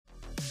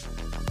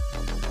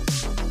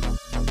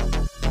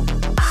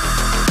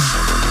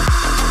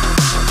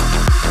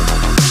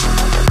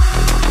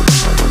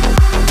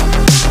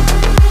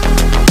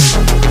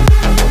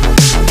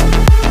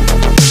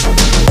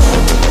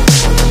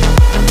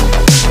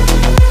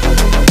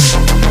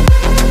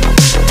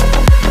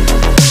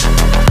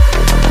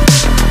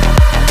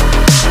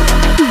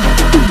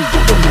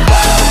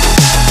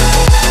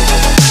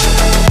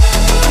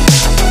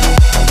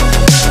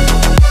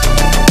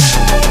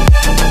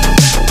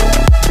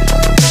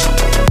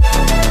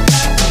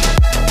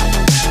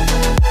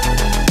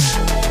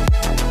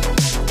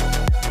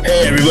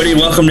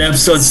welcome to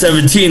episode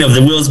 17 of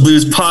the Wills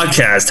Blues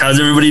podcast. How's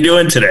everybody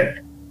doing today?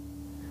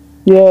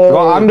 Yeah.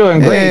 Well, I'm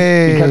doing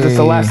great because it's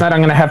the last night I'm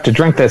going to have to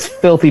drink this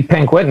filthy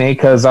Pink Whitney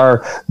because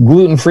our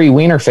gluten-free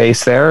wiener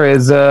face there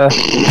is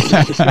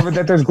discovered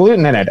that there's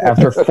gluten in it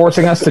after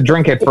forcing us to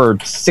drink it for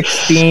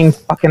 16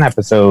 fucking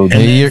episodes.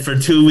 And then for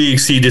 2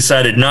 weeks, he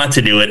decided not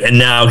to do it, and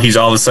now he's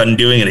all of a sudden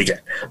doing it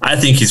again. I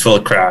think he's full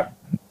of crap.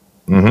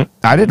 Mm-hmm.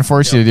 I didn't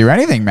force you to do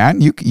anything,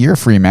 man. You're a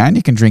free man.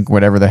 You can drink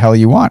whatever the hell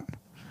you want.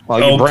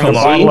 Well, you bring a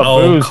bottle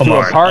of booze to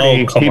a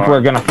party, people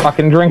are going to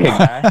fucking drink it,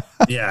 guy.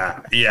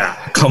 Yeah.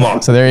 Come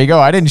on. So there you go.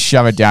 I didn't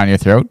shove it down your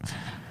throat.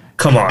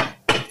 Come on.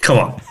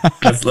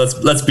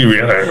 Let's be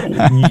real here.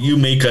 You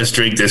make us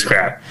drink this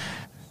crap.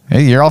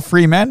 Hey, you're all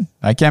free men.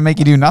 I can't make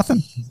you do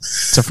nothing.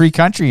 It's a free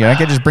country. I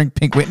could just bring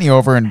Pink Whitney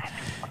over and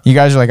you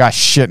guys are like, oh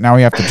shit, now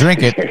we have to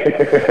drink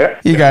it.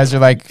 You guys are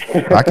like,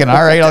 fucking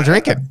all right, I'll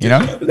drink it, you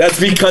know? That's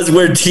because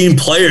we're team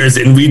players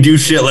and we do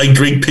shit like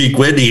drink Pink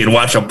Whitney and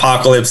watch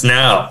Apocalypse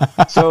Now.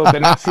 So the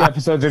next few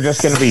episodes are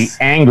just going to be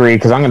angry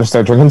because I'm going to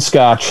start drinking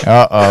scotch.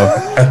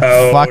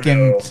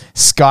 Fucking no.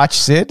 Scotch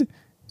Sid?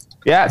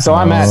 Yeah, so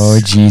I'm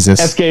at Jesus.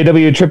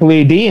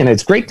 SKW and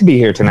it's great to be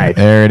here tonight.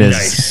 There it is.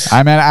 Nice.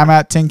 I'm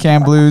at Tin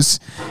Can Blues,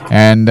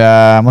 and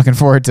I'm looking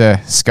forward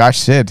to Scotch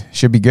Sid.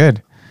 Should be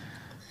good.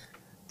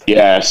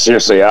 Yeah,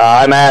 seriously.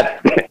 I'm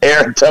at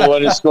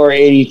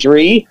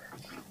Eric_83.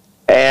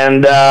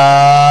 And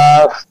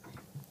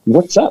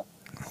what's up?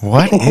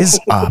 What is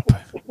up?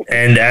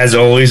 And as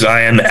always,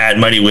 I am at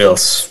Mighty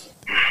Wills.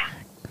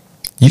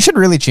 You should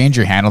really change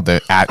your handle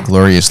to at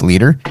Glorious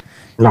Leader.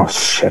 No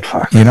shit,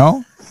 fuck. You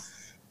know?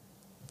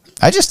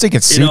 I just think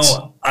it suits. You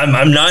know,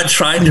 I'm not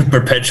trying to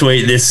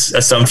perpetuate this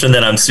assumption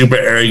that I'm super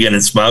arrogant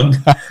and smug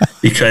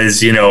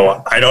because, you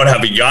know, I don't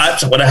have a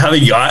yacht. When I have a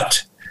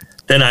yacht,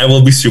 then I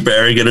will be super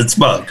arrogant and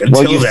smug.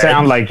 Well, you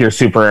sound like you're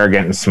super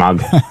arrogant and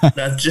smug.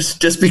 That's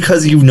just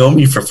because you've known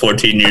me for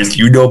 14 years,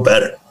 you know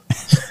better.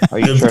 Are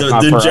you sure it's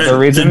not for other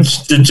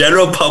reasons? The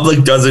general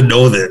public doesn't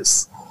know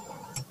this.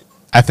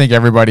 I think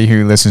everybody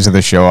who listens to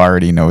the show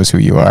already knows who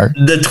you are.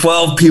 The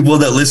 12 people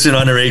that listen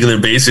on a regular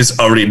basis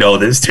already know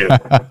this too.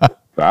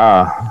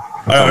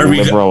 Are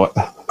we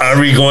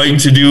going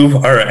to do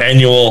our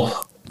annual,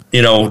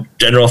 you know,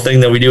 general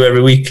thing that we do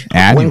every week?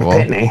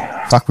 Annual?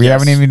 Fuck, we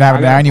haven't even had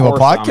an annual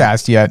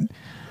podcast yet.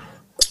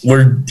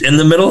 We're in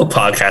the middle of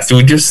podcasting.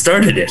 We just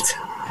started it.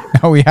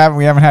 No, we haven't.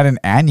 We haven't had an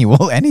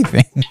annual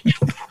anything.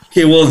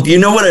 Okay, well, you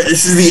know what?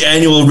 This is the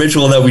annual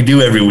ritual that we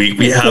do every week.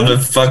 We have a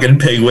fucking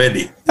Pink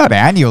Whitney. Not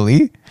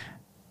annually.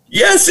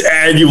 Yes,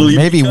 annually.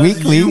 Maybe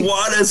weekly. You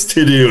want us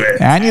to do it.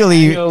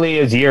 Annually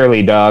is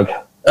yearly, dog.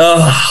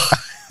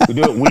 We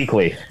do it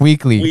weekly.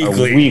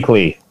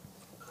 Weekly.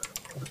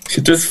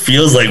 It just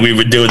feels like we've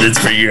been doing this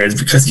for years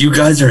because you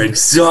guys are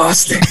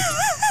exhausting.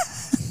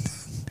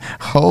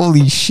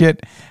 Holy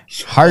shit.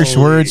 Harsh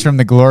words from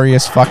the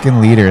glorious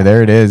fucking leader.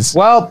 There it is.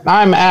 Well,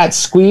 I'm at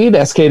Squeed,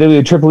 SKW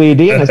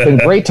and it's been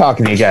great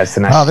talking to you guys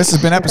tonight. Oh, this has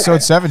been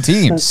episode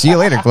 17. See you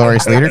later,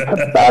 glorious leader.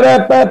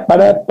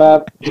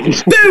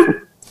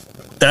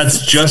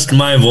 That's just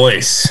my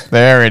voice.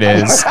 There it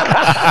is.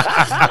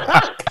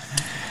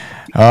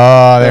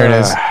 Oh, there it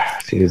is.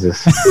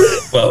 Jesus.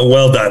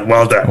 Well done.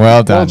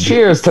 Well,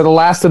 cheers to the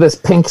last of this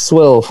pink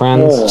swill,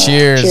 friends.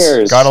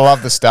 Cheers. Gotta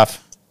love the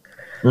stuff.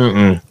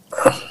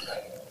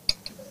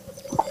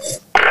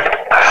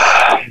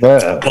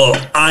 Well,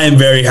 I am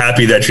very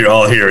happy that you're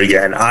all here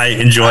again. I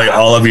enjoy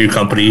all of your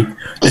company.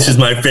 This is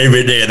my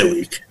favorite day of the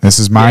week. This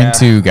is mine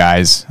too,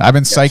 guys. I've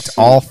been psyched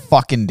all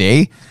fucking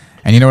day.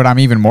 And you know what I'm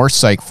even more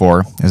psyched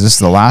for? Is this is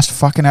the last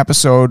fucking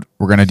episode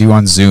we're going to do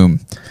on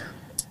Zoom.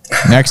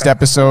 Next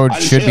episode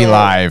should be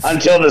live.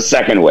 Until the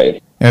second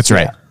wave. That's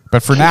right.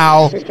 But for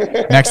now,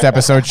 next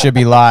episode should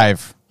be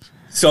live.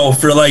 So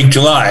for like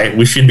July,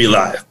 we should be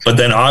live. But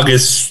then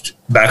August,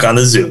 back on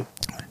the Zoom.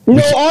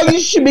 No,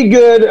 August should be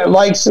good.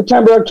 Like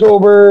September,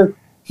 October,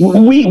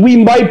 we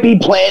might be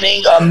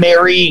planning a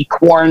merry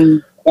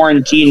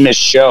quarantine miss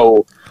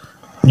show.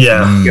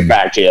 Yeah. Get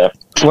back to you.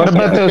 What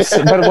about those?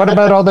 But what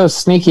about all those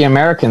sneaky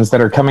Americans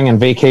that are coming and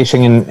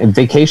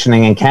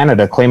vacationing in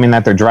Canada, claiming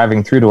that they're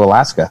driving through to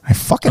Alaska? I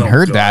fucking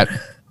heard that.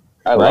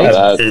 I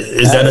love that.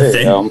 Is that a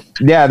thing?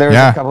 Yeah, there was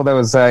a couple that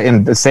was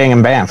staying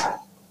in Banff.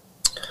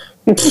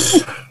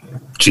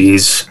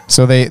 Jeez.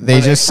 So they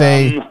just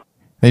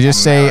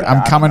say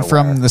I'm coming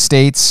from the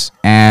States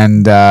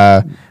and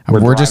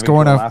we're just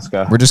going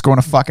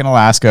to fucking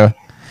Alaska,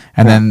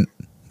 and then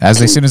as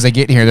soon as they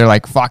get here, they're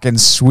like fucking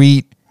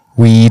sweet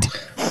weed.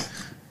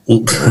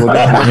 We'll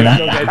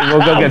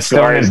go get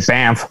stoned in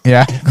Banff.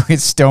 Yeah, get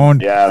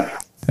stoned. Yeah.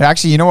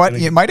 Actually, you know what?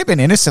 It might have been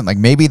innocent. Like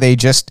maybe they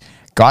just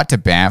got to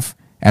Banff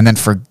and then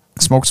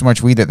smoked so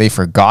much weed that they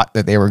forgot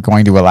that they were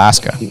going to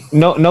Alaska.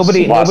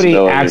 Nobody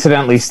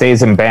accidentally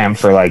stays in Banff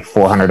for like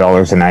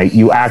 $400 a night.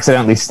 You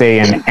accidentally stay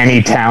in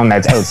any town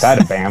that's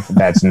outside of Banff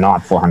that's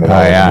not $400. Oh,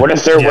 yeah. What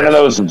if they're one of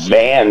those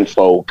van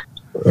folk?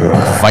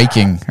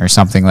 Viking or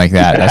something like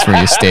that. That's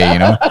where you stay, you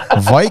know?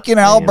 Viking,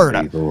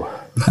 Alberta.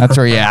 That's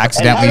where you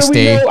accidentally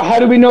stay. How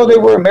do we know they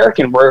were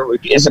American?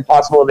 Is it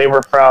possible they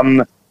were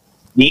from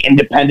the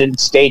independent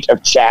state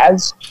of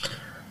Chaz?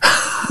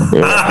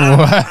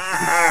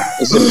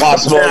 Is it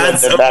possible?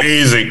 That's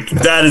amazing.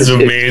 That is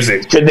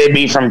amazing. Could they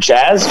be from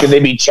Chaz? Could they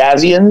be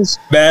Chazians?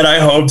 Man, I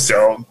hope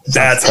so.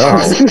 That's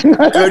awesome.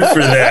 Good for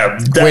them.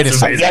 Wait a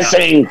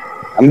second.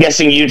 I'm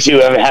guessing you two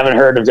haven't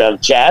heard of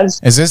Chaz.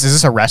 Is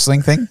this a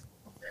wrestling thing?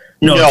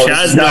 No,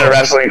 Chaz is not a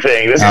wrestling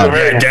thing. This is a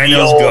very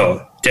Daniel's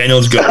go.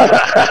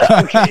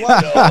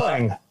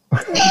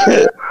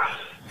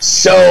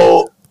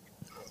 So,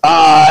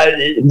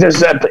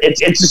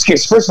 it's just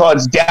because first of all,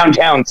 it's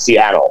downtown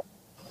Seattle,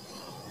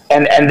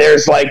 and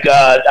there's like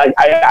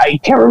I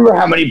can't remember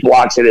how many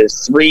blocks it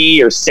is,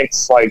 3 or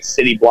 6 like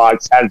city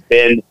blocks have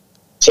been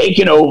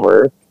taken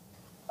over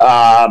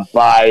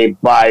by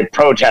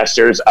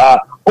protesters,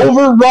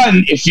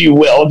 overrun, if you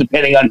will,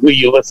 depending on who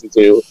you listen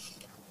to,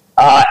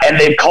 and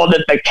they've called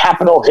it the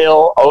Capitol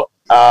Hill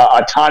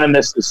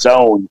Autonomous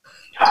Zone,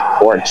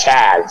 or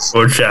Chaz.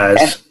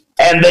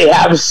 And they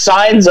have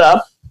signs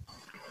up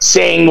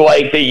saying,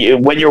 like,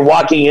 when you're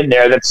walking in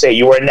there, that say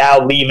you are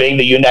now leaving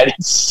the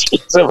United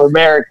States of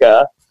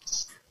America.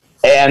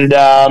 And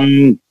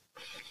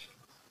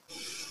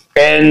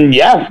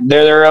yeah,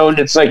 they're their own.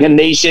 It's like a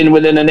nation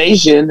within a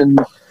nation. And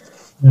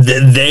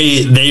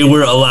they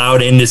were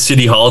allowed into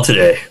City Hall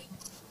today.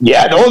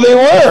 Yeah, no, they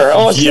were.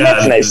 Oh, see,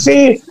 that's nice.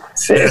 See,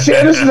 this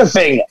is the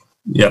thing.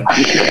 Yeah.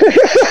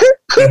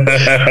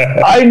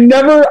 I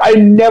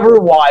never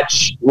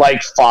watch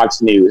like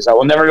Fox News. I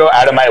will never go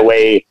out of my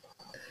way.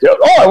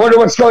 I wonder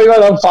what's going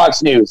on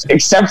Fox News.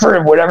 Except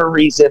for whatever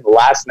reason,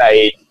 last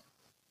night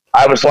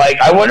I was like,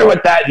 I wonder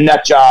what that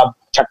nut job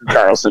Tucker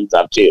Carlson's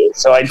up to.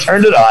 So I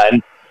turned it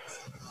on,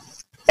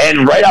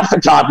 and right off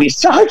the top, he's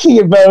talking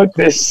about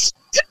this.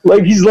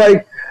 Like he's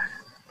like,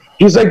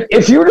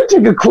 if you were to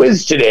take a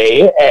quiz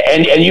today,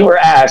 and you were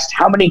asked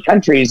how many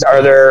countries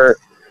are there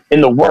in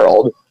the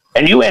world,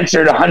 and you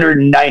answered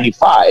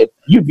 195,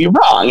 you'd be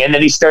wrong. And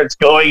then he starts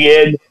going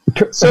in.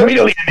 So he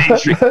don't even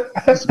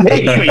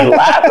making me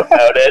laugh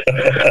about it.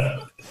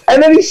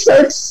 And then he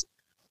starts.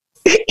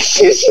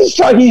 He's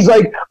talking. He's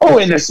like, "Oh,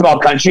 in this small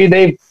country,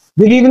 they've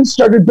even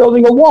started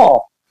building a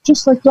wall,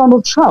 just like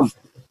Donald Trump.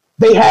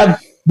 They have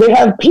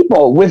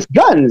people with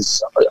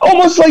guns,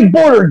 almost like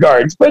border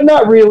guards, but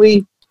not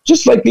really."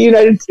 Just like the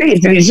United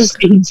States, and he just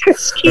keeps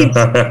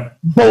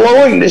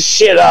blowing this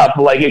shit up,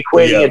 like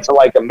equating it to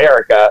like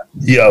America.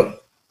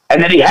 Yep.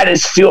 And then he had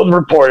his field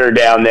reporter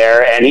down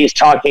there, and he's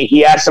talking.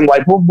 He asked him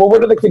like, "Well,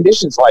 what are the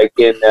conditions like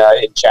in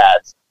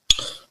Chaz?"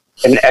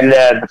 And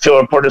the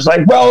field reporter's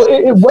like, "Well,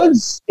 it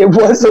was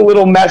a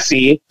little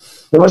messy.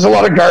 There was a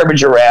lot of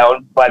garbage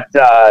around, but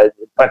the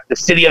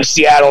city of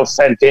Seattle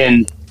sent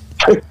in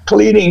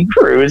cleaning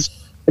crews."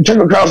 And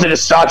Tucker Carlson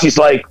just stops. He's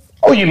like,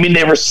 "Oh, you mean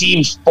they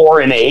received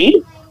foreign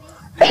aid?"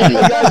 And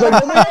the guy's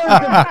like,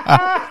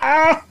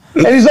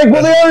 and he's like,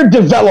 "Well, they are a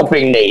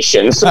developing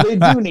nation, so they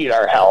do need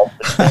our help."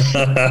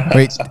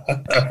 Wait,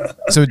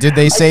 so did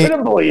they say? I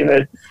couldn't believe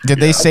it. Did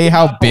they say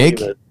how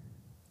big?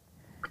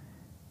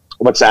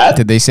 What's that?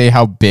 Did they say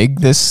how big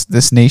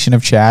this nation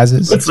of Chaz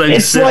is? It's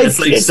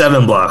like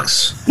 7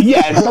 blocks.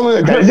 Yeah,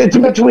 it's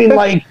between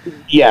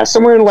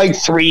somewhere in like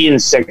 3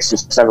 and 6 or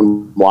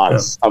 7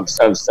 blocks of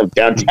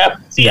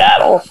downtown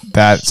Seattle.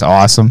 That's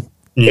awesome.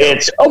 Yeah.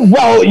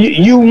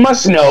 You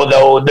must know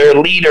though, their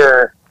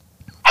leader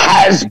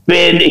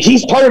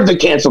he's part of the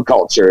cancel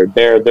culture.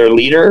 Their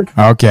leader.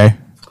 Okay.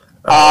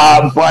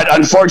 But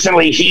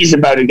unfortunately, he's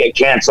about to get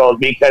canceled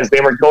because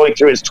they were going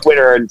through his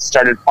Twitter and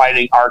started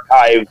finding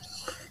archived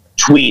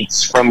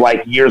tweets from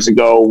like years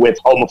ago with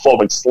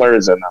homophobic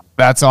slurs in them.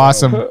 That's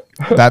awesome.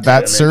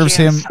 That serves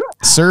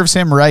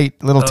him right.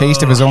 Little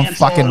taste of his own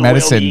fucking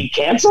medicine. Will be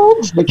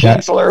canceled? The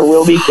canceller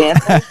will be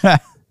canceled.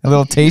 A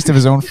little taste of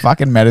his own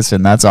fucking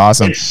medicine. That's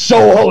awesome. It's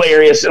so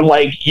hilarious. And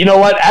like, you know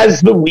what?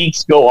 As the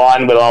weeks go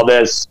on with all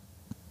this,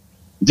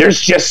 there's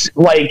just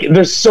like,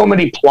 there's so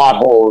many plot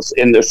holes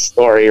in this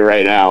story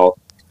right now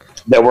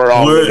that we're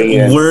all living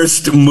in.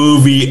 Worst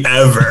movie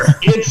ever.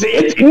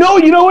 No,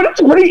 you know what?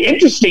 It's a pretty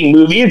interesting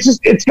movie.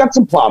 It's got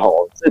some plot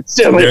holes.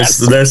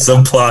 There's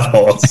some plot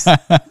holes.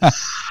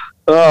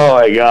 Oh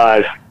my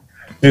God.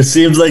 It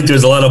seems like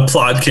there's a lot of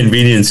plot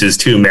conveniences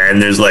too, man.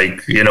 There's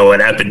like,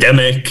 an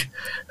epidemic,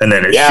 and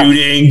then a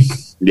shooting.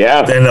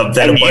 Yeah. Then a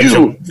bunch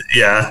of.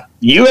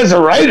 You as a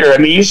writer, I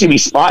mean, you should be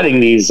spotting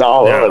these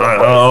all over the place.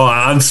 Oh,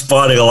 I'm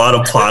spotting a lot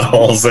of plot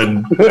holes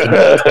and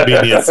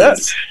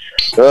conveniences.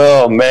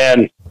 Oh,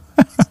 man.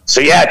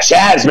 So,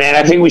 Chaz, man,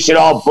 I think we should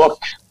all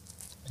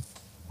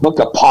book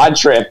a pod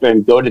trip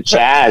and go to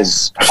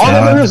Chaz.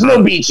 There's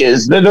no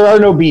beaches. There are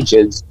no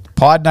beaches.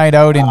 Pod night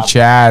out in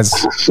Chaz.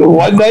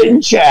 One night in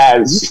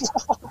Chaz.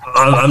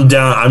 I'm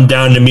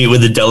down to meet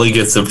with the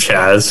delegates of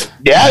Chaz.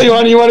 Yeah, you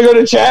want to go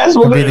to Chaz?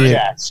 We'll go to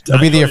Chaz.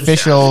 It'll be the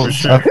official.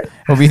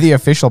 It'll be the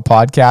official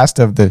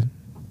podcast of the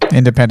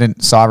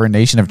independent sovereign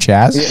nation of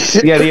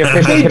Chaz. Yeah, the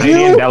official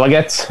Canadian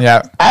delegates.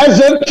 Yeah. As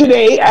of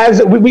today,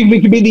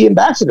 we could be the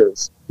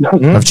ambassadors of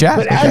Chaz.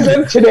 But as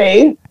of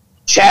today,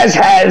 Chaz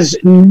has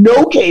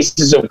no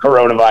cases of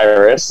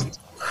coronavirus.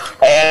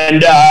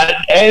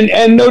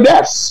 and no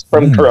deaths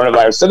from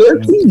coronavirus. So they're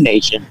a clean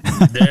nation.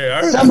 They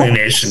are a clean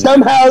nation.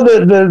 Somehow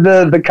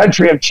the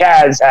country of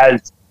Chaz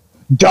has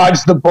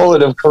dodged the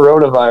bullet of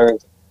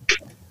coronavirus.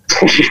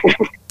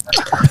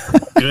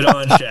 Good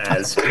on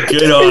Chaz.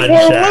 Good on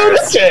Chaz.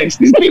 Lunatics.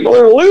 These people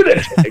are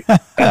lunatics.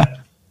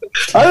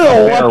 I don't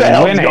know what the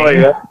hell's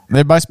going on.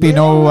 There must be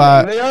no.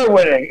 They are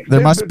winning. There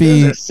must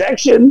be a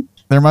section.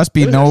 There must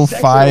be no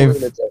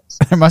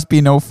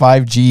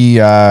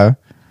 5G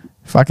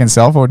fucking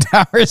cell phone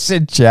towers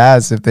in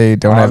Chaz if they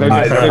don't have.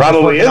 There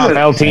probably isn't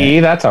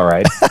LTE. That's all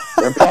right.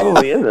 There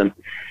probably isn't.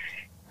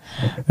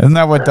 Isn't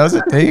that what does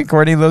it?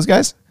 According to those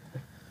guys,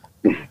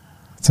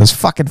 it's those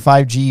fucking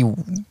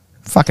 5G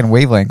fucking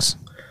wavelengths.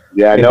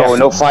 Yeah,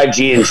 no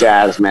 5G in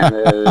Chaz, man.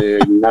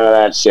 None of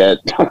that shit.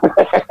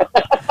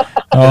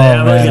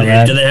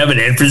 Do they have an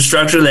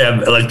infrastructure? They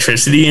have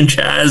electricity in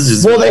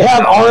Chaz? Well, they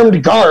have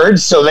armed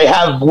guards, so they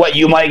have what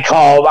you might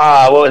call,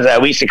 what was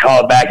that? We used to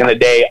call it back in the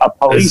day, a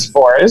police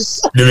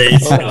force. Do they?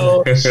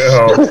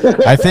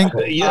 I think,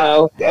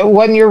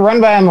 when you're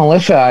run by a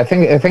militia, I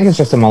think it's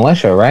just a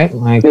militia, right?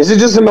 Like, is it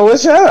just a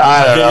militia?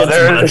 I don't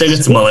know. I think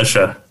it's a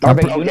militia.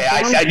 Okay,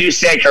 I do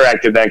stand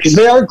corrected then, because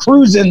they are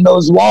cruising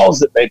those walls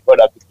that they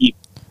put up to keep,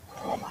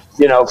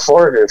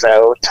 foreigners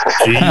out.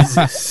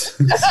 Jesus.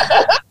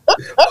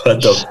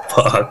 What the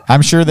fuck?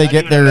 I'm sure they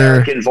get their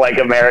Americans like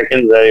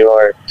Americans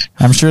anymore.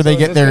 I'm sure they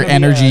get their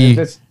energy.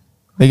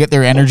 They get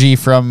their energy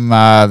from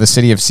the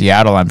city of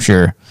Seattle. I'm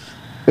sure.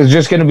 There's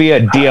just going to be a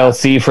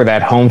DLC for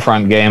that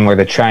Homefront game where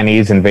the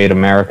Chinese invade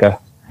America.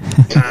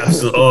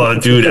 Absolutely. Oh,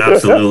 dude,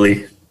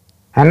 absolutely.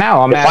 And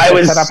now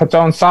America set up its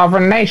own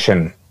sovereign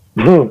nation,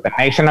 the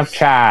nation of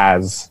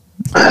Chaz.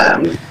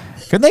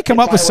 Couldn't they come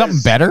up with something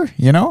better?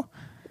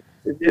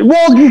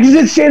 Well, because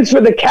it stands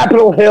for the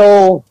Capitol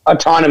Hill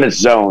Autonomous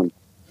Zone.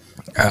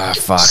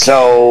 Fuck.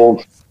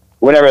 So,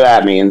 whatever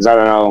that means, I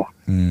don't know.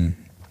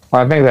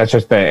 Well, I think that's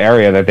just the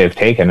area that they've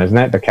taken, isn't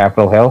it? The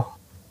Capitol Hill?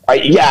 I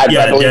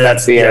believe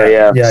that's the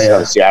area.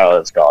 So Seattle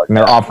is called. And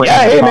they're operating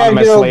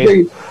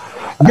autonomously.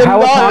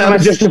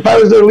 If I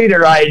was their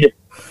leader, I'd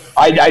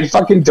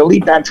fucking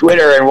delete that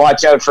Twitter and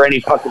watch out for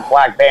any fucking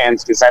black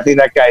bands, because I think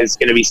that guy's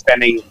going to be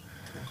spending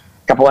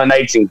couple of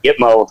nights in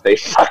Gitmo if they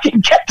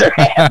fucking get their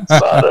hands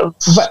on them.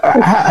 But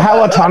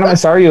how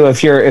autonomous are you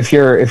if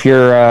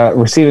you're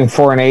receiving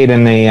foreign aid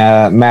in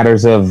the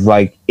matters of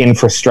like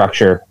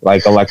infrastructure,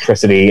 like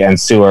electricity and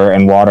sewer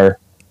and water?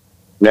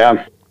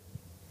 Yeah.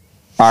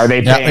 Are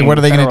they paying what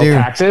are they going to do?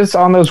 Taxes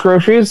on those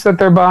groceries that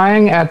they're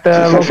buying at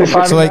the local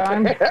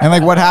time?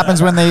 And what happens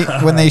when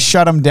they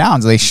shut them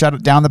down? So they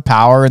shut down the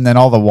power and then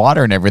all the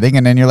water and everything,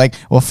 and then you're like,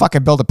 well,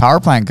 fucking build a power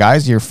plant,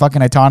 guys. You're a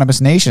fucking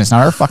autonomous nation. It's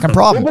not our fucking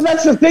problem. But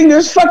that's the thing.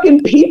 There's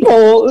fucking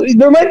people.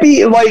 There might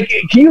be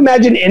can you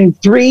imagine in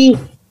 3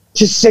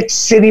 to 6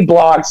 city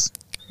blocks,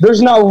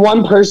 there's not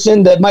one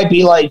person that might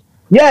be like,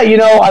 yeah,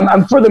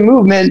 I'm for the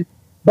movement.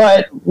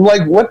 But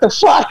what the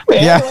fuck,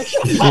 man? Yeah.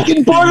 You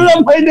fucking boarded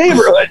up my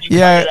neighborhood.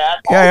 Yeah.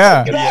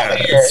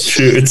 It's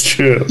true. It's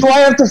true. Do I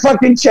have to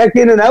fucking check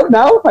in and out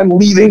now if I'm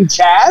leaving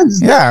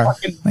Chaz? Yeah.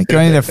 Do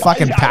I need a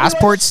fucking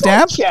passport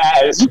stamp?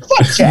 Chaz.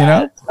 Fuck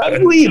Chaz.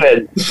 I'm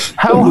leaving.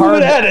 How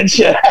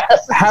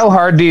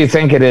hard do you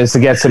think it is to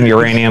get some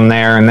uranium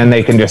there, and then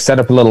they can just set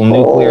up a little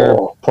nuclear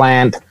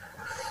plant?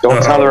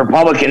 Don't tell the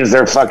Republicans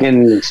they're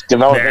fucking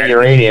developing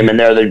uranium and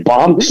they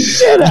bomb the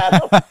shit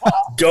out of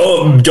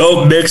them.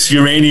 Don't mix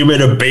uranium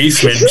in a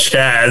basement,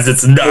 Chaz.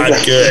 It's not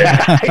good.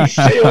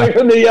 Stay away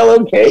from the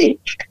yellow cake.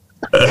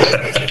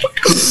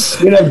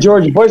 You'd have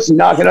George Bush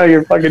knocking on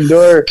your fucking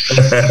door.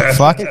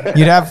 Fuck.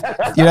 You'd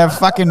have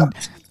fucking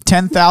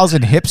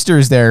 10,000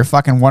 hipsters there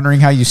fucking wondering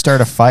how you start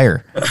a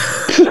fire.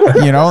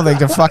 Like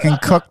to fucking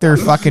cook their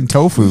fucking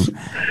tofu.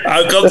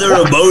 How come the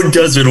remote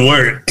doesn't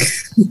work?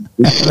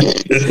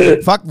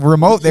 Fuck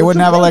remote. They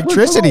wouldn't have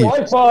electricity.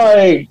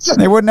 Wi-Fi.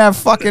 They wouldn't have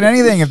fucking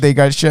anything if they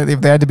got shit.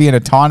 If they had to be an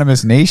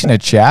autonomous nation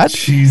at Chad.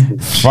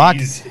 Fuck.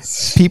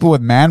 Jesus. People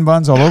with man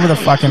buns all over the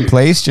fucking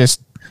place,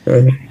 just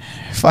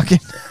fucking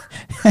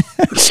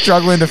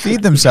struggling to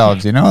feed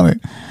themselves.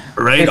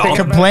 Right.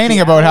 Complaining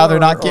about how they're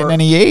not getting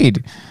any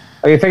aid.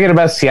 Are you thinking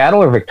about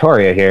Seattle or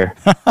Victoria here?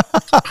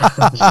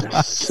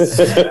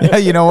 Yeah,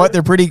 you know what?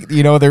 They're pretty.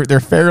 They're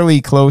fairly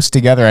close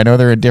together. I know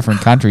they're in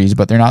different countries,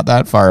 but they're not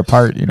that far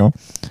apart. Nope.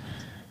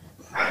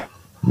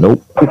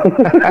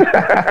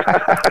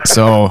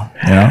 So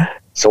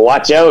So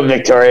watch out,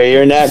 Victoria.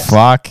 You're next.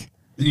 Fuck.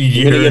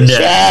 You're gonna get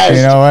Chaz.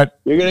 You know what?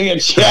 You're gonna get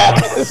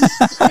Chaz.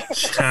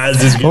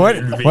 Chaz is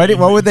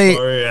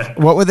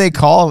what would they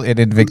call it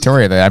in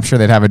Victoria? I'm sure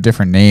they'd have a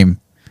different name.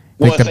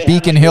 Like the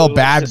Beacon Hill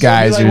bad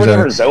guys. Like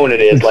whatever zone it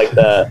is, like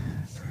the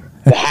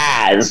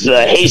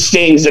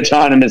Hastings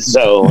Autonomous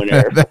Zone.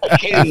 Or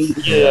fucking,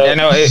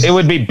 it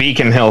would be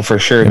Beacon Hill for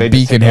sure. They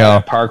Beacon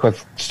Hill park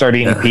with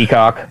Sardine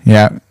Peacock.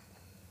 Yeah.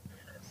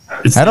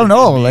 I don't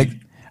know.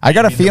 I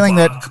got a feeling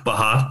that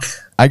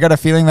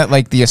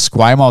like the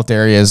Esquimalt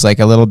area is like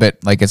a little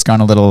bit like it's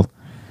gone a little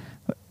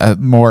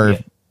more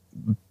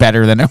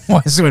better than it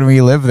was when we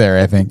lived there.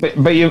 I think.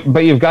 But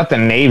you've got the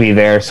Navy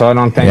there, so I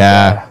don't think.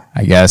 Yeah.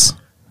 I guess.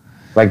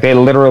 Like they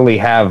literally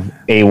have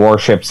a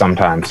warship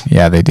sometimes.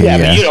 Yeah, they do. Yeah,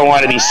 but you don't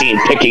want to be seen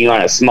picking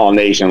on a small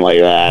nation like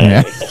that.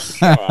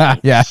 Yeah.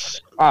 Yeah.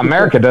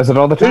 America does it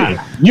all the time.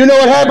 You know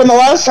what happened the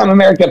last time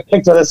America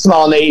picked on a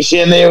small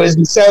nation? It was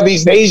in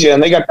Southeast Asia,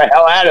 and they got the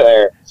hell out of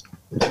there.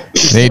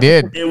 They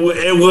did. It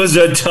was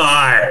a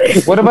tie.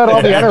 What about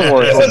all the other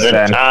wars? It was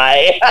a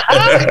tie.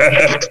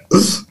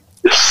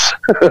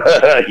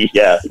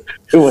 Yeah,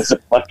 it was a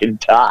fucking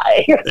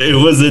tie. It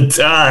was a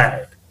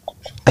tie.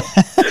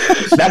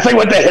 That's like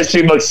what the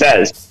history book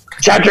says.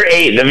 Chapter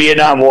 8, the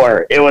Vietnam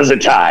War. It was a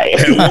tie.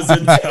 It was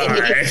a tie.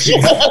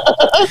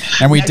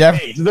 And we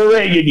the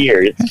Reagan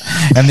years.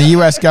 And the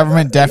U.S.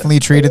 government definitely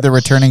treated the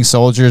returning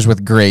soldiers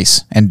with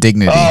grace and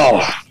dignity.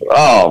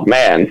 Oh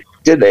man,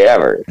 did they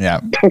ever? Yeah,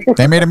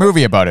 they made a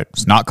movie about it.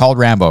 It's not called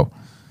Rambo.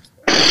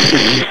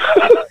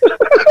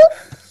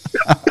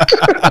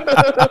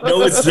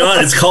 No, it's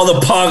not. It's called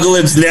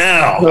Apocalypse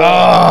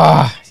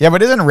Now. Yeah,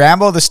 but isn't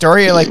Rambo the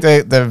story like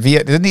the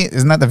Viet?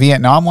 Isn't that the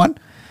Vietnam one?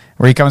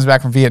 Where he comes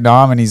back from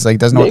Vietnam and he's like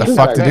doesn't know what the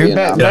fuck to do.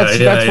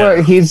 That's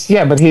what he's.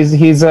 Yeah, but he's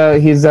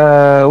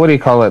what do you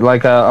call it?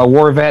 Like a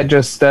war vet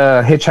just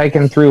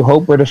hitchhiking through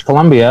Hope, British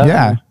Columbia.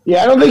 Yeah.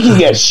 Yeah, I don't think he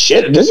gets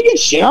shit. Does he get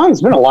shit on?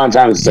 It's been a long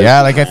time since.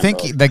 Yeah, like I think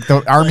like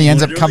the army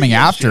ends up coming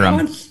after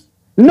him.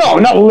 No,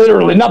 not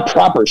literally, not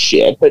proper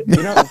shit, but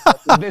you know,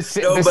 this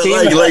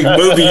like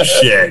movie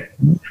shit.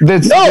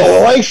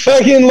 No, like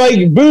fucking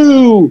like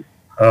boo.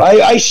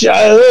 I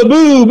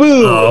boo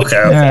boo. Oh,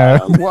 okay. Yeah.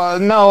 Well,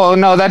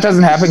 no, that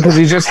doesn't happen because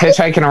he's just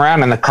hitchhiking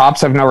around and the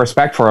cops have no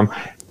respect for him.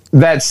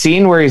 That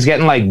scene where he's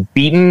getting like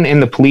beaten in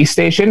the police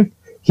station,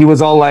 he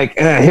was all like,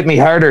 "Hit me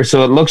harder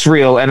so it looks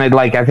real," and it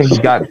like I think he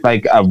got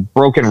like a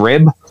broken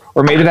rib,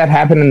 or maybe that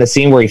happened in the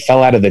scene where he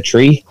fell out of the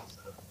tree.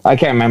 I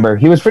can't remember.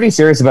 He was pretty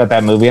serious about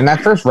that movie, and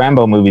that first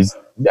Rambo movie's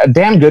a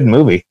damn good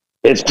movie.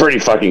 It's pretty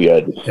fucking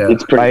good. Yeah.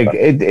 It's pretty like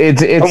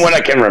it's from what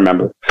I can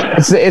remember.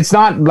 It's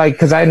not like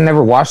because I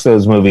never watched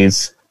those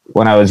movies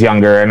when I was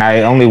younger, and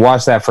I only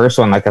watched that first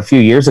one like a few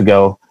years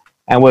ago,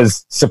 and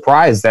was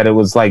surprised that it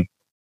was like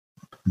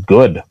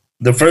good.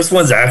 The first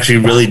one's actually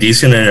really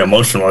decent and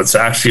emotional. It's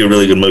actually a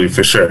really good movie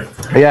for sure.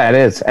 Yeah, it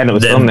is, and it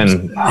was filmed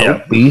in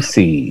Hope,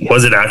 BC.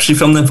 Was it actually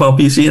filmed in Hope,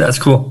 BC? That's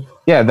cool.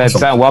 Yeah, that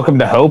awesome. Welcome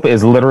to Hope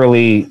was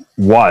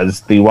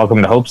the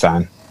Welcome to Hope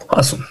sign.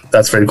 Awesome.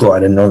 That's very cool. I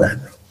didn't know that.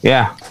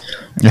 Yeah.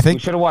 I think we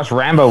should have watched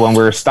Rambo when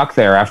we were stuck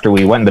there after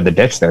we went into the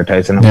ditch there,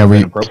 Tyson. Yeah,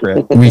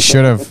 inappropriate. We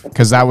should have,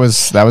 because that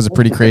was a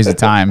pretty crazy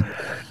time.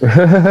 You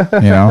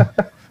know?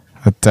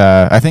 But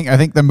I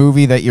think the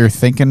movie that you're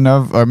thinking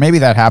of, or maybe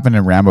that happened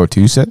in Rambo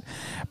 2,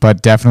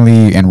 but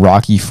definitely in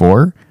Rocky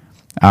 4.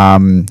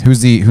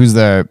 Who's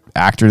the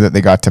actor that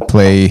they got to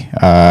play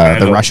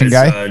the Russian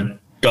guy?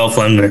 Dolph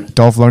Lundgren.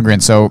 Dolph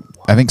Lundgren. So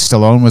I think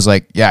Stallone was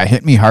like, "Yeah,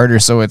 hit me harder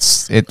so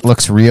it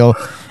looks real,"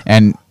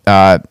 and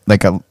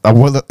like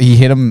he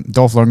hit him.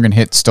 Dolph Lundgren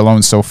hit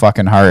Stallone so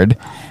fucking hard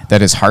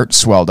that his heart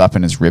swelled up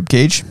in his rib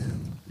cage.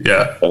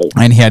 Yeah,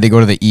 and he had to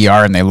go to the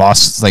ER, and they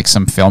lost like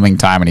some filming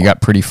time, and he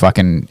got pretty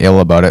fucking ill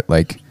about it.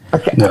 Like,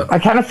 I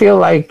kind of feel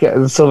like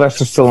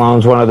Sylvester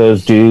Stallone's one of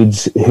those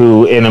dudes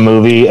who, in a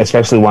movie,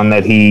 especially one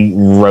that he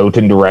wrote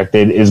and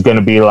directed, is going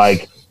to be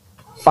like,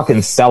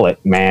 "Fucking sell it,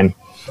 man."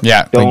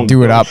 Yeah, don't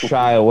do it up.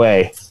 Shy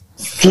away.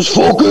 Just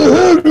fucking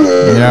hit me.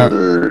 Yeah.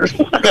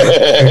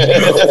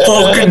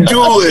 Fucking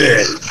do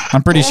it.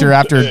 I'm pretty sure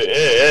after.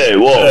 Hey,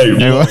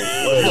 whoa.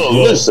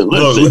 Listen. Come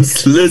on. Doing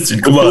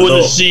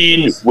the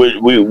scene,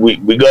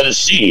 we got to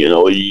see. You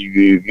know,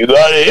 you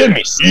got to hit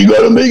me. So you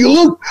got to make it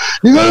look.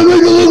 You got to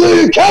make it look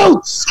like it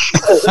counts.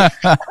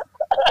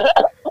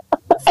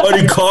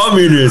 Funny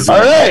communism.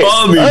 All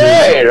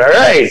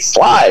right.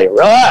 Slide.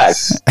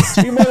 Relax.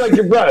 Be more like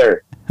your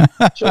brother.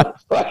 Shut the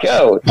fuck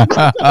out.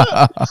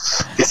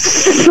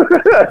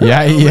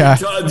 Yeah.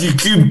 Times you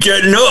keep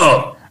getting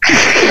up.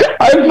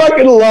 I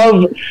fucking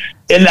love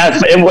in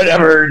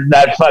whatever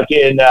that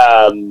fucking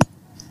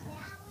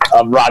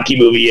Rocky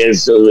movie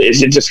is. So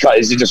is it just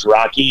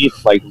Rocky,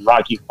 like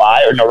Rocky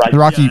 5 or no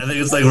Rocky? Yeah, I think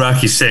it's like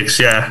Rocky 6.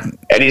 Yeah.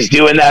 And he's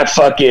doing that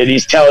fucking.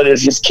 He's telling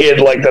his kid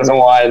like doesn't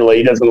want, like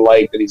he doesn't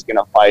like that he's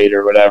gonna fight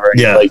or whatever.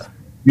 And he's like,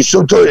 you're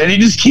so tired, and he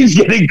just keeps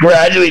getting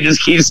gradually,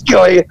 just keeps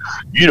going.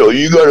 You know,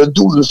 you gotta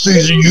do the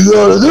things that you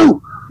gotta do,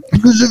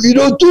 because if you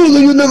don't do it,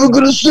 then you're never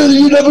gonna sit, and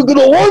you're never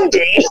gonna want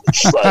it.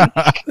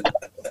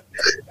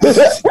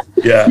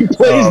 Yeah, he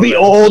plays the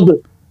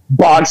old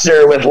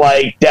boxer with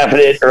like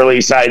definite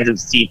early signs of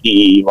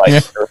CTE,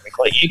 like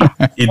perfectly.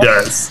 He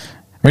does.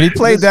 But he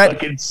played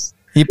that.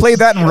 He played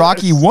that in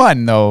Rocky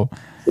 1, though.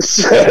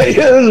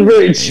 That was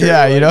very true.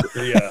 Yeah, you know,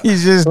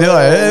 he's just doing,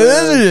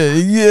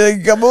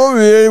 hey, come over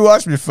here and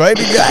watch me fight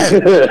the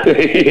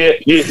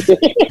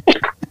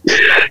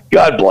guy.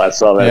 God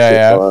bless all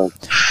that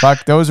shit.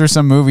 Fuck, those are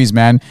some movies,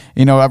 man.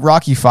 You know,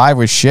 Rocky 5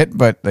 was shit,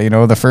 but you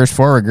know the first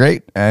 4 were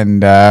great,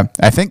 and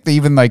I think they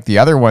even like the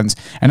other ones.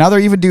 And now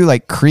they even do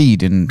like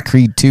Creed and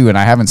Creed 2, and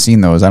I haven't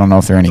seen those. I don't know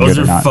if they're any good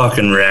or not. Those are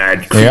fucking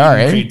rad. They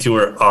are. Creed 2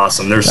 are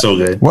awesome. They're so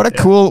good. What a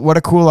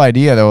cool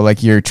idea though.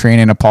 Like you're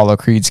training Apollo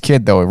Creed's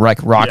kid though.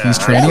 Like Rocky's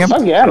training him.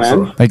 Yeah,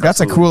 man. Like that's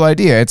a cool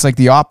idea. It's like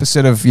the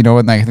opposite of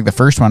and I think the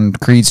first one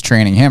Creed's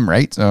training him,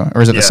 right? So,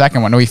 or is it the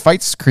second one? No, he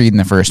fights Creed in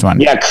the first one.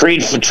 Yeah,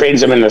 Creed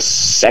trains him in the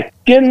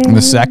second.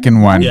 The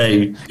second one. Yeah,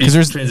 he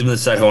trains him in the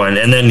second one,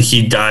 and then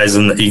he dies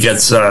and he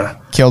gets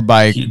killed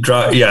by.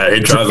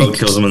 Drago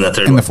kills him in the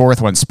third. In the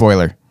fourth one,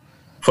 spoiler.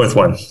 Fourth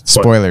one.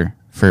 Spoiler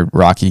for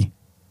Rocky.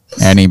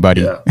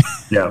 Anybody?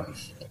 Yeah.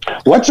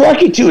 What's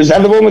Rocky 2? Is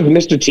that the one with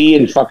Mr. T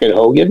and fucking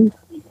Hogan?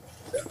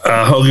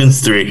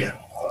 Hogan's 3.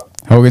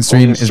 Hogan's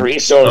 3.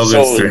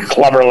 So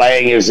Clubber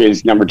Lang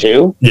is number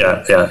 2?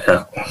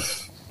 Yeah.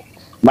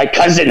 My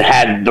cousin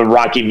had the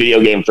Rocky video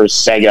game for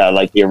Sega,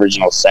 like the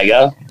original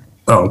Sega.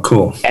 Oh,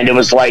 cool. And it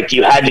was like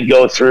you had to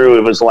go through,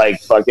 it was like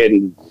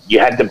fucking, you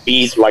had to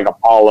beat like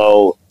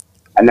Apollo,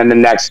 and then the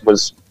next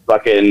was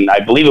fucking,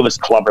 I believe it was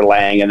Clubber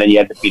Lang, and then you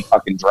had to beat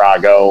fucking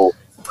Drago.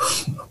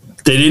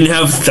 They didn't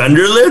have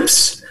Thunder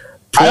Lips?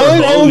 I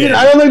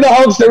don't think the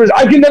Hulk's there was.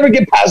 I could never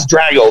get past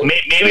Drago.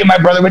 Maybe my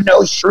brother would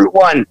know. Shoot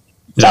one.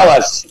 Tell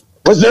us.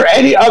 Was there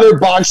any other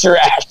boxer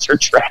after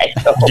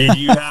Drago? Did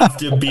you have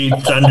to beat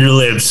Thunder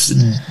Lips?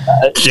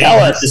 Tell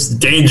us.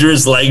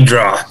 Dangerous leg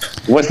drop.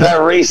 Was that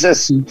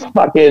racist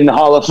fucking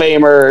Hall of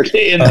Famer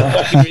in the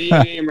fucking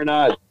video game or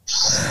not?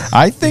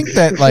 I think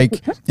that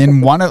like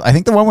in I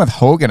think the one with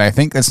Hogan, I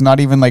think it's not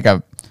even like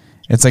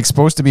it's like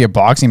supposed to be a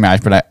boxing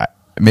match, but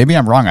maybe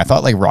I'm wrong. I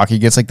thought like Rocky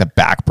gets like the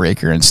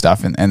backbreaker and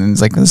stuff, and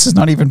it's like this is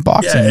not even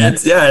boxing.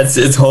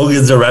 It's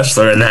Hogan's a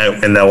wrestler in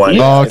that one.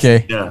 Yeah. Oh,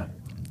 okay. Yeah.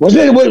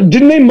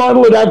 Didn't they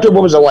model it after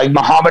what was it like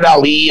Muhammad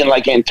Ali and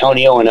like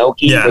Antonio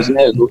Inoki? Yeah. Wasn't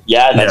it?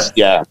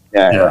 Yeah.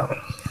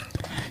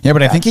 Yeah,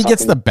 but I think he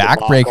gets the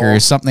backbreaker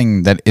is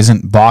something that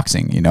isn't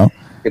boxing.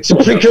 It's a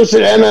precursor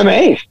to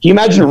MMA. Can you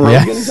imagine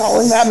Rogan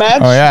calling that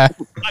match? Oh yeah.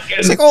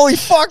 It's like holy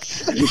fuck!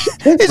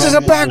 It's just a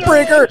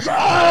backbreaker.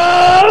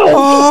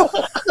 Oh.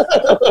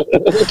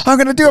 I'm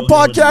gonna do a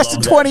podcast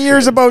in 20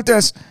 years about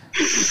this.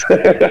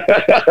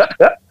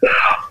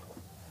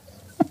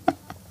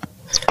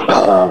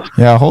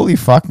 Yeah, holy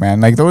fuck,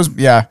 man! Like those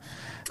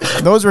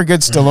were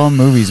good Stallone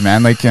movies,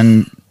 man. Like,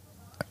 and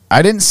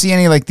I didn't see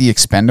any like the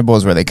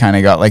Expendables where they kind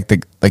of got like the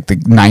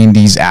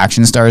 90s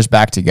action stars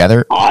back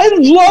together. I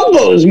love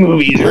those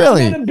movies.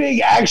 Really? I'm not a big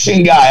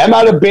action guy. I'm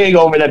not a big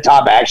over the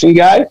top action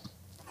guy,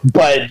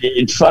 but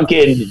it's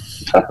fucking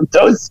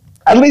those.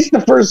 At least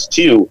the first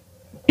two.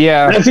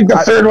 Yeah, and I think the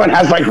third one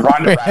has like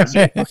Ronda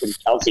Rousey and fucking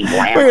Kelsey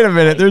Grammer. Wait a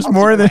minute, there's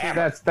more than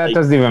that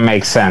doesn't even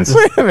make sense.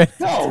 Wait a minute.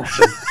 No,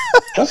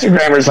 Kelsey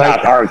Grammer's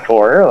not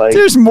hardcore. Like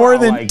there's more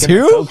than two.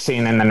 In the folk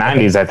scene in the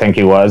 90s, I think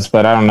he was,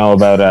 but I don't know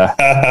about.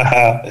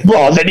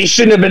 Well, then he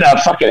shouldn't have been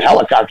a fucking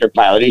helicopter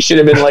pilot. He should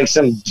have been like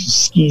some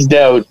skeezed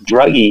out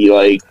druggie.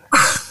 Like,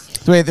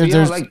 wait,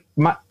 there's like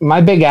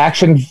my big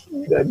action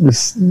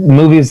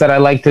movies that I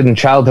liked in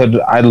childhood.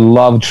 I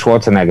loved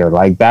Schwarzenegger.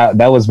 Like that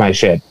was my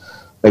shit.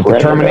 Like the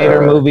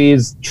Terminator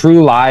movies,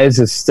 True Lies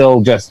is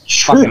still just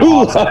fucking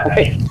awesome.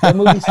 That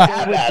movie's so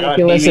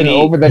ridiculous and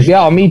over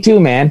the me too,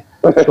 man.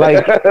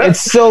 Like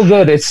it's so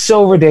good, it's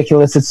so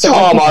ridiculous. It's so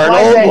Tom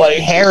Arnold, like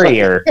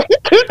Harrier,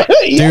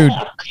 dude,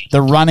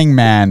 The Running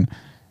Man.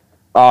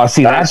 Oh,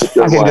 see, that's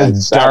fucking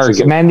just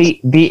dark, man.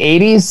 The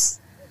 80s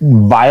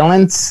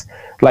violence.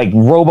 Like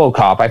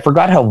RoboCop, I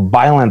forgot how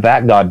violent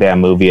that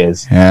goddamn movie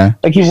is. Yeah,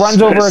 like he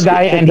runs over a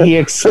guy and he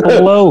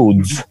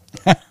explodes.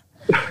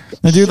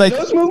 Dude, like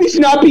those movies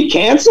not be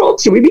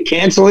canceled? Should we be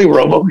canceling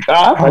RoboCop?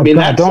 Oh, I mean,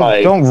 God,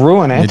 don't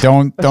ruin it.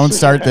 Don't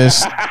start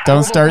this.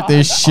 Don't start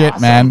this shit,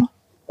 man.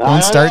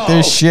 Don't start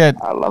this shit.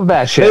 I love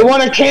that shit. They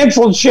want to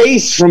cancel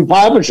Chase from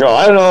Paw Patrol.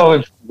 I don't know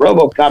if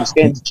RoboCop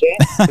stands a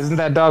chance. Isn't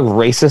that dog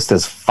racist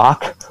as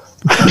fuck?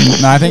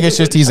 No, I think it's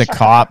just he's a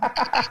cop.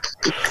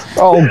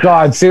 Oh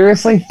God,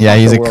 seriously? Yeah,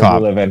 he's a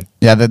cop.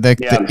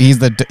 Yeah, he's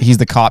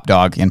the cop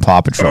dog in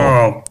Paw Patrol.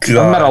 Oh God,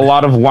 I've met a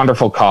lot of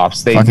wonderful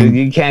cops.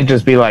 You can't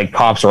just be like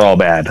cops are all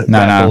bad.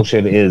 That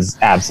bullshit is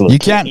absolutely. You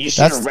can't. You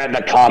should have read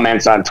the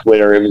comments on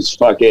Twitter. It was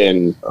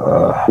fucking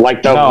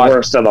like the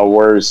worst of the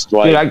worst.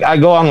 Like, dude, I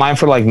go online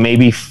for like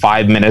maybe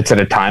 5 minutes at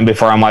a time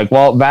before I'm like,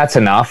 well, that's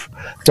enough.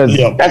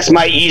 That's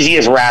my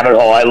easiest rabbit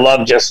hole. I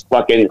love just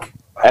fucking.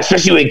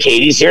 Especially when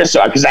Katie's here,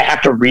 so because I have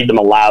to read them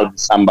aloud to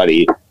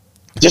somebody,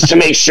 just to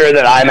make sure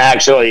that I'm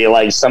actually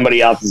like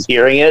somebody else is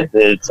hearing it.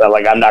 It's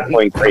like I'm not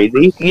going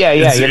crazy. Yeah,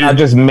 you're not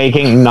just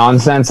making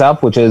nonsense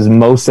up, which is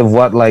most of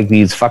what like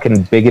these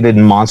fucking bigoted,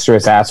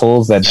 monstrous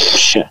assles that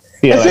feel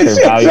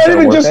it's not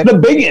even just the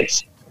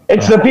bigots.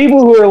 It's the people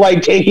who are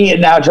like taking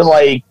it now to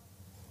like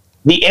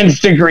the nth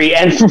degree.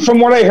 And from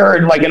what I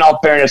heard, like in all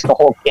fairness, the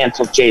whole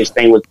cancel Chase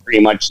thing was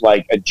pretty much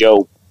like a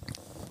joke.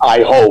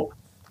 I hope.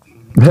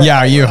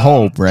 Yeah, you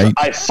hope, right?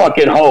 I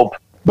fucking hope.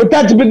 But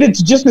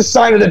it's just a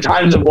sign of the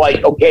times of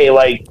like, okay,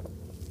 like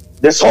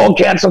this whole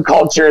cancel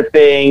culture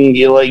thing,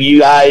 you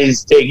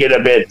guys take it a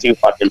bit too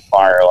fucking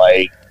far.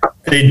 Like,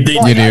 you do.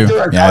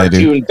 Yeah, they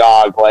do.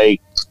 Dog,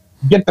 like,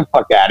 get the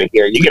fuck out of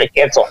here. You're gonna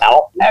cancel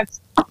Alf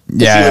next?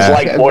 Yeah, he was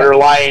like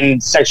borderline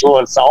sexual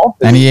assault.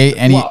 And he ate.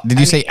 And did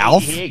you say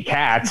Alf? He ate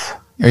cats.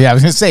 Oh, yeah, I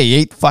was gonna say he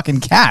ate fucking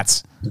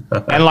cats.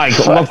 And like,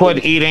 look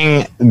what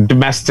eating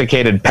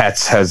domesticated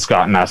pets has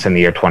gotten us in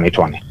the year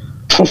 2020.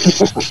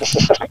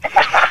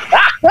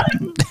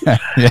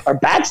 Yeah. Are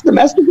bats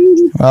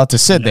domesticated? Well, to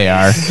Sid they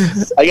are.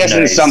 I guess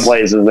in some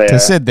places they are. To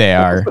Sid they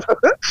are.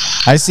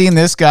 I seen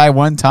this guy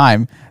one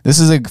time. This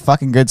is a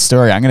fucking good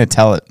story. I'm gonna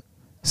tell it.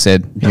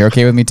 Sid, you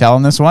okay with me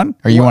telling this one,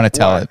 or you want to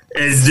tell it?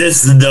 Is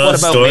this the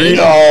story?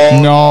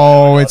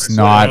 No, it's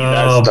not.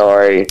 That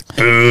story.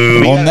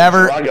 We'll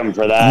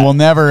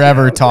never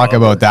ever talk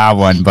about that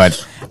one.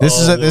 But this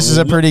is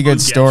a pretty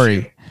good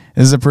story.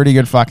 This is a pretty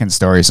good fucking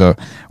story. So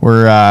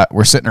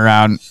we're sitting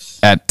around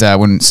at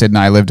when Sid and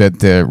I lived at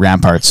the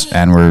Ramparts,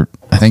 and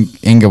I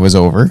think Inga was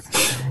over,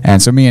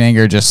 and so me and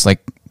Inga are just like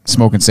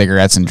smoking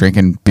cigarettes and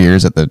drinking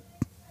beers at the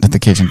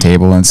kitchen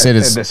table, and Sid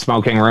is the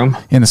smoking room.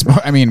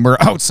 We're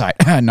outside,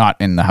 not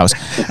in the house.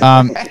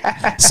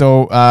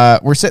 So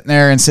we're sitting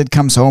there, and Sid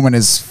comes home in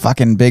his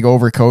fucking big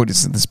overcoat.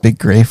 It's this big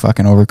gray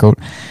fucking overcoat,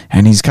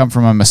 and he's come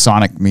from a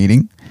Masonic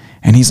meeting,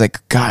 and he's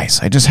like,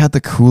 "Guys, I just had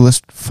the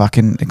coolest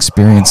fucking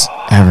experience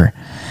ever."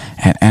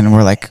 And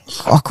we're like,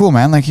 "Oh, cool,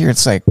 man! Like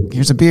here's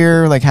a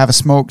beer, like have a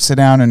smoke, sit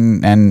down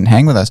and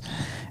hang with us,"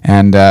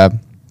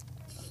 and.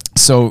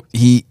 So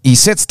he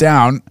sits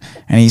down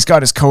and he's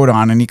got his coat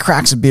on and he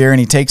cracks a beer and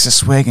he takes a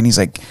swig and he's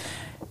like,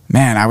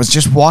 "Man, I was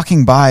just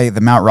walking by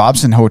the Mount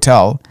Robson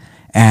Hotel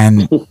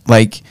and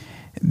like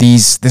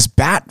this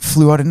bat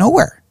flew out of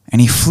nowhere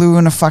and he flew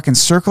in a fucking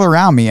circle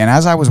around me, and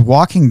as I was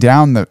walking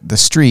down the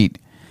street,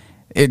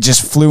 it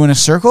just flew in a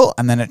circle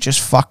and then it just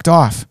fucked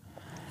off.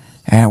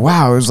 And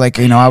wow, it was like,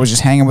 I was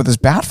just hanging with this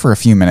bat for a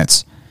few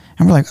minutes."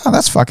 And we're like, "Oh,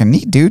 that's fucking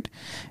neat, dude."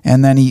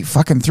 And then he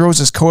fucking throws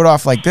his coat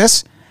off like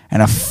this,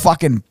 and a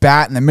fucking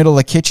bat in the middle of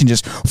the kitchen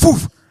just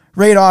poof,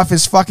 right off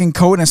his fucking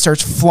coat and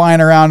starts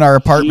flying around our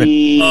apartment.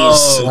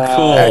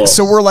 Oh, cool.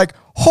 So we're like,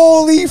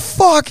 holy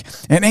fuck.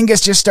 And Angus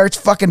just starts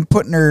fucking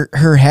putting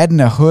her head in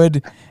a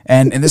hood,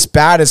 and this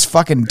bat is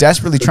fucking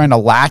desperately trying to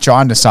latch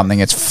onto something.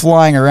 It's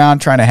flying around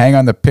trying to hang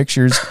on the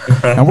pictures.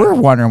 And we're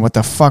wondering what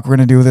the fuck we're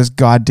going to do with this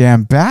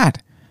goddamn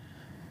bat.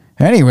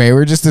 Anyway,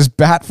 we're just this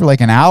bat for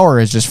like an hour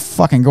is just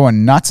fucking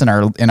going nuts in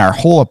our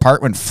whole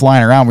apartment,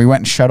 flying around. We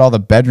went and shut all the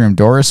bedroom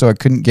doors so it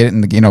couldn't get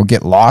in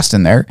get lost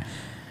in there.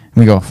 And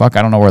we go, fuck,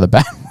 I don't know where the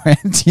bat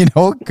went.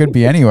 It could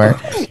be anywhere.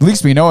 At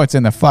least we know it's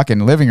in the fucking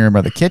living room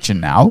or the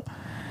kitchen now.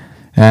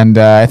 And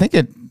I think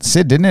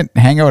Sid, didn't it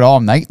hang out all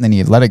night and then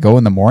you let it go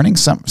in the morning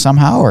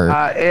somehow? Or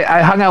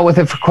I hung out with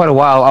it for quite a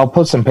while. I'll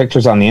post some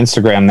pictures on the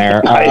Instagram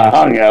there. I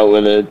hung out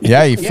with it.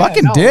 Yeah, you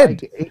fucking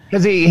did.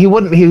 Because he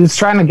wouldn't. He was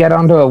trying to get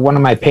onto one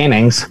of my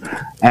paintings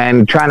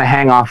and trying to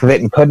hang off of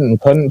it and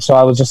couldn't. So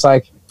I was just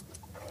like,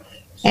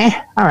 all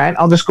right,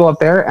 I'll just go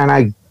up there. And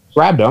I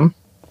grabbed him,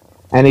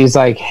 and he's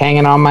like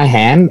hanging on my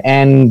hand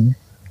and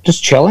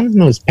just chilling.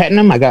 And I was petting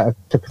him.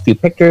 Took a few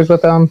pictures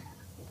with him.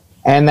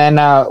 And then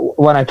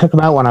when I took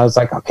him out, when I was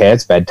like, okay,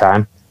 it's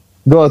bedtime,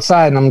 go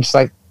outside, and I'm just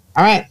like,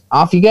 all right,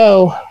 off you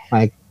go.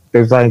 Like,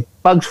 there's like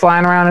bugs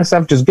flying around and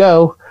stuff, just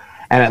go.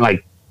 And it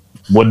like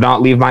would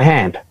not leave my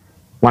hand.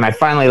 When I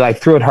finally like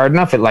threw it hard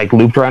enough, it like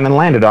looped around and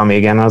landed on me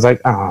again. I was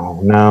like,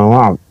 oh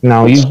no,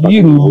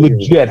 you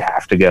legit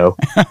have to go.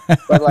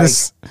 But like,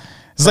 this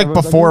is like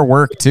before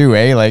work too,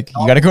 eh? Like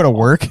you got to go to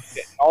work.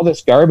 All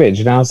this garbage,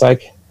 and I was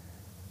like,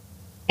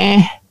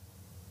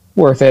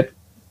 worth it.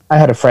 I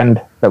had a friend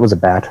that was a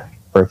bat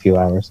for a few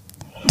hours.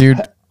 Dude,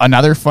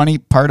 another funny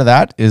part of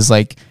that is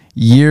like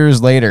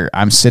years later,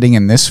 I'm sitting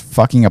in this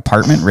fucking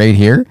apartment right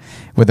here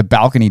with the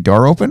balcony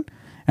door open,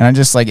 and I'm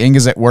just like,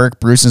 Inga's at work,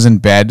 Bruce is in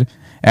bed,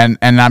 and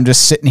I'm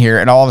just sitting here,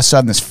 and all of a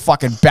sudden this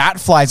fucking bat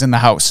flies in the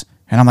house,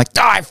 and I'm like,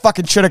 I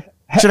fucking should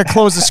have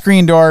closed the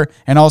screen door,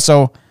 and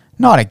also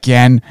not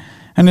again.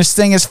 And this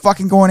thing is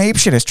fucking going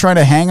apeshit. It's trying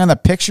to hang on the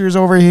pictures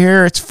over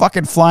here. It's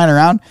fucking flying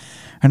around,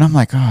 and I'm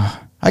like, oh,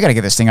 I gotta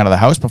get this thing out of the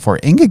house before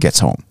Inga gets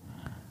home.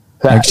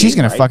 Like she's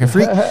gonna fucking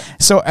freak.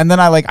 So, and then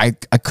I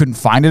couldn't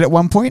find it at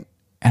one point,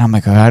 and I'm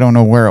like, I don't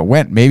know where it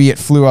went. Maybe it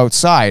flew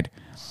outside,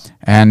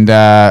 and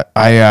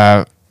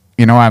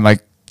I'm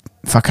like,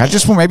 fuck, I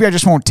just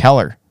won't tell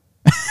her.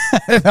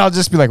 I'll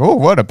just be like, oh,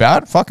 what a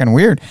bat, fucking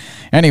weird.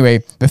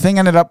 Anyway, the thing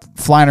ended up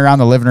flying around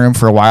the living room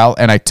for a while,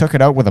 and I took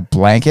it out with a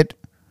blanket,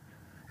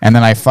 and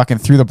then I fucking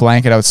threw the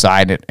blanket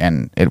outside,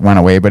 and it went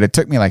away. But it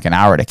took me like an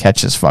hour to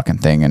catch this fucking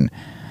thing, and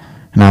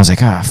I was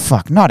like,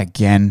 fuck, not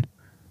again.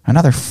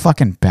 Another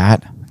fucking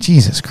bat.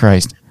 Jesus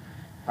Christ.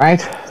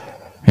 Right?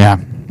 Yeah.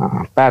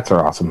 Bats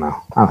are awesome, though.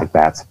 I like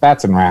bats.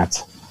 Bats and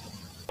rats.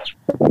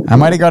 I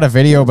might have got a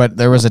video, but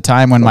there was a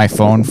time when my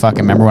phone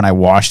remember when I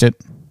washed it?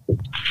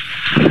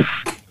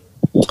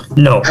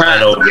 No, I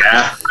don't.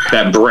 Yeah.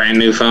 That brand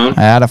new phone?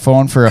 I had a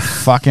phone for a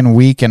fucking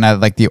week, and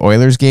like the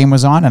Oilers game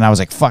was on, and I was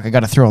like, fuck, I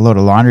got to throw a load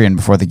of laundry in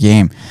before the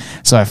game.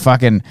 So I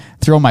fucking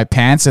throw my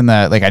pants in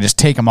the, like I just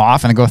take them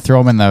off and I go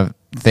throw them in the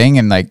thing,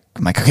 and like,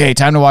 I'm like, okay,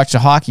 time to watch the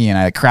hockey. And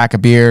I crack a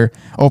beer,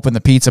 open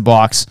the pizza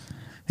box.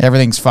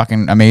 Everything's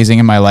fucking amazing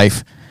in my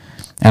life.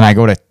 And I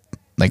go to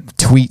like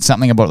tweet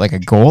something about like a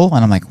goal,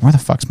 and I'm like, where the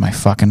fuck's my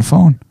fucking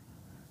phone?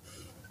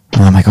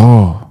 And I'm like,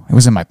 oh, it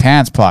was in my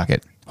pants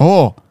pocket.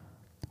 Oh,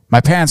 my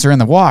pants are in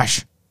the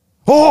wash.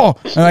 Oh,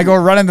 and I go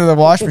run into the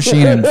wash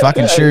machine, and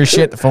fucking sure as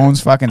shit, the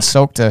phone's fucking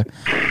soaked to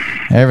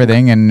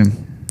everything.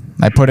 And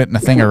I put it in a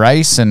thing of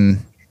rice, and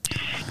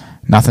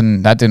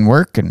nothing, that didn't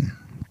work. And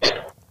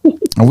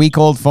a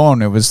week-old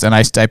phone, it was, and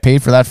I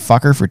paid for that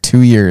fucker for 2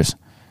 years.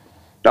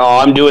 Oh,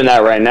 I'm doing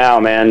that right now,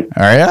 man.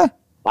 Are ya?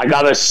 I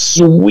got a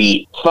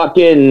sweet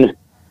fucking,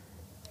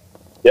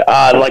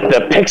 like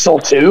the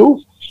Pixel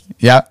 2.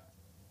 Yeah.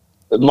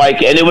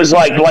 Like, and it was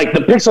like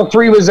the Pixel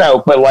 3 was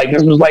out, but like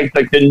this was like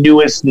the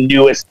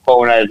newest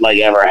phone I'd like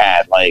ever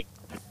had. Like,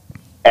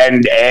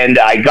 and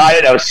I got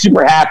it. I was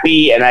super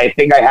happy, and I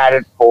think I had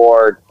it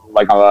for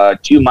like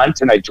 2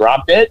 months, and I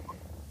dropped it.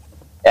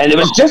 And it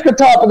was just the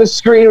top of the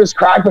screen was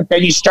cracked, but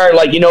then you start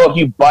like, you know, if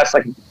you bust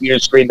like a computer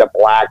screen, the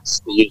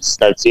blacks, you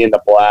start seeing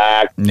the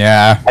black.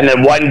 Yeah. And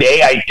then one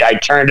day I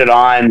turned it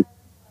on,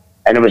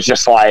 and it was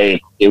just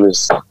like it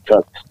was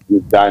cooked. It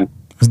was done.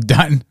 It was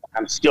done.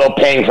 I'm still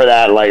paying for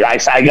that. Like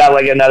I got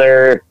like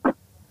another. I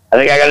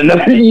think I got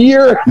another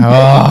year.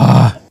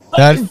 Oh,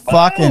 that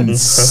fucking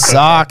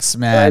sucks,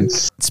 man.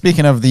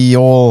 Speaking of the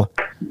old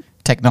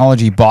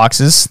technology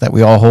boxes that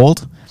we all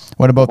hold,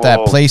 what about that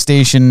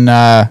PlayStation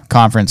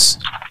conference?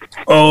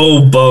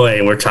 Oh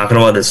boy, we're talking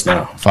about this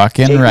now.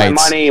 Fucking Take right.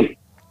 my money.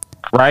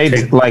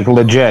 Right? Like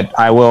legit.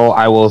 I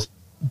will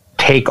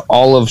take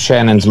all of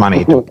Shannon's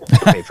money to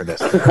pay for this.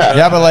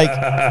 Yeah, but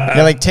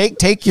like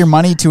take your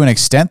money to an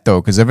extent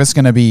though, because if it's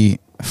gonna be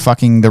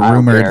fucking the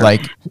rumored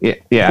like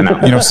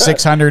no.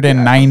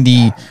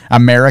 690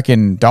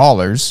 American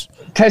dollars.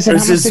 Tyson,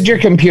 how much did your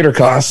computer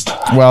cost?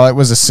 Well, it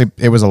was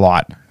a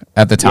lot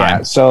at the time.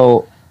 Yeah,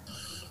 so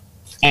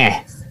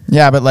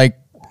Yeah, but like,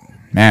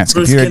 man, it's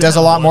computer. It does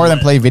a lot more than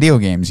play video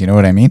games. You know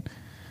what I mean?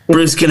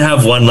 Bruce can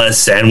have one less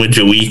sandwich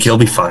a week. He'll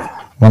be fine.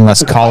 One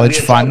less college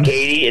fund.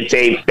 Katie, it's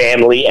a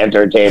family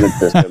entertainment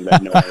system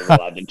that no one is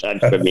allowed to touch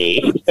for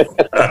me.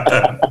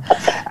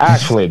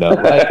 Actually, though,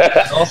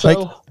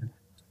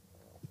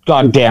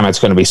 God damn, it's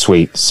going to be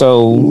sweet.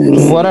 So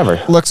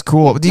whatever. Looks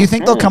cool. Do you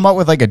think they'll come out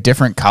with like a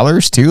different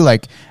colors too?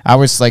 Like I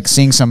was like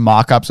seeing some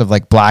mock-ups of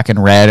like black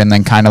and red, and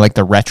then kind of like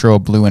the retro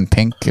blue and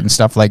pink and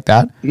stuff like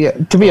that. Yeah,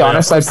 to be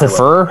honest, I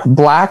prefer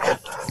black,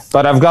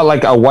 but I've got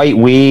like a white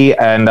Wii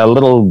and a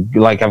little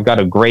like I've got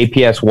a gray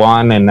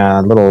PS1 and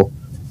a little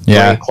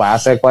gray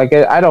classic. Like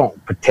I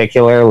don't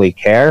particularly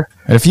care.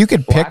 If you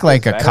could pick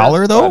like a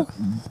color though,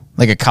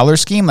 like a color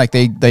scheme, like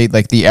they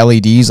like the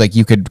LEDs, like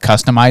you could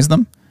customize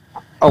them.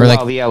 Oh, or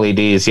like the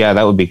LEDs, yeah,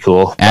 that would be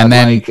cool. And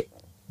then,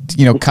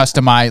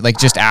 customize, like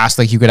just ask,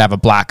 like you could have a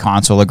black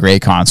console, a gray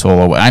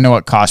console. I know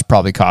it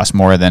probably costs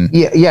more than.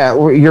 Yeah.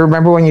 You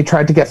remember when you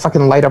tried to get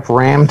fucking light up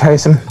RAM,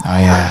 Tyson? Oh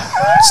yeah,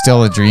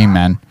 still a dream,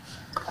 man.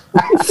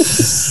 But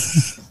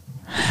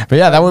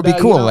yeah, that would be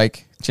cool.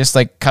 Like just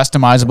like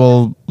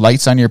customizable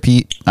lights on your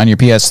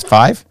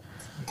PS5.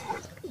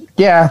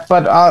 Yeah,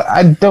 but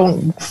I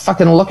don't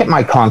fucking look at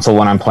my console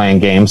when I'm playing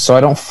games, so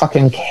I don't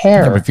fucking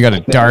care. Yeah, but if you got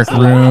a dark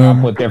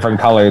room with different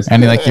colors,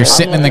 and like you're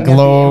sitting in the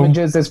glow, the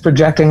images it's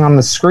projecting on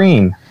the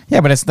screen.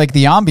 Yeah, but it's like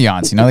the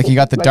ambiance, like you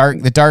got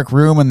the dark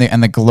room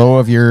and the glow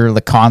of your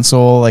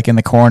console, like in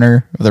the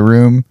corner of the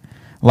room,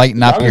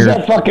 lighting up your.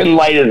 That fucking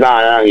light is on.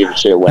 I don't give a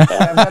shit what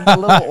that. I've got the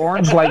little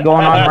orange light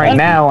going on right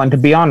now, and to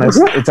be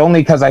honest, it's only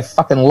because I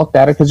fucking looked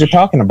at it because you're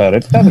talking about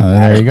it.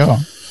 There you go.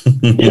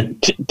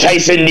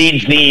 Tyson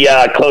needs the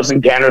Close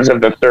Encounters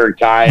of the Third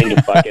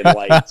Kind fucking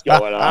lights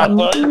going on.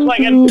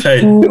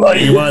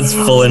 He wants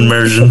full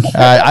immersion.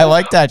 I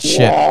like that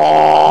shit.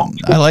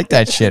 I like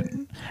that shit.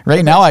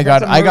 Right now, I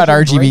got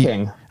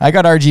RGB. I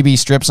got RGB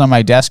strips on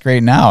my desk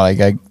right now. Like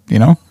I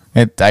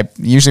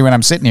usually when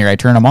I'm sitting here, I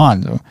turn them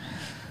on. So.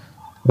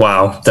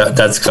 Wow,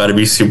 that's got to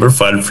be super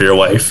fun for your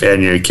wife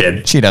and your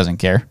kid. She doesn't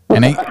care.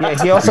 And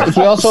he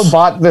also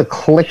bought the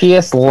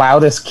clickiest,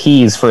 loudest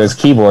keys for his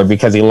keyboard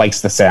because he likes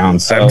the sound.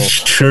 So I'm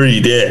sure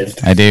he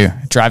did. I do.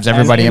 It drives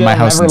everybody in my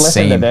house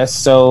insane. Listen to this,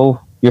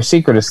 so your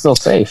secret is still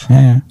safe.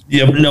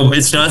 Yeah, but no,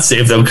 it's not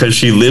safe though because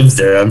she lives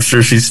there. I'm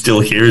sure she still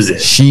hears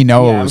it. She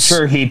knows. Yeah, I'm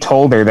sure he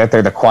told her that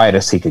they're the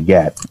quietest he could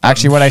get.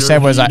 Actually, what I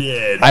said was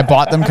I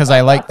bought them because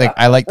I like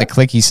the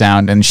clicky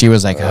sound, and she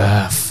was like,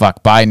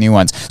 "Fuck, buy new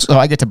ones." So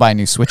I get to buy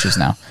new switches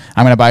now.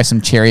 I'm gonna buy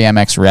some Cherry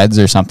MX Reds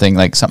or something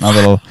like something a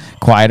little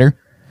quieter.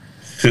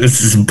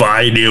 This is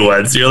buy new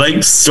ones. You're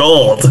like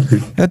sold.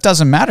 It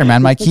doesn't matter,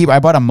 man. I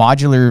bought a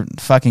modular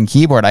fucking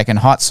keyboard. I can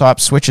hot swap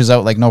switches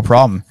out like no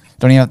problem.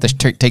 Don't even have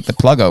to take the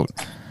plug out.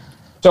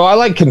 So I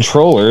like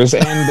controllers,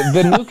 and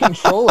the new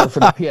controller for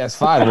the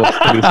PS5 looks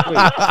pretty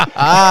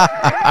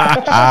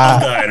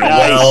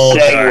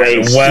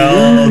sweet.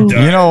 Well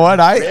done. You know what?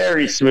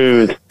 Very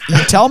smooth.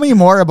 Tell me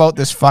more about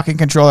this fucking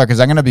controller, because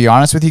I'm going to be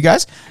honest with you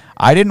guys.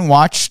 I didn't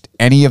watch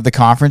any of the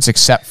conference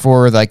except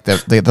for like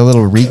the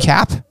little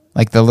recap,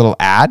 like the little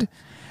ad.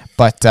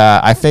 But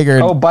I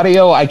figured. Oh, buddy!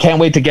 Oh, I can't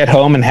wait to get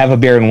home and have a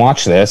beer and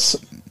watch this.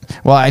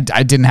 Well, I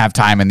didn't have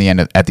time in the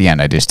end. At the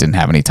end, I just didn't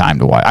have any time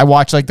to watch. I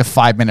watched like the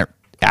 5-minute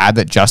ad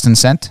that Justin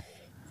sent,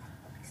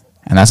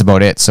 and that's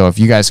about it. So if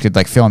you guys could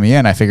like fill me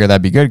in, I figure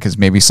that'd be good, because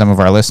maybe some of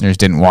our listeners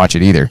didn't watch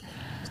it either.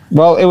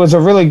 Well, it was a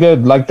really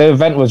good, like the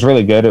event was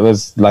really good. It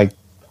was like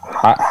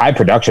high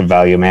production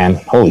value, man.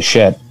 Holy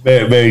shit.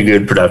 Very, very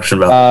good production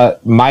value.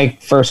 My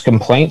first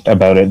complaint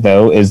about it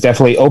though is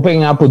definitely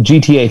opening up with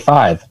GTA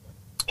 5.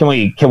 Can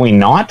we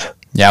not?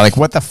 Yeah, like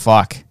what the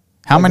fuck?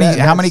 How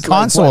many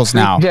consoles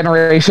like, now?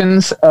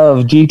 Generations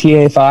of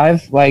GTA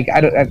 5. Like I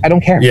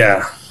don't care.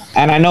 Yeah.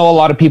 And I know a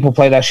lot of people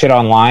play that shit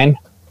online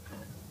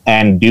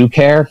and do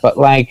care, but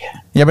like...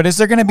 Yeah, but is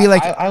there going to be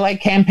like... I like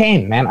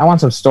campaign, man. I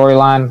want some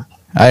storyline.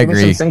 I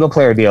agree. Some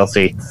single-player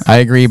DLC. I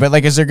agree, but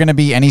like, is there going to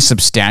be any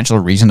substantial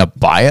reason to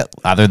buy it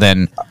other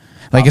than...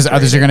 Like, is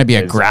there going to be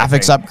a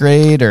graphics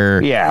upgrade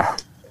or... Yeah,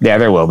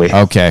 there will be.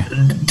 Okay.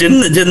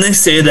 Didn't they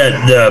say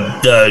that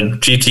the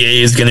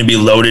GTA is going to be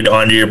loaded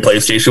onto your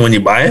PlayStation when you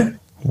buy it?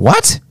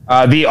 What?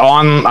 I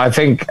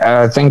think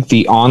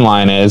the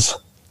online is...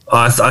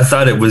 I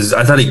thought it was.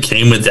 I thought it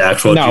came with the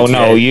actual. No,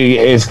 GTA.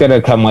 It's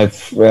gonna come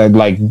with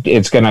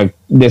it's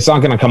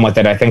not gonna come with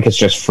it. I think it's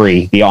just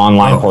free. The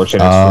online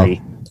portion is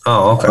free.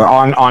 Oh, okay.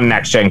 On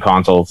next gen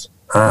consoles.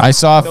 I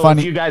saw a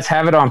funny. If you guys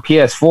have it on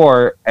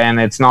PS4 and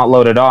it's not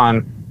loaded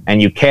on,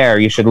 and you care,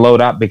 you should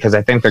load up, because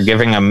I think they're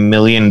giving $1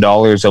 million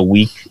a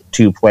week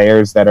to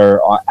players that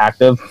are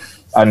active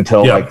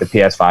until like the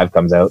PS5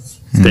 comes out.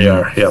 They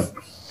are. Yeah.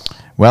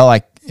 Well,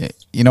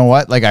 you know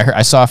what? Like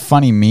I saw a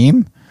funny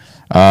meme.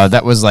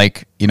 That was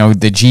like, the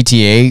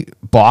GTA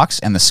box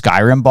and the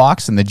Skyrim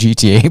box, and the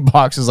GTA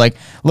box is like,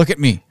 look at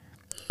me,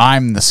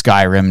 I'm the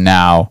Skyrim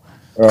now.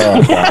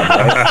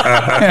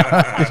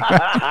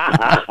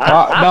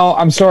 No,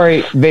 I'm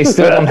sorry, they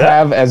still don't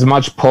have as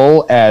much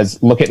pull as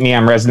look at me,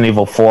 I'm Resident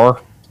Evil 4,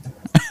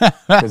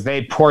 because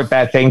they port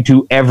that thing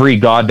to every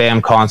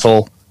goddamn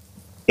console.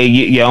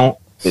 It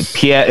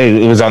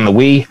was on the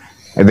Wii,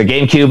 or the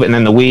GameCube, and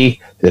then the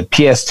Wii, the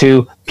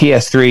PS2,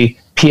 PS3,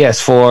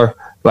 PS4.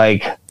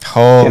 Like,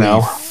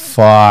 holy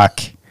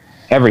fuck,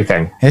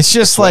 everything. It's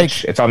just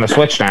Switch. It's on the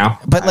Switch now.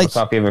 But like, a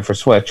copy of it for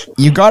Switch.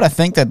 You got to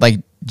think that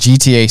like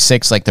GTA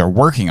 6, like they're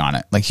working on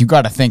it. Like you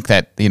got to think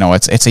that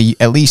it's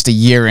at least a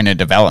year into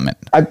development.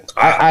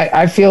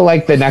 I feel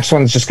like the next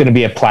one's just going to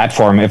be a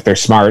platform if they're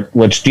smart,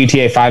 which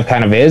GTA 5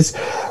 kind of is.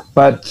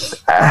 But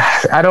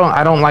I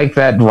don't like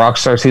that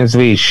Rockstar seems to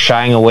be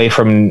shying away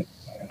from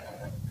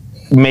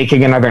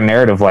making another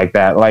narrative like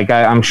that. Like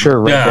I'm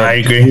sure I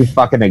agree.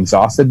 Fucking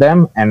exhausted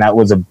them, and that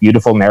was a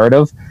beautiful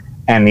narrative.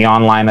 And the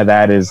online of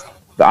that is,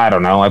 I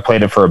don't know, I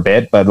played it for a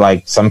bit, but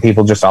like some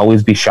people just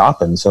always be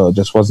shopping, so it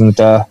just wasn't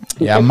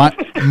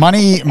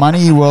money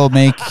will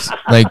make,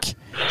 like,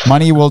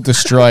 money will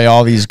destroy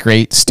all these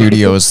great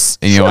studios,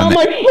 It's not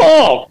my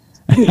fault.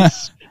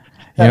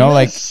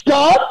 Like,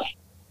 stop.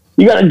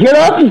 You gotta get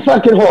off your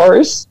fucking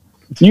horse.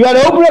 You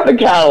gotta open up the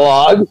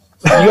catalog.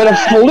 You gotta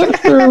flip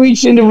through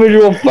each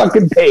individual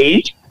fucking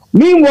page.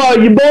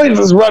 Meanwhile, your boys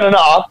is running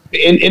off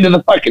into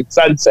the fucking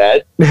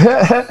sunset.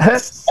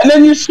 And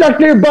then you're stuck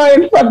there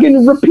buying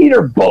fucking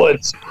repeater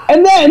bullets.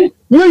 And then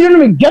you don't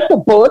even get the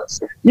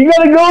bullets. You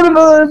gotta go to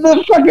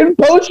the fucking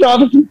post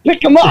office and pick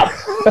them up.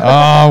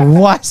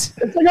 What?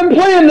 It's like I'm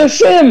playing The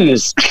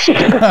Sims.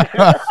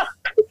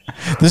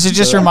 This is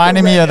just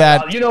reminding me of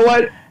that. You know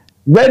what?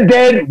 Red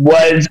Dead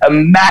was a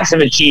massive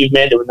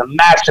achievement. It was a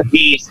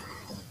masterpiece.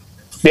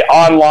 The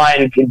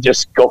online can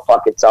just go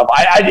fuck itself.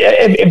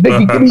 If they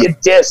could give me a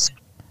disc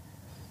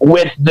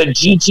with the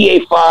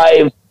GTA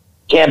 5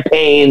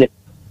 campaign,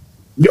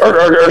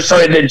 or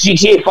sorry, the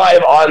GTA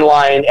 5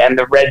 online and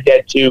the Red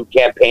Dead 2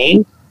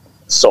 campaign,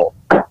 sold.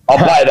 I'll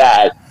buy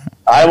that.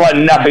 I want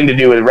nothing to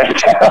do with Red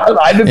Dead.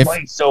 I've been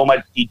playing so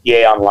much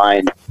GTA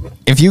Online.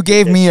 If you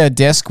gave me a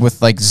disc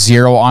with like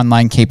 0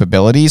 online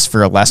capabilities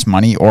for less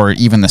money, or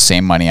even the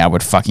same money, I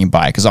would fucking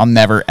buy, because I'll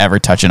never ever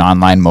touch an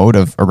online mode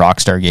of a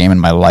Rockstar game in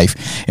my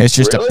life. It's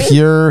just a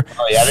pure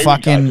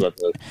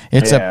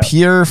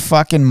pure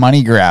fucking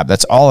money grab.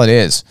 That's all it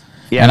is.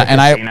 Yeah,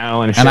 and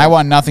I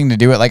want nothing to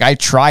do with it. Like I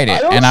tried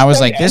it, and I was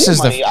like, "This is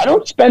money. I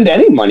don't spend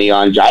any money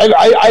on.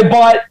 I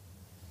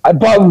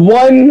bought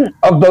one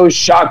of those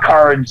shot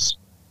cards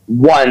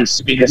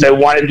once because I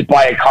wanted to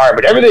buy a car,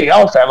 but everything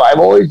else I've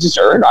always just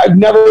earned. I've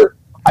never.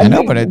 I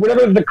know, but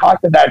whatever the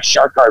cost of that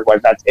shark card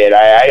was, that's it.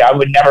 I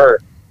would never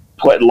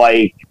put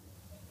like,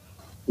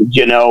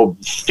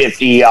 $50,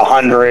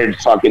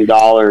 $100 fucking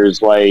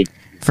dollars like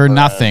for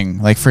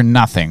nothing. Like for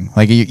nothing.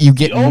 Like you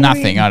get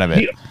nothing out of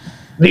it.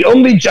 The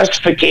only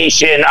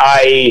justification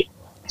I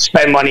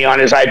spend money on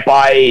is I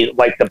buy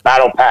like the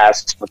battle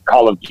pass for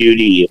Call of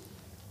Duty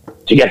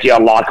to get the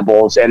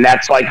unlockables, and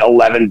that's like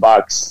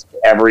 $11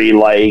 every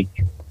like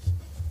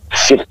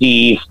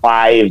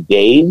 55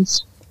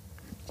 days,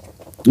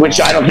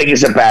 which I don't think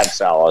is a bad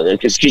sell,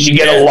 because you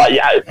get a lot.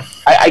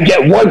 I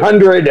get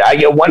 100. I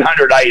get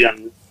 100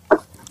 items.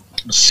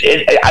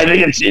 I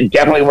think it's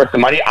definitely worth the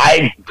money.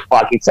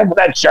 Except for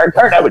that shark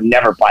card, I would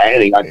never buy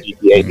anything on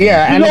GTA.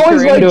 Yeah, and there's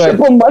always like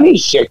triple money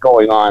shit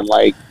going on.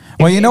 Like,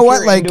 well, you know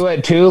what? Like, do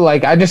it too.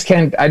 Like, I just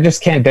can't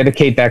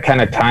dedicate that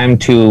kind of time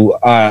to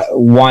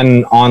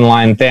one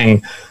online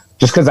thing,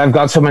 just because I've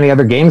got so many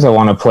other games I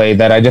want to play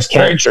that I just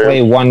can't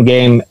play one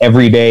game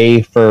every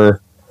day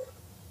for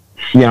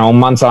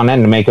months on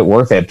end to make it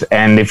worth it.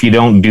 And if you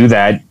don't do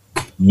that,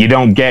 you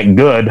don't get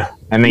good.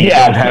 And then you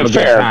don't have a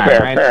good time,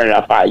 right? Fair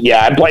enough.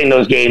 I'm playing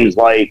those games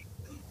like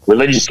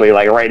religiously.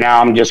 Like right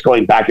now, I'm just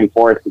going back and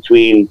forth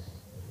between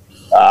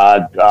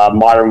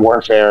Modern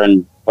Warfare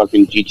and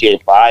fucking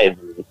GTA 5.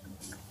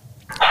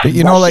 But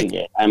like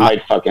I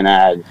might fucking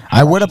add.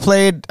 I would have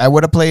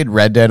played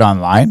Red Dead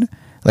Online.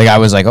 Like I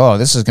was like, oh,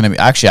 this is gonna be.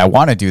 Actually, I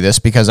want to do this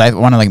because I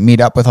want to like meet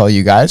up with all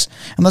you guys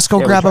and let's go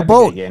grab a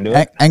boat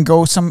and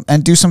go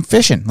do some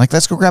fishing. Like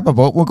let's go grab a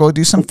boat. We'll go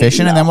do some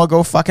fishing and then we'll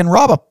go fucking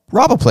rob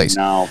a place.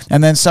 No.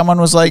 And then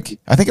someone was like,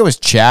 I think it was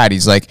Chad.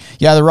 He's like,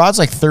 yeah, the rod's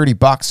like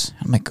 $30.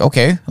 I'm like,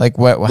 okay, like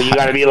what? But you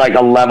got to be like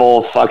a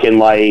level fucking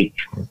like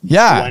 15.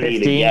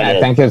 I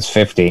think it's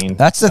 15.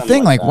 That's the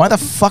thing. Like, why the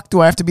fuck do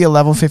I have to be a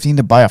level 15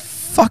 to buy a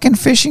fucking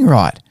fishing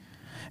rod?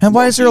 And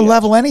why is there a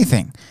level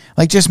anything?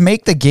 Like, just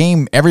make the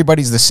game,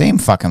 everybody's the same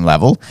fucking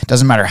level.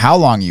 Doesn't matter how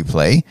long you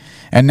play.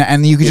 And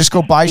you can just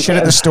go buy shit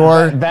at the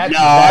store.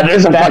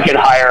 There's a fucking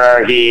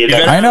hierarchy.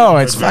 I know,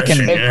 it's fucking...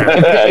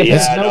 If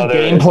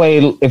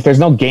there's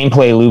no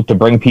gameplay loop to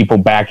bring people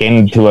back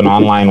into an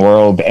online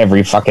world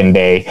every fucking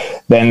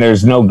day, then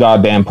there's no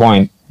goddamn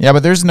point. Yeah,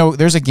 but there's a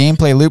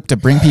gameplay loop to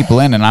bring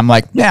people in, and I'm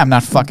like, yeah, I'm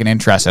not fucking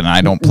interested, and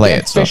I don't play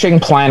it. So. Fishing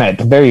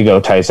Planet. There you go,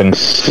 Tyson.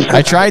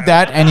 I tried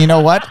that, and you know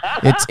what?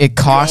 It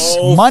costs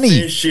money.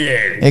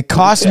 It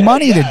costs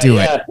money to do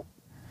it.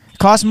 It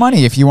costs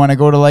money if you want to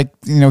go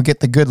to get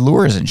the good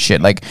lures and shit.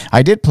 Like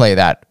I did play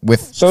that with.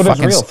 So does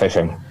real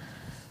fishing.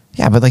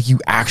 Yeah, but like you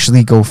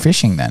actually go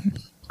fishing then.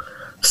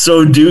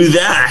 So do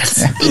that.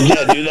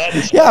 Do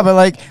that. Yeah, but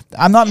like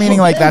I'm not meaning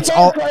like that's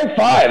all. Far Cry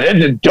 5.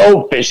 There's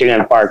dope fishing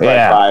in Far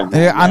Cry 5.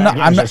 Yeah, I'm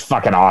not just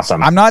fucking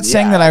awesome. I'm not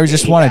saying that I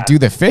just want to do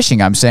the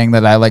fishing. I'm saying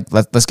that I like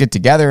let's get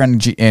together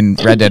in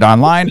Red Dead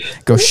Online,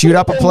 go shoot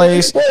up a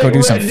place, go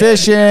do some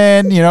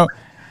fishing.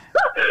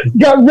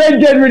 Got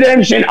Red Dead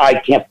Redemption. I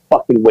can't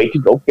fucking wait to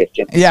go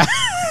fishing. Yeah.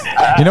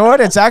 You know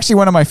what? It's actually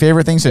one of my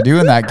favorite things to do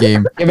in that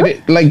game.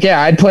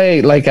 I'd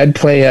play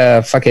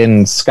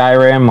fucking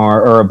Skyrim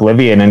or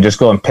Oblivion and just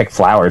go and pick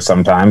flowers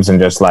sometimes and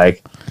just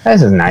like,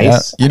 this is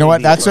nice. Yeah. You know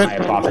what? That's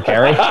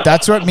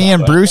what me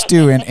and Bruce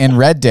do in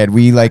Red Dead.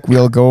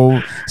 We'll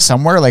go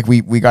somewhere. Like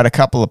we got a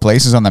couple of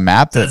places on the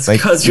map that's like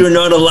because you're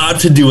not allowed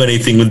to do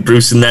anything with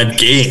Bruce in that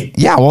game.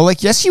 Yeah, well,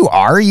 like yes, you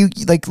are. You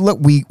like look.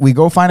 We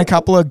go find a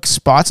couple of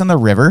spots on the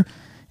river.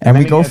 And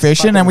we go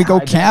fishing and we go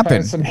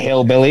camping. Some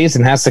hillbillies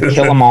and has to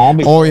kill them all.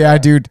 Oh yeah,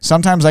 dude.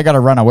 Sometimes I got to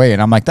run away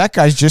and I'm like, that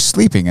guy's just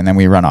sleeping, and then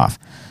we run off.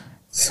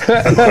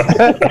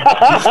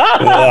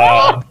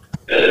 Wow.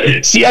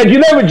 See, I do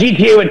that with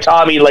GTA with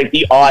Tommy, like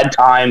the odd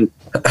time.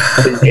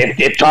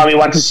 If Tommy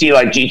wants to see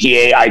like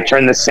GTA, I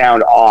turn the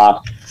sound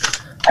off.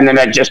 And then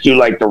I just do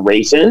like the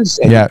races.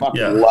 And he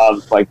fucking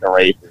loves like the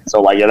races.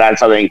 So like that's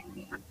something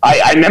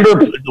I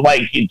remember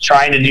like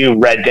trying to do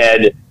Red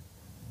Dead.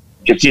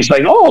 It's just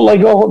like, like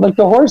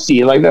the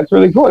horsey, like that's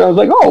really cool. And I was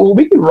like, well,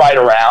 we can ride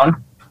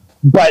around,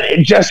 but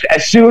it just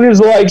as soon as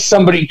like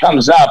somebody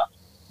comes up,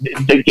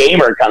 the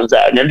gamer comes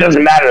out, and it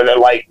doesn't matter that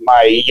like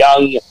my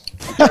young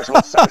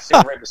personal son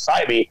sitting right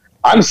beside me.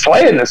 I'm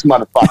slaying this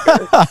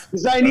motherfucker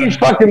because I need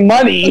fucking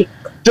money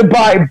to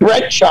buy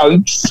bread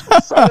chunks.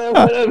 So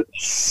that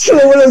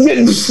when I'm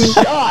getting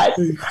shot,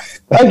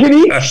 I can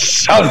eat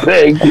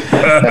something.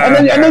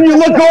 And then you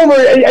look over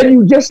and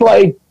you just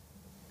like.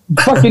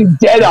 Fucking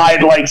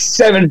dead-eyed like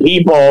 7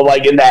 people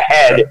like in the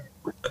head,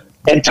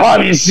 and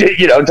Tommy's sitting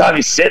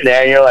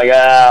there, and you're like,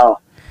 oh,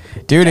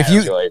 dude,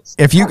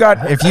 if you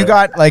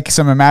got like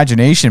some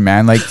imagination,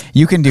 man, like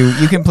you can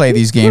play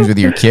these games with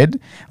your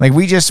kid. Like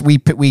we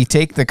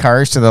take the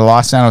cars to the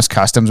Los Santos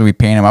Customs, and we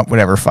paint him up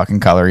whatever fucking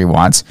color he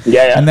wants.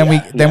 And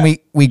then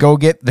we go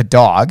get the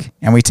dog,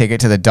 and we take it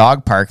to the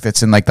dog park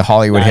that's in like the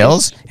Hollywood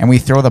Hills, and we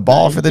throw the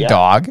ball for the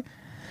dog.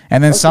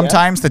 And then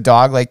sometimes the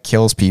dog like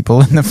kills people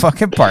in the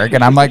fucking park,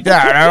 and I'm like,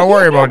 Dad, don't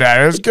worry about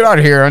that. Let's get out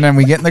of here. And then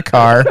we get in the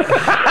car,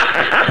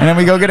 and then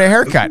we go get a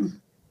haircut.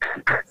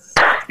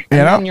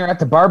 And you're at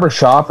the barber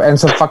shop, and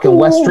some fucking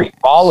West Street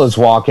ballers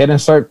walk in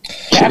and start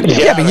tapping you.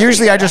 Yeah, but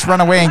usually I just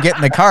run away and get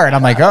in the car, and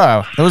I'm like,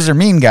 oh, those are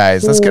mean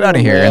guys. Let's get out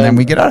of here, and then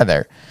we get out of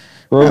there.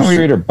 Grove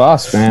Street or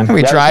bust, man.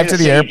 We drive to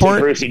the airport.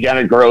 Brucey down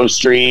at Grove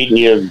Street, and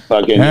you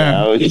fucking,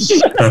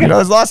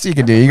 there's lots you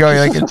can do. You go,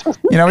 like,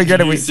 we got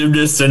to. Some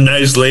just some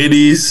nice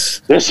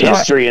ladies. There's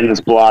history in this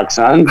block,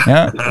 son.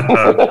 Yeah,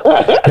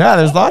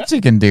 there's lots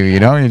you can do. You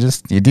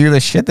do the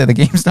shit that the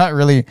game's not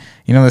really,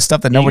 the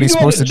stuff that nobody's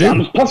supposed to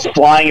do. Plus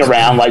flying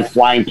around like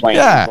flying planes,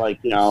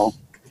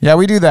 Yeah,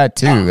 we do that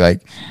too.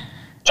 Like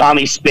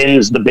Tommy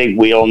spins the big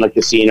wheel in the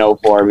casino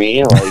for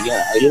me.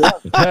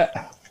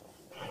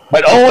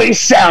 But always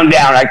sound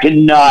down. I could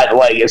not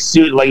he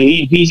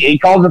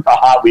calls it the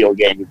Hot Wheel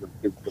game.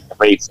 It's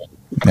racing.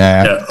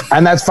 Yeah,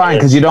 and that's fine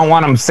because you don't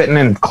want them sitting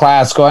in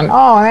class going,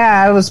 "Oh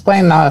yeah, I was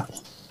playing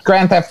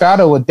Grand Theft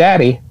Auto with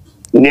Daddy."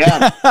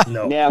 Yeah,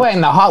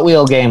 playing the Hot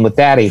Wheel game with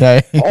Daddy.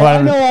 I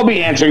know I'll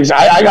be answering.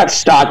 I got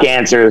stock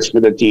answers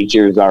for the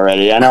teachers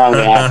already. I know I'm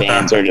gonna have to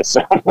answer to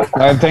some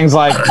things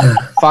like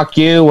 "fuck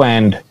you"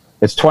 and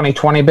 "it's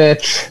 2020,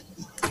 bitch."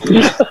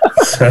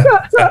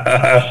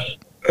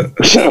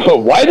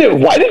 Why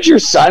did your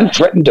son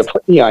threaten to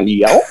put me on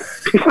Yelp?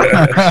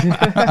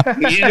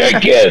 They're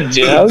kids,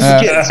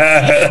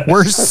 kids.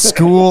 Worst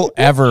school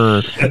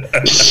ever.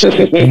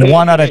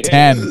 1 out of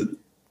 10.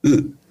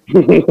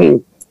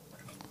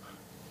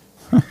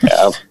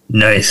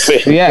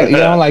 Nice.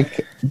 Yeah,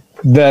 like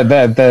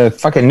the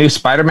fucking new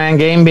Spider-Man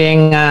game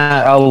being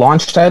a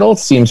launch title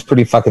seems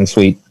pretty fucking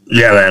sweet.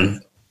 Yeah,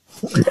 man.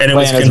 And it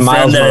was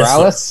confirmed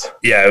that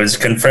it was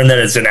confirmed that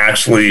it's an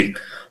actually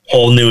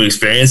whole new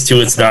experience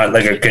too. It's not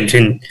like a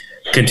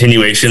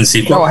continuation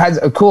sequel. No, it has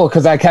cool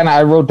because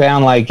I wrote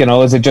down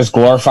is it just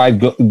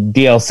glorified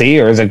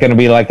DLC or is it going to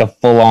be like a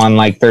full on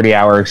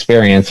 30-hour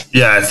experience?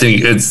 Yeah, I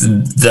think it's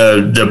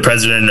the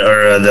president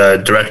or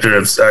the director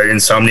of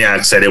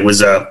Insomniac said it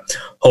was a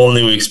whole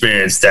new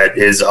experience that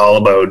is all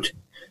about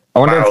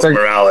Miles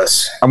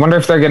Morales. I wonder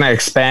if they're going to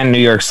expand New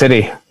York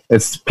City.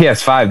 It's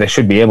PS5. They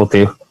should be able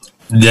to.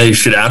 Yeah, you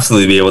should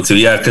absolutely be able to.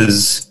 Yeah,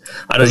 because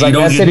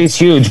that city's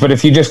huge, but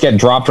if you just get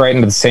dropped right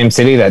into the same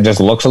city that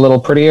just looks a little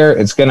prettier,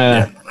 it's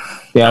gonna,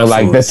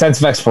 the sense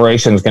of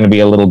exploration is going to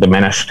be a little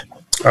diminished.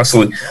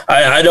 Absolutely.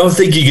 I don't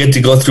think you get to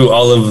go through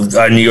all of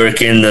New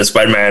York in the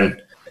Spider-Man.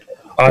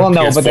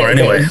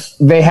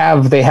 They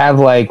have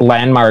like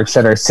landmarks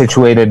that are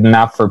situated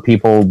enough for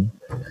people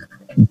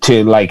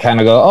to kind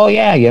of go, oh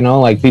yeah,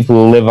 people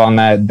who live on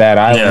that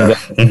island,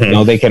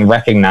 they can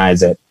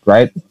recognize it,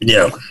 right?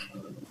 Yeah.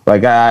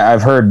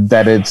 I've heard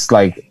that it's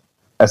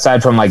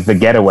aside from the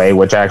Getaway,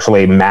 which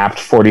actually mapped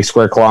 40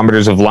 square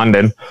kilometers of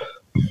London.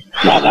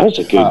 Wow, that was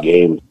a good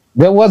game.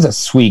 That was a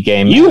sweet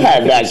game. You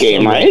had that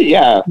game, right?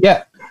 Yeah.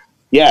 Yeah.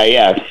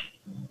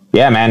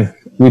 Yeah, man.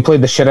 We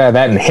played the shit out of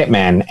that in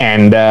Hitman,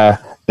 and the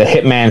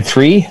Hitman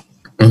 3,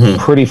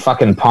 pretty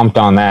fucking pumped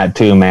on that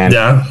too, man.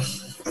 Yeah.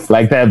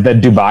 The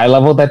Dubai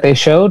level that they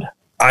showed.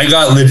 I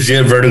got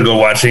legit vertigo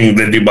watching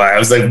the Dubai. I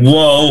was like,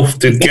 whoa,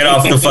 to get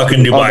off the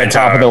fucking Dubai the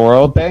top of the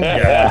world thing?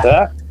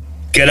 Yeah.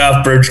 Get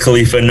off Burj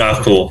Khalifa,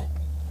 not cool.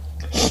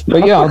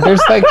 But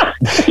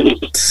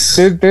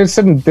there's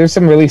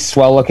some really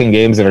swell looking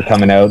games that are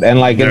coming out, and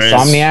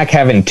Insomniac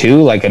having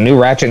 2, a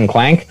new Ratchet and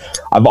Clank.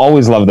 I've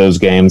always loved those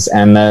games,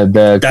 and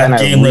the kind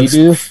of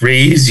redo looks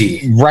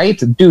crazy, right,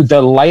 dude?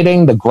 The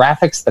lighting, the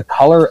graphics, the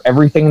color,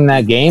 everything in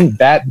that game.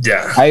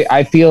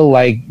 I feel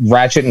like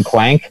Ratchet and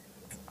Clank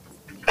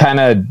kind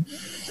of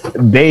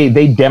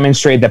they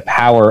demonstrate the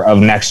power of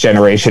next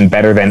generation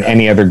better than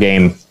any other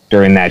game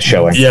during that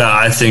showing. Yeah,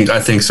 I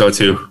think so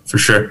too, for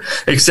sure.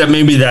 Except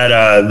maybe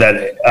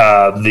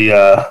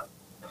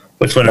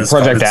which one is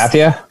Project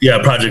Athia?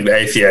 Yeah, Project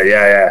Athia.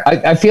 Yeah.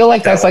 I feel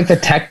like that's the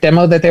tech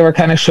demo that they were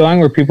kind of showing,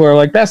 where people are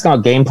like, "That's not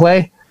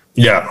gameplay."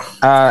 Yeah.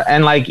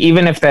 And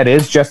even if that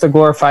is just a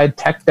glorified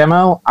tech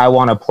demo, I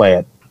want to play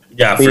it.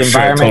 Yeah, the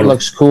environment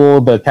looks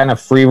cool. The kind of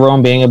free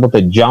roam, being able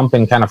to jump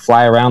and kind of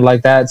fly around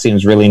like that,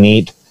 seems really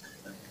neat.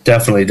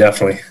 Definitely.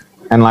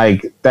 And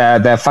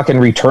that fucking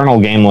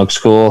Returnal game looks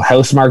cool.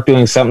 Housemarque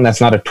doing something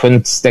that's not a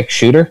twin stick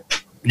shooter.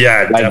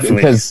 Yeah, definitely.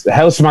 Because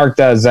Housemarque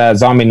does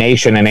Zombie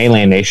Nation and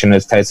Alien Nation,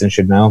 as Tyson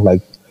should know.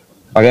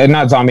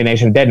 Not Zombie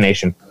Nation, Dead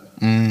Nation.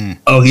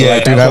 Oh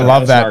yeah, dude, I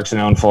love that. Housemarque's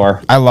known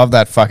for. I love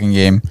that fucking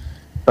game.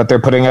 But they're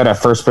putting out a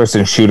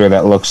first-person shooter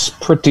that looks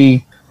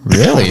pretty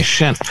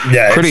shit.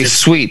 Yeah, pretty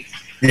sweet.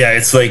 Yeah,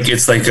 it's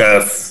like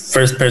a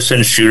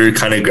first-person shooter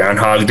kind of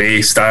Groundhog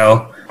Day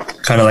style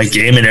kind of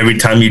game, and every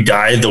time you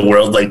die, the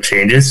world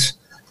changes.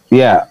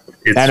 Yeah,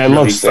 and it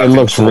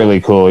looks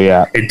really cool.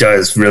 Yeah, it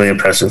does. Really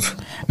impressive.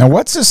 Now,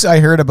 what's this? I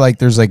heard of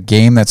there's a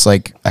game that's a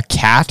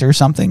cat or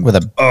something with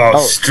a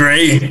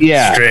Stray.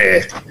 Yeah,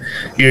 Stray.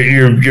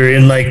 You're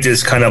in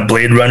this kind of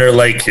Blade Runner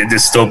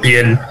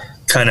dystopian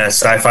kind of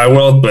sci-fi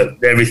world, but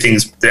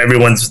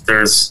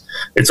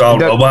it's all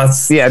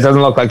robots. Yeah, it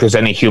doesn't look like there's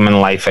any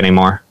human life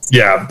anymore.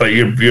 Yeah, but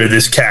you're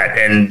this cat,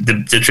 and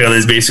the trailer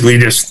is basically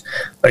just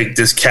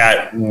this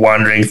cat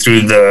wandering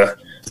through the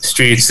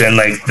streets and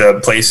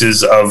the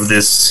places of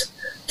this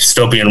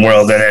dystopian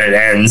world, and then it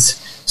ends.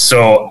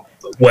 So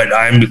what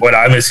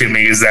I'm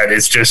assuming is that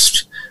it's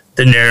just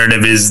the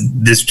narrative is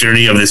this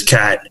journey of this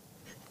cat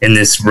in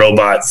this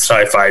robot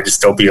sci-fi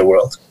dystopia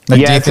world. Like,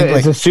 yeah,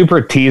 it's a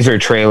super teaser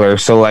trailer,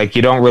 so like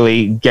you don't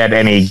really get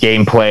any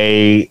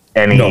gameplay,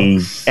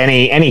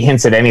 any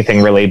hints at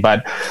anything really.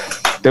 But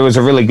there was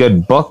a really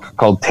good book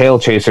called Tail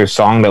Chaser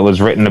Song that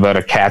was written about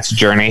a cat's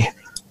journey.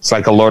 It's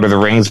like a Lord of the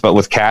Rings, but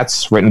with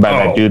cats, written by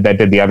that dude that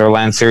did the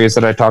Otherland series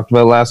that I talked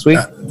about last week.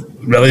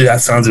 Really,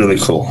 that sounds really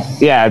cool.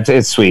 Yeah,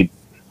 it's sweet.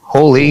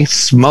 Holy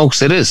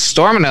smokes, it is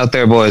storming out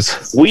there,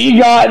 boys.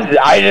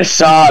 I just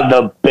saw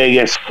the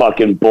biggest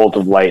fucking bolt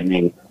of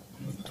lightning.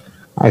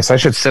 Nice. I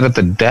should sit at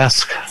the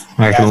desk.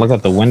 I can look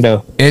out the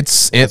window.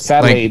 It's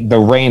sadly like, the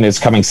rain is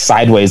coming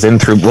sideways in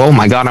through. Oh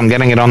my god, I'm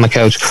getting it on the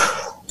couch.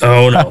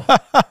 Oh no!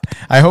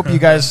 I hope you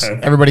guys,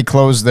 everybody,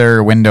 close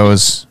their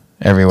windows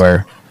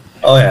everywhere.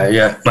 Oh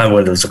yeah. My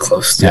windows are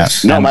closed. Yeah.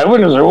 Yes. No, my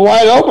windows are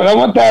wide open. I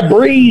want that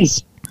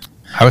breeze.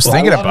 I was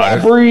thinking about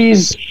it.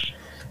 Breeze.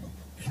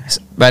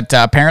 But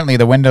apparently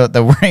the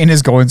rain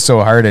is going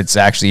so hard it's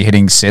actually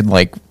hitting Sid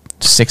like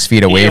 6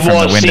 feet away from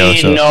the window.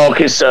 No,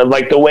 because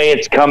like the way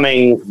it's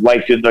coming,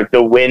 like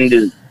the wind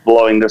is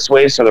blowing this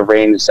way, so the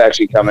rain is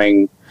actually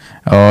coming.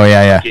 Oh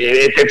yeah.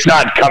 It's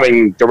not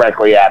coming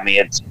directly at me.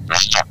 It's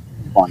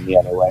going the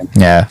other way.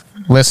 Yeah,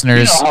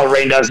 listeners. You know how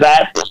rain does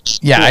that?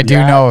 Yeah, I do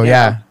know.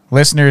 Yeah,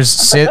 listeners.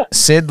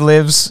 Sid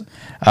lives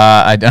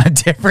a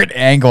different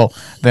angle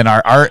than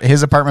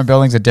his apartment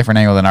building's a different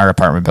angle than our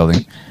apartment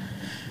building.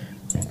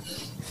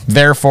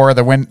 Therefore,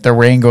 the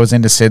rain goes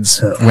into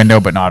Sid's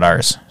window, but not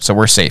ours. So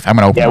we're safe. I'm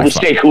gonna open. Yeah, we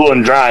stay cool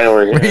and dry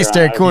over here. We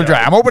stay cool and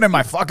dry. I'm opening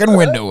my fucking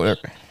window.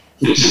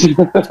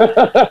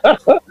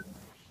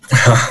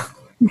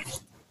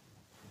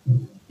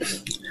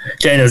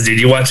 Daniels, did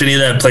you watch any of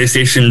that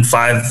PlayStation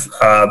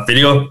 5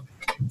 videos?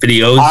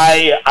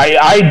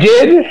 I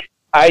did.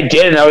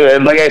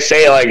 Like I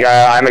say,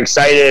 I'm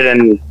excited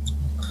and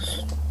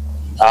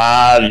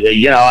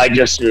I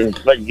just,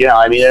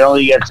 I mean, it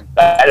only gets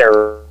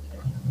better.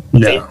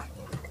 No.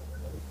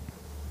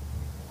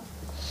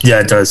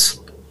 Yeah, it does.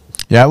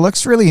 Yeah, it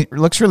looks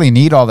really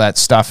neat, all that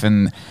stuff,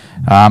 and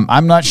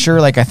I'm not sure.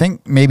 Like, I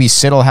think maybe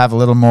Sid will have a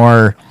little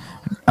more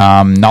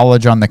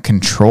knowledge on the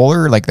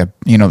controller, like the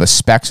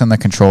specs on the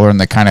controller and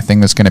the kind of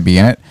thing that's going to be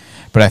in it.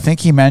 But I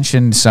think he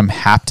mentioned some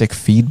haptic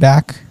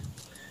feedback.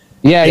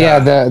 Yeah.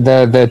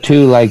 The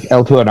two, like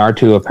L2 and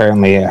R2,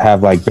 apparently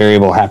have like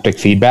variable haptic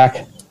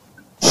feedback,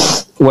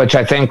 which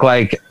I think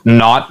like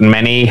not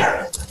many.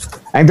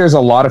 I think there's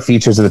a lot of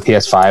features of the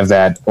PS5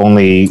 that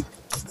only,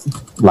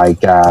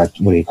 like, what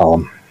do you call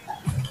them?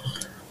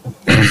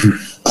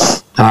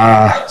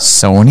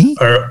 Sony?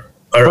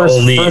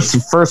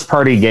 First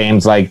party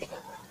games, like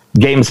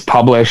games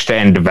published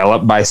and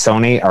developed by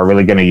Sony, are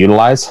really going to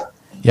utilize.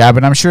 Yeah,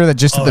 but I'm sure that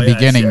just at the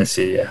beginning, I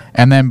see, yeah.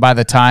 And then by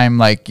the time,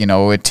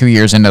 2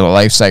 years into the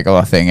life cycle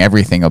of thing,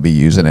 everything will be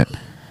using it.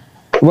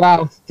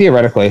 Well,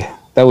 theoretically,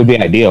 that would be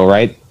ideal,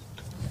 right?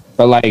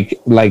 But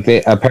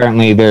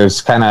apparently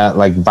there's kind of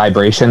like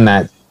vibration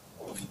that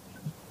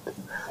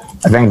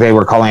I think they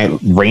were calling it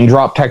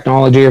raindrop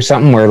technology or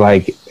something, where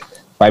like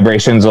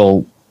vibrations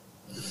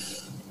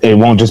it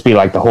won't just be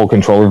like the whole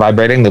controller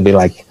vibrating. There'll be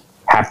like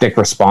haptic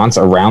response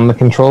around the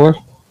controller.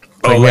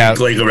 Oh,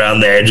 like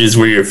around the edges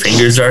where your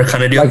fingers are,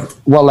 kind of deal.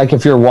 Like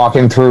if you're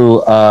walking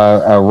through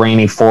a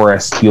rainy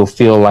forest, you'll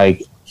feel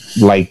like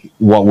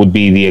what would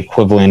be the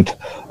equivalent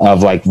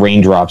of like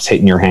raindrops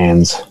hitting your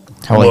hands.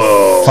 Holy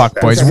fuck,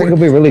 boys! I think it'll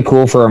be really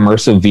cool for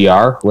immersive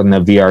VR when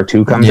the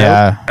VR2 comes out.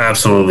 Yeah,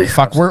 absolutely.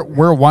 Fuck,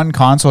 we're one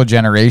console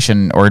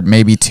generation or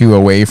maybe two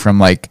away from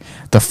like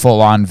the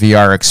full-on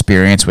VR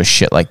experience with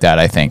shit like that.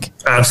 I think.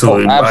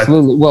 Absolutely.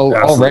 Absolutely. Well,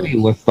 already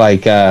with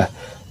like the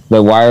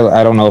wireless.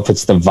 I don't know if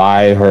it's the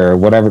Vive or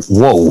whatever.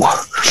 Whoa!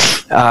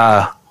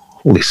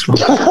 Holy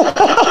smokes!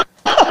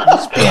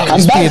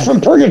 I'm back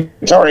from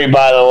purgatory,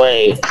 by the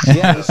way.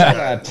 Yeah, I saw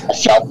that.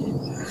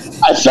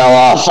 I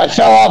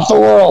fell off the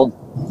world.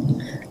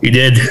 You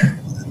did.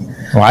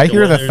 Well, I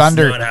hear the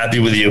thunder. Not happy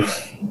with you.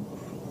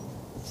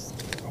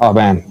 Oh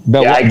man,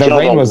 the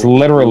rain was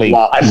literally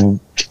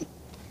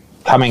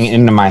coming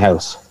into my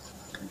house.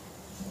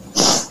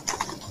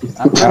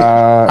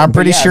 I'm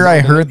pretty sure I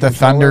heard the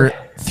thunder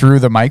through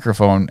the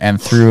microphone and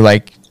through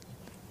I'm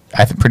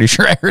pretty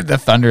sure I heard the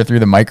thunder through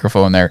the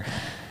microphone there.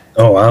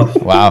 Oh wow!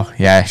 Wow,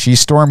 yeah, she's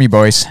stormy,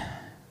 boys.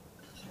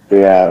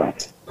 Yeah.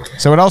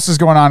 So what else is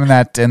going on in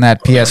that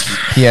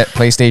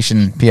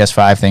PlayStation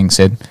PS5 thing,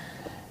 Sid?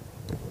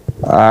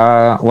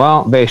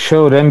 Well, they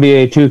showed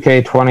NBA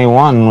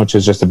 2K21, which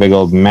is just a big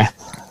old meh.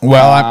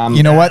 Well,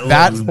 you know what?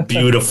 That was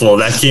beautiful.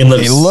 That game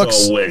looks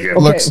so wicked.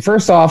 Okay,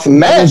 first off,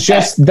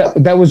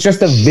 that was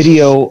just a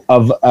video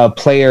of a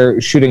player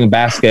shooting a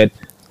basket.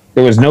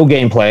 There was no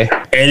gameplay,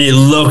 and it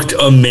looked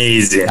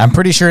amazing. I'm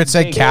pretty sure it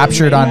said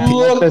captured on.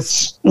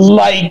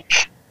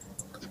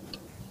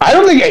 I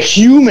don't think a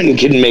human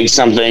can make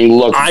something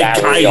look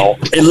that real.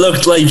 It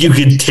looked like you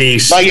could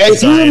taste like a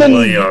human.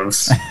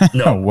 Williams.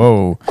 No,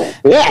 whoa.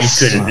 Yes,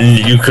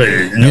 you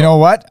couldn't. No. You know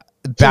what?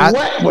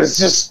 Sweat was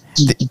just.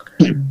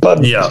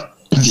 Yeah.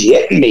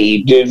 hit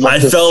me, dude. I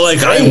felt like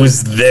I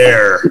was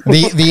there.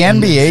 The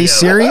NBA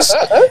series,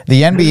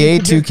 the NBA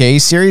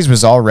 2K series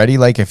was already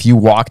like if you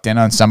walked in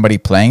on somebody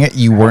playing it,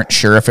 you weren't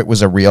sure if it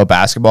was a real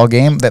basketball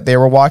game that they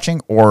were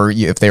watching or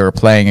if they were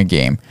playing a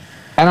game.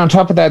 And on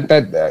top of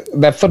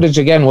that footage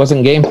again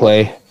wasn't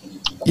gameplay.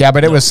 Yeah,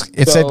 but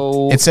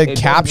it said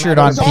captured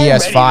on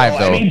PS5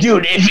 though. I mean,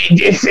 dude,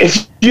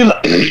 if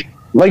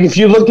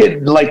you look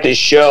at like the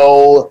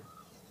show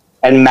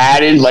and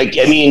Madden, like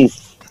I mean,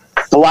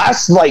 the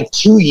last like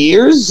 2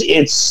 years,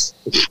 it's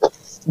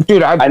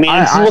dude.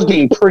 It's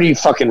looking pretty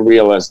fucking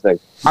realistic.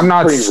 I'm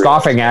not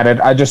scoffing at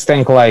it. I just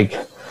think like,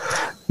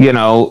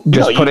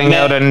 putting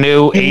out a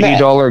new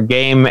 $80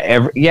 game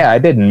every. Yeah, I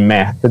didn't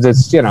because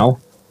it's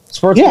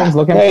sports games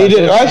looking. Yeah, you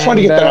did. I just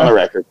wanted to get that on the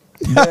record.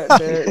 The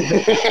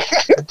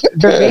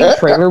game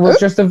trailer was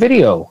just a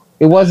video.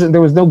 It wasn't. There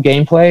was no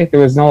gameplay.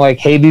 There was no like,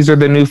 hey, these are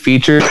the new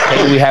features.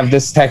 Hey, we have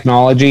this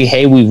technology.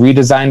 Hey, we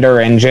redesigned our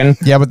engine.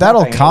 Yeah, but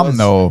that'll come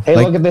though. Hey,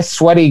 look at this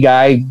sweaty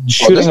guy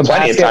shooting a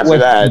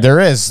basket.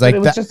 There is like it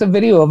was just a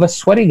video of a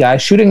sweaty guy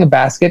shooting a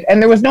basket,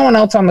 and there was no one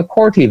else on the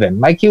court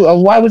even. Like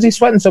why was he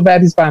sweating so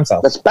bad? He's by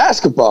himself. That's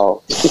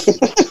basketball.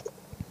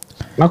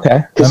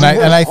 Okay, and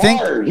I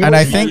think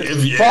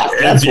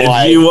if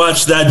you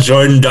watch that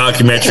Jordan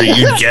documentary,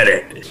 you'd get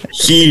it.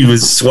 He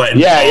was sweating.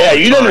 Yeah,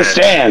 you'd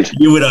understand.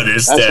 You would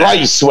understand. That's why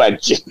you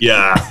sweat.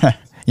 Yeah.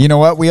 You know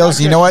what,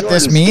 Wheels? You know what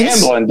this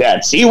means? Gambling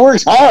debts. He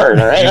works hard.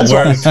 All right. He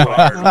works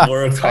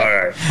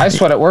hard. I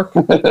sweat at work.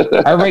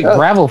 I rake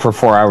gravel for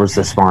 4 hours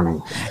this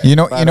morning. You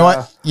know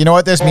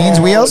what this means,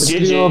 Wheels?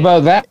 Did you know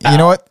about that? You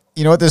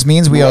know what this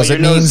means, Wheels?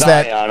 It means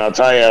Zion, that I'll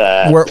tell you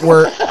that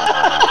we're.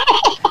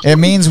 It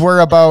means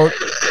we're about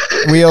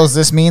Wheels.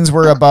 This means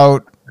we're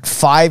about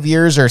 5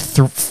 years or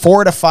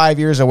 4 to 5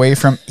 years away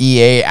from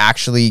EA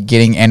actually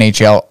getting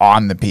NHL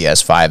on the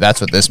PS5. That's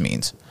what this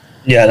means.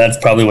 Yeah, that's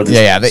probably what this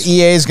means. Yeah, the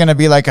EA is going to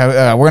be like,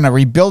 we're going to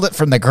rebuild it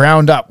from the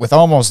ground up with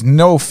almost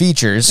no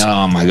features.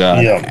 Oh, my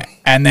God. Yeah.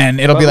 And then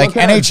it'll be like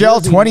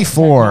NHL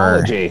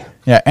 24.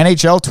 Yeah,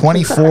 NHL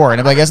 24. And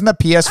it'll be like, isn't the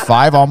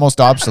PS5 almost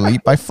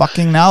obsolete by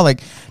fucking now? Like,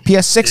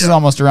 PS6 is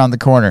almost around the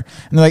corner.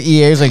 And they're like,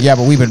 EA is like, yeah,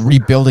 but we've been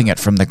rebuilding it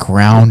from the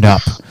ground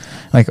up.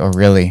 Like, oh,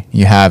 really?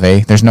 You have,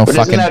 eh? There's no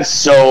fucking... Isn't that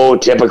so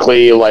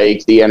typically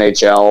like the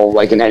NHL?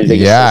 Like in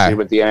anything associated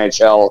with the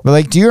NHL? But,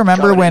 like, do you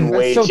remember when...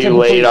 Way too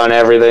late on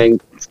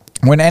everything.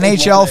 When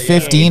NHL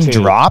 15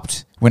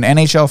 dropped... When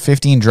NHL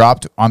 15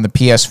 dropped on the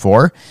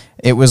PS4,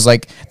 it was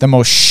like the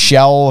most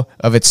shell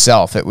of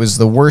itself. It was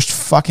the worst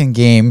fucking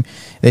game.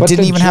 It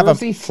didn't even have a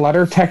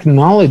flutter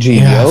technology,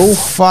 yo.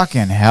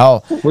 Fucking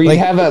hell. Where you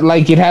have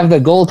you'd have the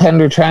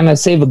goaltender trying to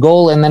save a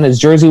goal, and then his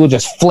jersey would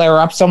just flare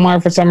up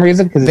somewhere for some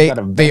reason because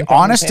they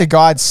honest to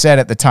God said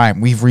at the time,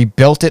 we've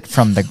rebuilt it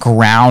from the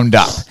ground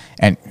up,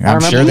 and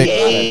I'm sure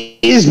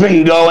he's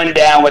been going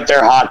down with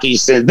their hockey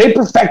since they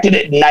perfected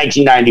it in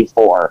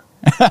 1994.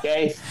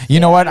 Okay. You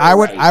know what? I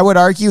would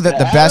argue that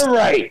the best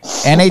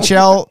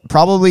NHL,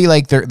 probably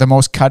like the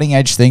most cutting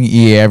edge thing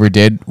EA ever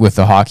did with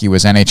the hockey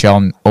was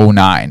NHL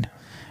 09.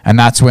 And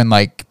that's when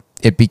like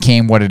it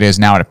became what it is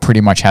now, and it pretty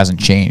much hasn't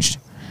changed.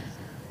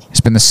 It's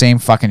been the same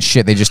fucking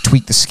shit. They just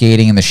tweaked the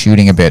skating and the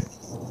shooting a bit.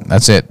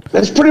 That's it.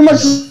 That's pretty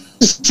much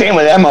the same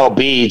with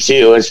MLB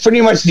too. It's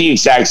pretty much the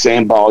exact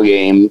same ball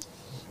game.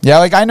 Yeah,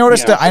 like I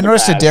noticed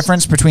a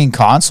difference between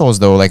consoles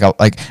though. Like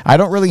I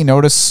don't really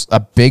notice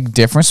a big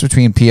difference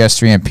between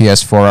PS3 and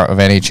PS4 of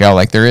NHL.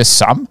 Like there is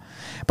some,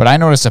 but I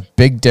noticed a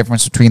big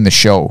difference between the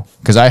show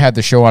because I had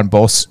the show on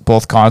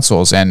both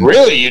consoles. And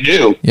really, you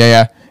do?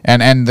 Yeah,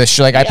 and the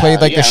show, like I played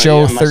like the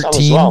show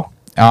 13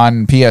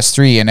 on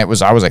PS3, and I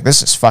was like,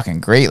 this is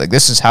fucking great. Like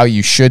this is how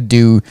you should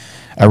do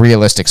a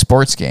realistic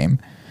sports game.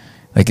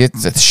 Like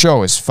the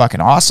show is fucking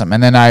awesome.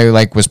 And then I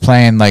like was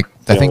playing like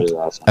I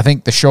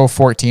think the show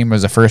 14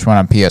 was the first one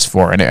on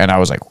PS4, and I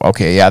was like,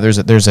 okay, yeah, there's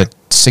a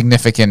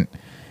significant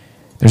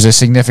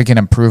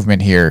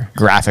improvement here,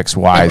 graphics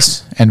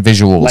wise and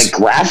visuals. Like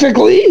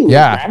graphically,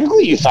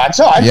 graphically, you thought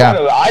so?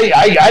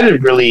 I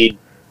didn't really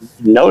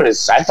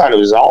notice. I thought it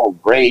was all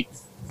great.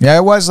 Yeah,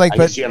 it was like, I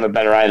guess you have a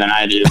better eye than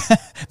I do.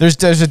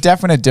 there's a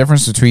definite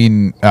difference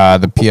between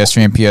the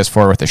PS3 and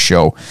PS4 with the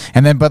show,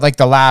 and then but like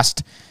the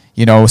last.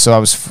 So I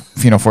was,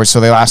 so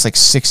the last like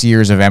 6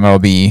 years of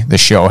MLB, the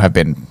show have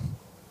been,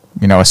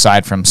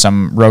 aside from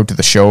some road to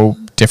the show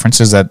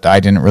differences that I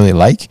didn't really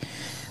like,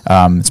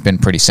 it's been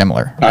pretty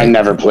similar. I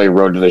never play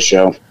road to the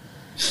show.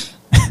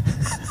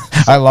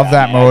 I love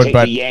that mode, I take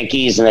but the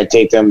Yankees and I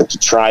take them to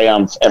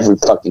triumph every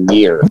fucking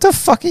year. What the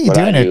fuck are you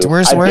doing? I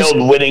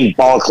build winning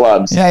ball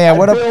clubs. Yeah.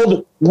 I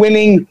build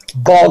winning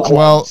ball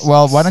clubs.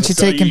 Well, why don't you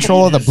take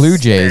control of the Blue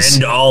Jays?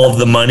 Spend all of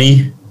the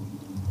money.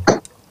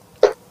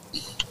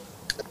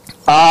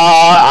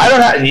 I don't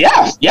have.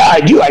 Yeah,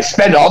 I do. I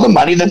spend all the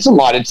money that's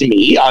allotted to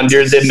me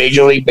under the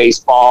Major League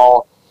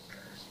Baseball,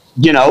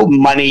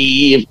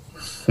 money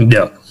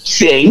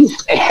thing,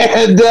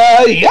 and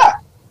I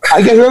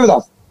get whatever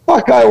the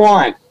fuck I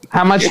want.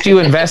 How much do you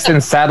invest in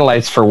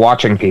satellites for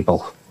watching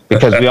people?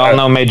 Because we all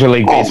know Major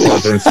League Baseball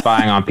has been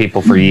spying on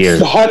people for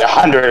years.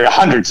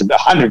 Hundreds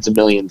of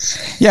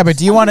millions. Yeah, but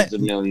do you want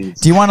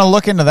to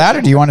look into that,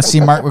 or do you want to see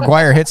Mark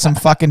McGwire hit some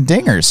fucking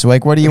dingers?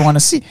 Like, what do you want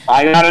to see?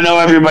 I gotta know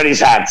everybody's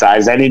hat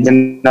size. I need to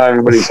know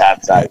everybody's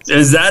hat size.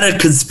 Is that a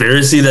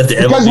conspiracy that the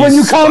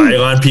MLB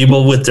spying on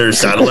people with their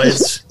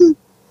satellites?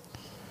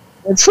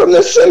 It's from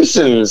The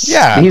Simpsons.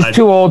 Yeah, he's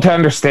too old to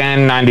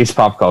understand 90s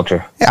pop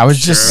culture. Yeah, I was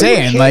just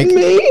saying, like,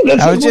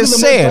 That's I was just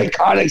saying,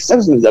 iconic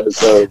Simpsons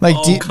episode. Like,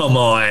 come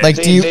on, like,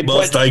 do you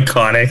most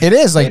iconic? It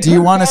is like, do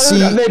you want to see?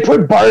 They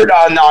put Bart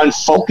on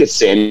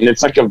Focus In.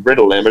 It's like a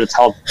Ritalin, but it's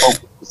called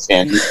Focus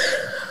In.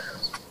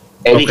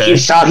 And he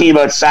keeps talking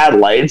about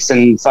satellites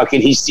and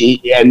fucking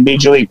and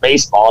Major League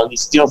Baseball, and he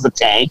steals the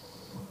tank.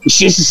 He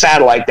shoots the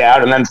satellite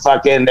down, and then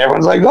fucking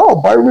everyone's like, "Oh,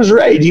 Bart was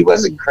right. He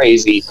wasn't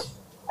crazy."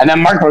 And then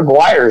Mark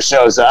McGwire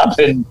shows up,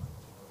 and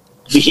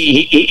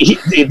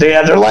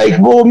they're like,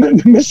 "Well,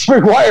 Mr.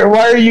 McGwire,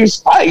 why are you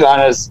spying on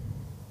us?"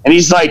 And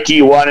he's like, "Do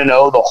you want to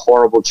know the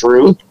horrible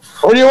truth,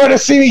 or do you want to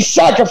see me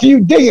suck a few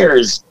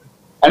dingers?"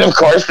 And of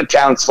course, the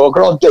townsfolk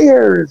are all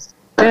dingers.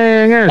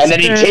 And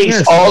then he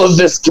takes all of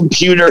this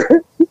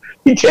computer.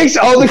 He takes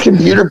all the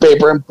computer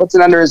paper and puts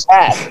it under his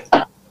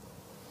hat.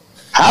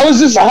 How is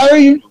this? How are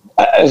you?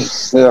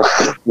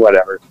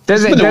 Whatever.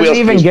 Does it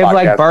even give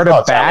like Bart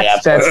a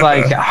batch that's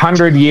like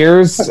 100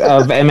 years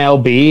of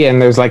MLB and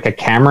there's like a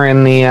camera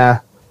in the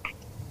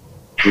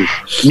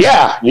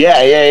Yeah,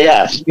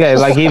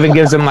 like he even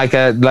gives him like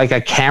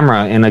a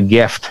camera in a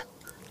gift.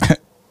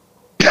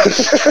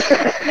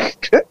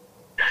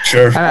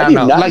 Sure. I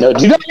don't know.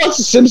 Do you not watch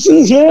The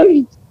Simpsons,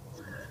 man?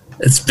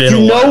 It's been a while.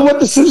 Do you know what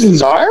The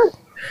Simpsons are?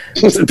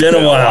 It's been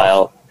a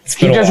while.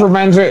 He just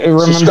remembers it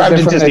from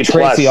the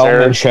Tracy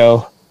Ullman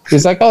show.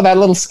 He's like, "Oh, that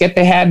little skit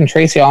they had in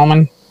Tracy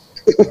Ullman."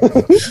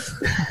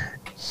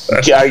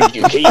 Can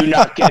you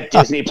not get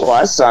Disney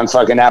Plus on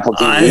fucking Apple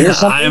TV or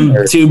something?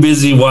 I'm too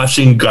busy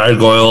watching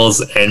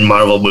Gargoyles and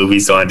Marvel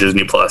movies on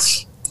Disney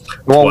Plus.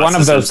 Well, one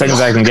of those things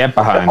I can get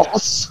behind.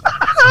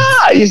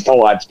 I used to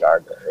watch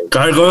Gargoyles.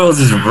 Gargoyles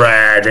is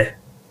rad.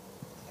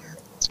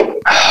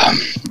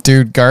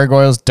 Dude,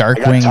 Gargoyles,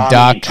 Darkwing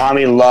Duck.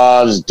 Tommy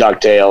loves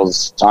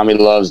DuckTales.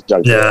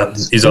 Yeah,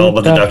 he's all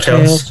about the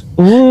DuckTales.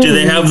 Do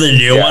they have the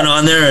new one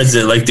on there, or is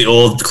it like the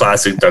old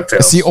classic DuckTales?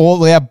 It's the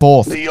old, they have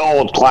both. The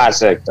old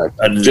classic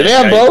DuckTales. Do they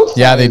have both?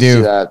 Yeah, they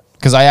do.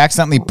 Because I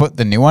accidentally put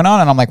the new one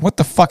on, and I'm like, what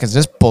the fuck is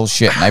this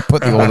bullshit? And I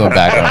put the old one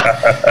back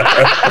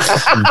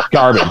on.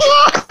 Garbage.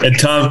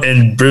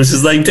 And Bruce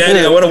is like, "Daddy,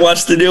 I want to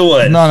watch the new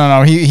one."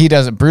 No. He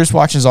doesn't. Bruce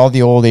watches all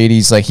the old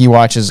 80s. Like, he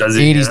watches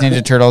 80s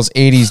Ninja Turtles,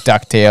 80s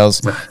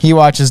DuckTales. He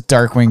watches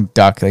Darkwing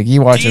Duck. Like, he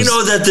watches... Do you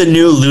know that the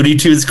new Looney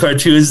Tunes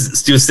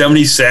cartoons,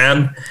 Yosemite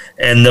Sam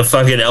and the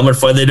fucking Elmer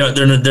Fudd,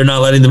 they're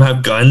not letting them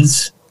have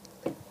guns?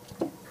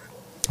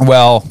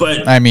 Well,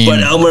 but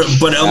Elmer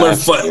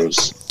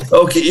Fudd...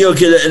 Okay,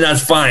 and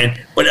that's fine.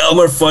 But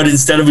Elmer Fudd,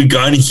 instead of a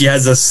gun, he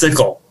has a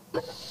sickle.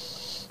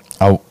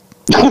 Oh.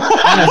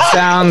 And it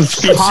sounds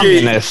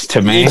communist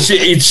to me.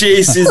 He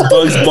chases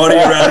Bugs Bunny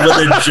around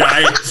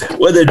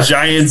with a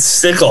giant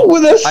sickle.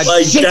 With a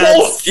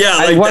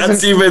sickle?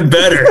 That's even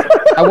better.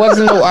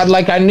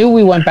 I knew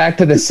we went back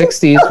to the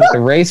 60s with the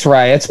race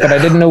riots, but I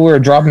didn't know we were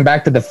dropping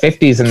back to the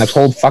 50s in the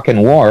Cold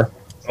fucking War.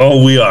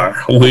 Oh, we are.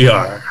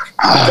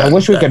 I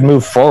wish we could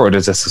move forward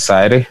as a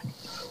society.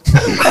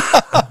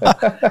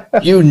 I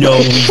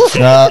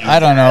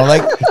don't know.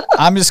 Like,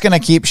 I'm just gonna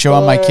keep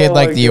showing my kid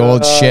like the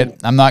old shit.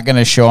 I'm not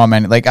gonna show him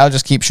any. Like, I'll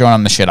just keep showing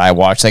him the shit I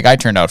watch. Like, I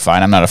turned out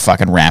fine. I'm not a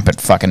fucking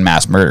rampant fucking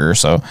mass murderer.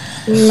 So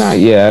not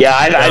yet. Yeah,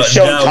 I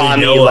showed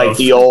Tommy like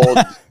the old.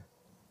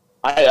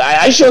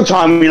 I showed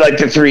Tommy like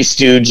the Three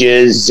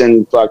Stooges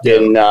and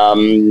fucking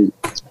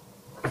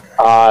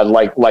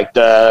like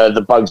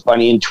the Bugs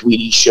Bunny and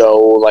Tweety show,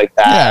 like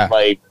that. Yeah.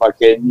 Like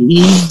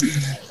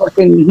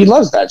he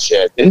loves that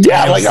shit. And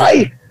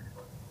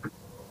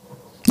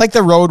like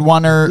the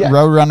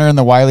Roadrunner and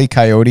the Wile E.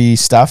 Coyote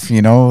stuff,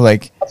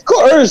 like of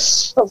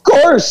course.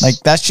 Like,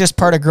 that's just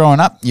part of growing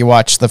up. You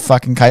watch the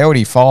fucking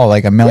coyote fall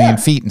like a million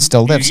feet and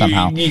still live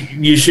somehow.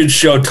 You should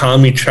show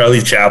Tommy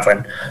Charlie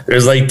Chaplin.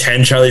 There's like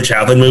 10 Charlie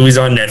Chaplin movies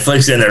on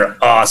Netflix, and they're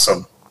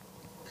awesome.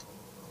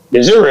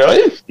 Is it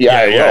really?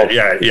 Yeah,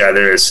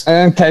 there is.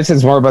 I think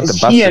Tyson's more about the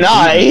Buster. He and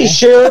I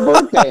share a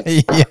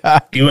birthday. Yeah.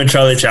 You and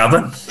Charlie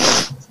Chaplin?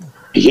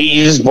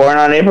 He was born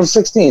on April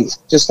 16th,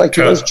 just like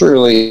yours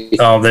truly.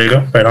 Oh, there you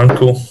go. Right on.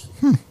 Cool.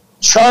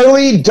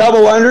 Charlie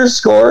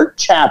 _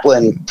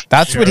 Chaplin.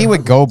 That's what he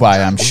would go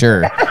by, I'm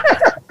sure.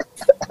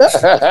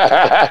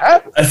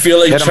 I feel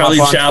like Charlie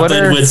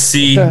Chaplin would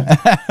see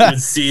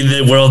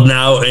the world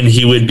now, and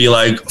he would be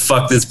like,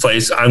 "Fuck this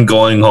place, I'm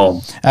going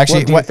home."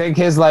 Actually, do you think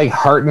his like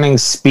heartening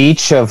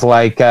speech of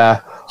like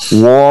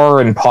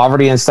war and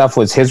poverty and stuff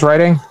was his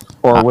writing,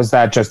 or was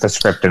that just a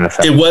script in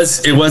effect? It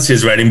was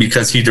his writing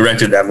because he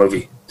directed that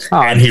movie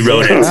and he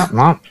wrote it.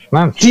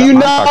 Do you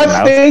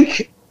not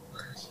think?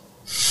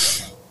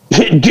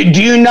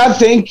 Do you not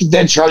think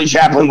that Charlie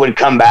Chaplin would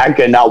come back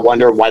and not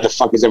wonder why the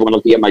fuck is everyone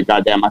looking at my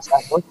goddamn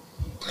mustache?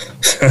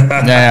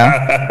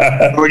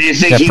 Yeah. Or do you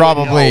think Yeah,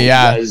 probably,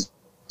 yeah.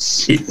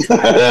 He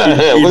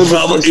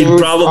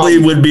probably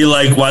would be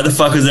like, why the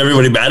fuck is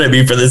everybody mad at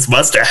me for this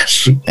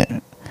mustache?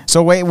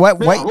 So wait,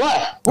 what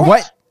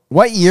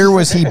year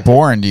was he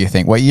born, do you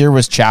think? What year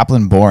was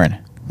Chaplin born?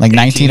 Like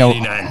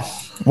 1989.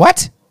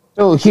 What?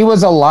 So he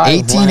was alive.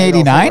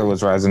 1889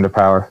 was rising to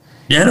power.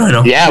 Yeah, no, I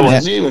know. Yeah,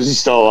 was he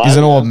still alive? He's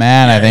an old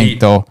man, I think,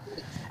 though.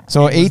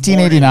 So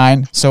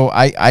 1889. So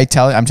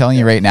I'm telling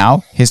you right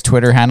now, his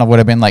Twitter handle would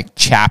have been like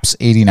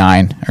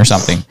Chaps89 or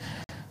something.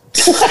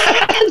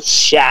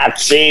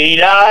 Chaps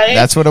 89.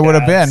 That's what it would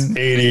have been.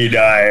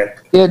 89.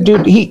 Yeah,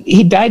 dude,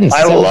 he died in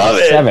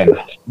 77.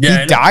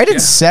 Yeah, he died in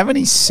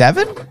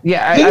 77?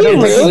 Yeah, I Did don't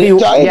he really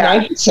think die in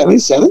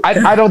 1977?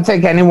 I don't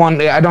think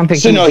anyone. I don't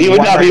think. So no, he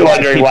would not be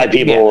wondering why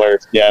people were.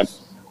 Yeah.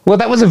 Well,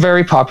 that was a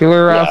very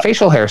popular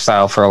facial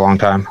hairstyle for a long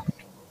time.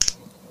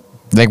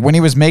 Like when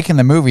he was making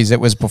the movies, it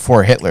was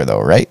before Hitler,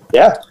 though, right?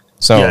 Yeah.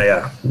 So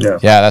yeah,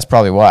 that's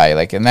probably why.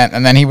 Like, and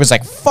then he was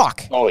like,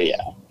 "Fuck." Oh yeah.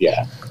 You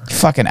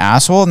fucking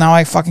asshole. Now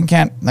I fucking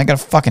can't. I gotta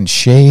fucking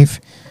shave.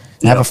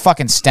 I have a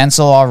fucking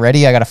stencil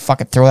already. I gotta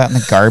fucking throw that in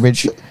the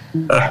garbage.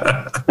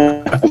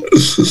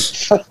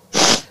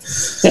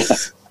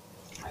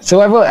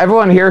 So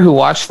everyone here who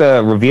watched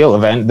the reveal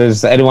event,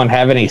 does anyone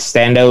have any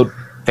standout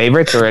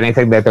favorites or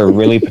anything that they're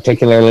really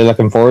particularly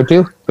looking forward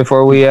to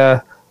before we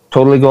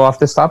totally go off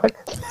this topic?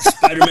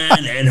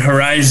 Spider-Man and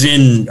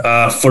Horizon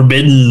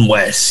Forbidden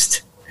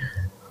West.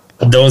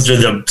 Those are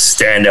the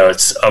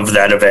standouts of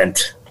that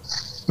event.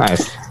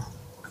 Nice.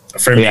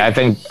 For me. Yeah, I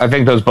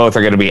think those both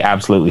are going to be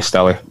absolutely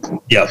stellar.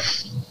 Yep.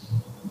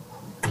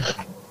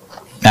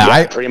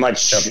 Now, pretty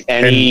much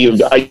any.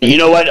 You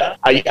know what?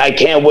 I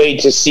can't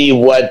wait to see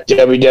what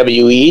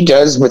WWE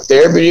does with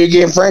their video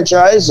game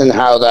franchise and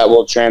how that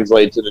will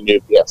translate to the new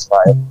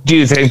PS5. Do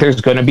you think there's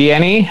going to be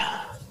any?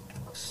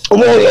 Well,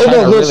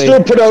 they'll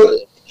still put out.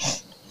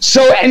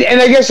 So,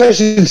 and I guess I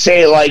should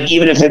say, like,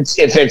 even if it's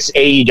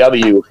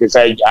AEW, because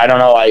I don't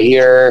know, I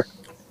hear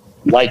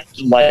like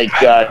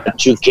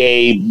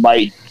 2K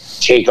might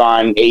take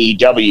on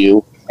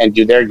AEW and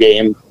do their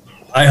game.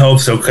 I hope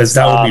so, because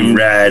that would be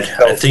rad.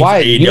 I think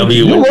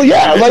AEW would. Well,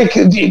 yeah, like,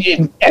 and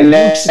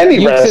then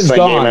any wrestling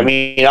game. I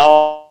mean,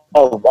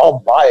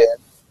 I'll buy it.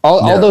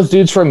 All those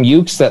dudes from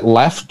Ukes that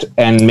left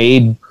and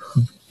made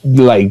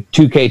like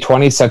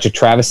 2K20 such a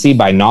travesty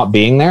by not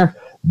being there,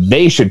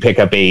 they should pick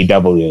up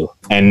AEW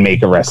and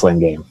make a wrestling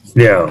game.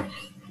 Yeah.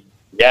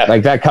 Yeah.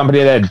 Like that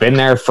company that had been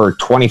there for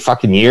 20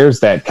 fucking years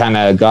that kind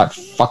of got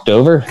fucked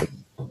over.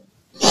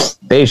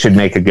 They should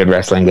make a good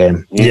wrestling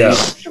game. Yeah.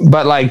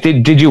 But like,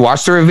 did you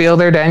watch the reveal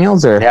there,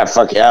 Daniels? Or yeah,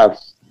 fuck yeah.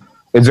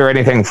 Is there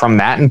anything from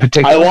that in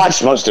particular? I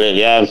watched most of it,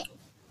 yeah.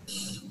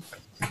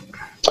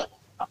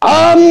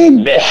 Not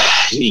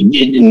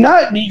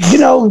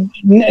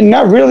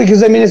really,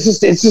 because I mean, it's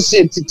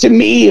to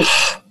me,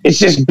 it's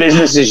just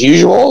business as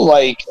usual.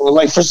 Like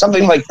for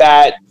something like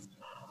that,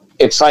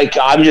 it's like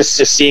I'm just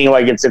seeing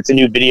like it's a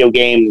new video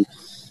game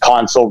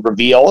console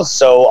reveal,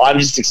 so I'm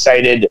just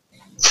excited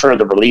for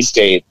the release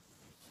date.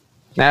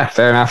 Yeah,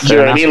 fair enough. You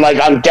know what I mean? Like,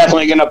 I'm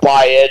definitely gonna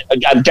buy it.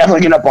 I'm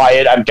definitely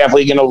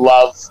gonna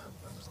love,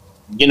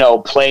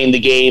 playing the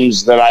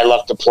games that I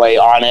love to play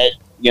on it.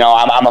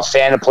 I'm a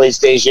fan of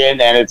PlayStation,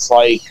 and it's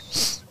like,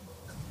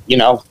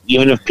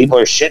 even if people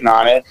are shitting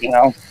on it,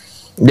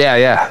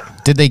 Yeah.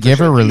 Did they give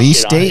a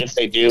release date? If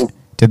they do.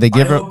 Did they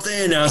give I hope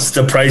they announce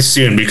the price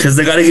soon, because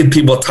they got to give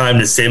people time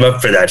to save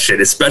up for that shit,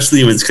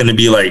 especially if it's going to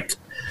be like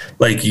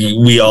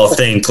we all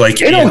think, like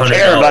they don't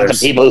care about the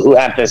people who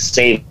have to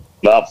save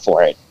up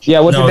for it. Yeah,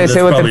 what did they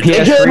say with the PS3?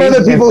 They care about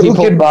the people who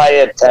can buy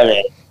it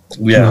today.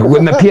 Yeah.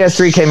 When the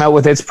PS3 came out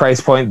with its price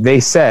point, they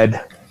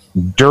said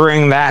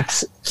during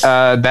that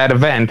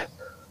event,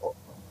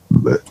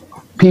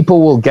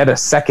 people will get a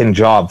second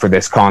job for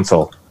this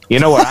console. You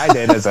know what I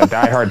did as a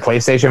diehard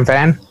PlayStation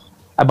fan?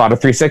 I bought a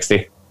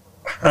 360.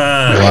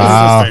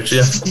 Wow.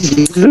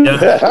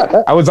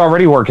 Yeah. I was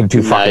already working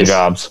two fucking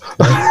jobs.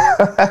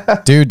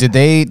 Dude, did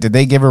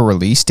they give a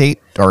release date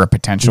or a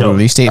potential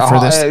release date for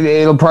this?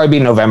 It'll probably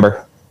be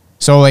November.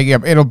 So like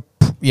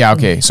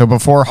okay. So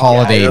before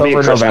holiday,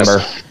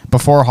 November.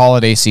 Before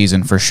holiday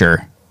season for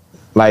sure.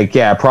 Like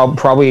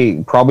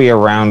probably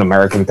around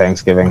American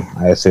Thanksgiving,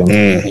 I assume.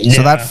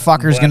 So that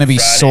fucker's gonna be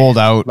sold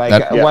out.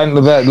 Like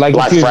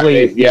it's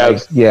usually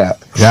yeah.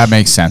 That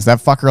makes sense. That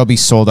fucker will be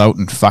sold out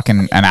in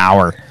fucking an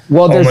hour.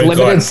 Well,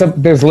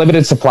 there's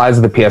limited supplies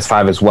of the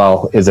PS5 as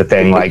well. Is a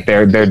thing. Like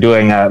they're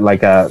doing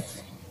a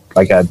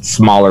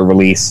smaller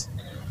release,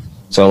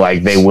 so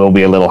like they will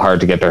be a little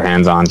hard to get their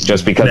hands on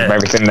just because of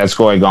everything that's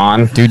going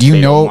on. Dude, they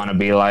don't want to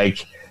be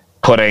like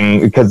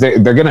because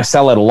they're going to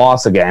sell at a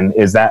loss again.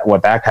 Is that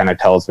what that kind of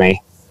tells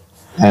me?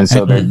 And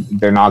so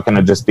they're not going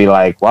to just be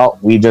like, well,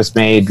 we just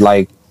made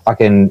like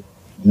fucking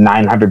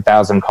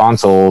 900,000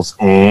 consoles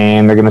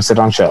and they're going to sit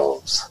on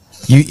shelves.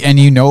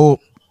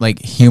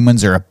 Like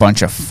humans are a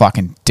bunch of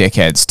fucking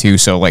dickheads too.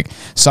 So like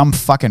some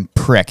fucking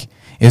prick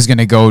is going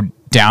to go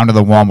down to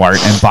the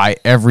Walmart and buy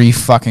every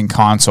fucking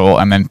console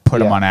and then put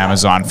them on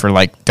Amazon for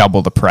like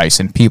double the price,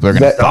 and people are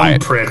going to buy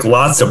it.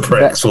 Lots of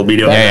pricks will be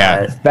doing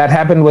that. That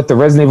happened with the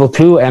Resident Evil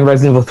 2 and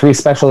Resident Evil 3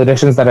 special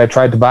editions that I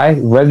tried to buy.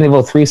 Resident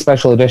Evil 3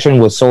 special edition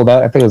was sold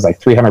out. I think it was like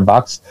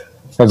 $300.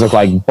 Because of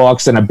like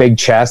books and a big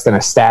chest and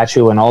a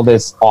statue and all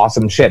this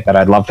awesome shit that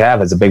I'd love to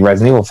have as a big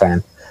Resident Evil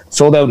fan.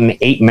 Sold out in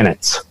 8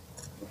 minutes.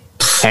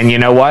 And you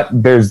know what?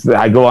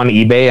 I go on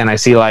eBay and I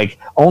see like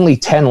only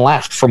 10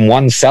 left from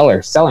one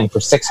seller selling for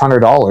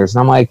 $600. And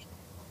I'm like,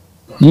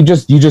 you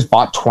just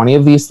bought 20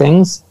 of these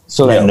things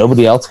so that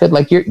nobody else could?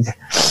 Like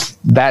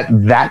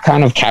that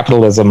kind of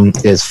capitalism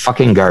is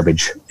fucking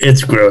garbage.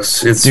 It's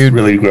gross. It's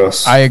really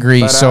gross. I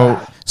agree.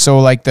 But, so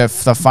like the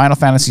Final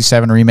Fantasy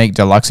VII Remake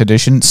Deluxe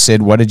Edition,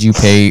 Sid, what did you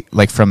pay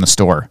like from the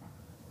store?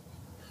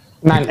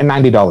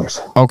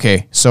 $90.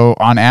 Okay, so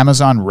on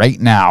Amazon right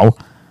now,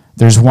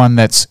 there's one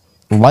that's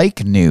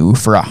like new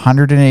for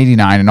 $189,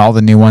 and all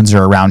the new ones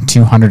are around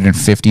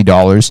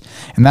 $250,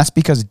 and that's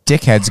because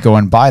dickheads go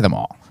and buy them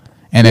all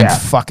and then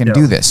fucking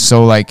do this.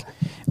 So like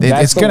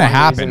it's gonna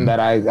happen. That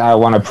I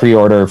want to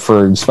pre-order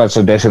for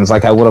special editions.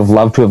 Like I would have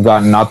loved to have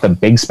gotten not the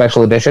big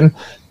special edition,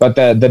 but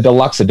the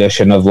deluxe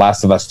edition of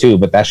Last of Us 2.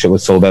 But that shit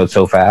was sold out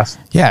so fast.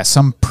 Yeah,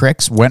 some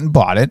pricks went and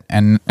bought it,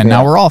 and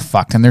now we're all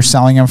fucked, and they're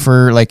selling them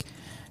for like,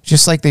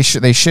 just like they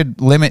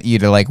should limit you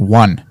to like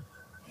one.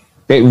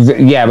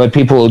 But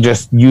people will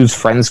just use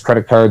friends'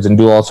 credit cards and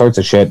do all sorts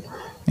of shit.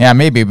 Yeah,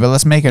 maybe, but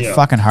let's make it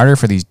fucking harder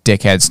for these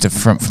dickheads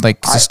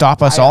to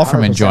stop us all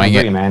from enjoying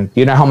it. Man,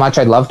 you know how much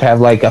I'd love to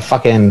have like a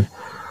fucking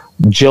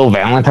Jill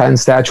Valentine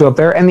statue up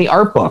there and the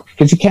art book,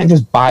 because you can't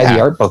just buy the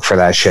art book for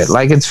that shit.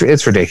 Like it's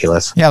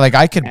ridiculous. Yeah, like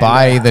I could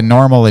buy the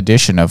normal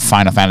edition of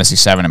Final Fantasy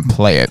VII and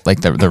play it,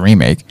 like the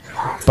remake,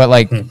 but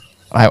like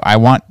I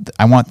want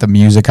the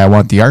music, I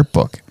want the art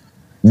book.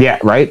 Yeah,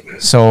 right.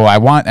 So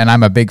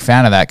I'm a big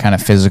fan of that kind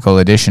of physical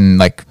edition.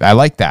 Like I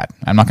like that.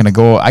 I'm not going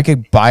to I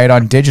could buy it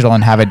on digital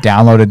and have it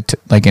downloaded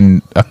like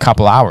in a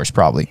couple hours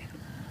probably.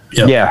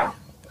 Yep. Yeah.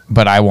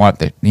 But I want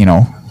the,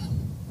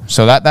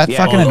 so that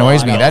fucking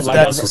annoys me.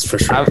 That's for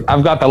sure.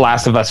 I've got the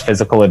Last of Us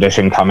physical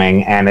edition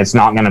coming, and it's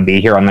not going to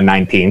be here on the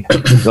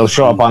 19th. It'll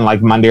show up on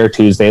like Monday or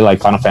Tuesday, like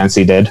Final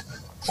Fantasy did.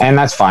 And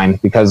that's fine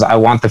because I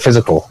want the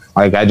physical.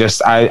 Like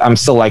I'm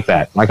still like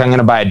that. Like I'm going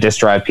to buy a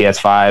disc drive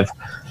PS5.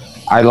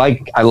 I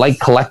like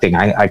collecting.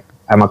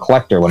 I'm a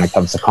collector when it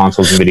comes to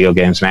consoles and video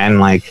games, man.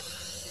 Like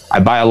I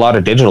buy a lot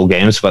of digital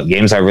games, but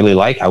games I really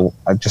like,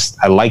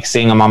 I like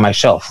seeing them on my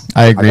shelf.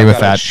 I agree with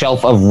that. A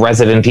shelf of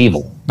Resident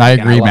Evil. I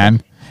agree,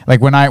 man.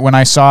 Like when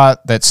I saw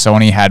that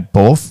Sony had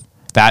both,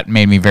 that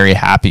made me very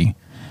happy.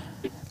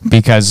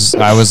 Because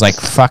I was like,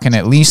 fucking,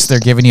 at least they're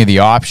giving you the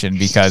option,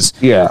 because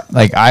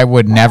like I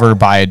would never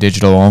buy a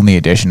digital only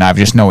edition. I have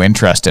just no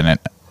interest in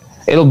it.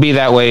 It'll be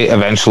that way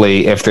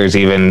eventually if there's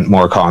even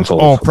more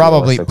consoles. Oh,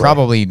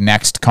 probably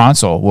next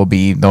console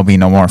there'll be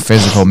no more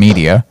physical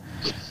media.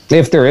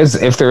 If there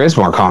is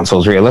more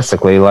consoles,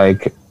 realistically,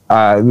 like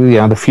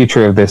the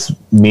future of this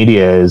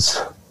media is,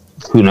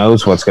 who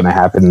knows what's going to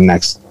happen in the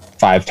next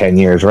 5-10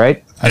 years,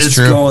 right? It's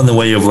going the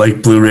way of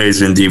like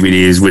Blu-rays and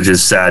DVDs, which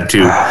is sad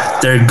too.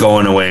 They're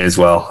going away as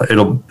well.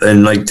 It'll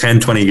in like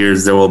 10-20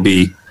 years there will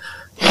be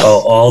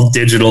all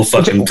digital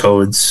fucking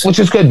codes, which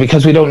is good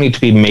because we don't need to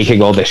be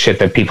making all this shit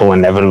that people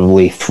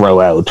inevitably throw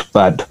out.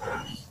 But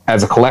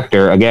as a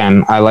collector,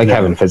 again, I like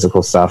having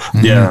physical stuff.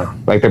 Yeah,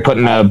 like they're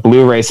putting a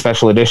Blu-ray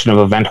special edition of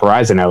Event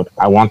Horizon out.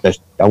 I want the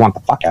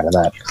fuck out of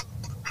that.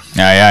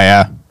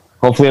 Yeah.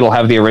 Hopefully, it'll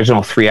have the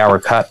original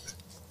 3-hour cut.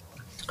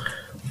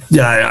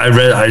 Yeah,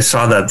 I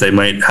saw that they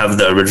might have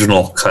the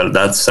original cut.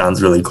 That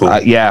sounds really cool.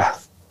 But yeah,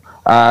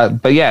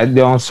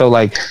 so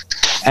like.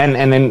 And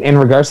in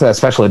regards to that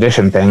special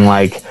edition thing,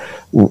 like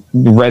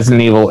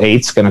Resident Evil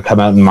 8's going to come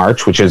out in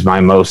March, which is my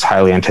most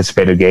highly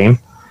anticipated game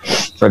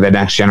for the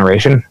next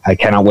generation. I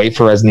cannot wait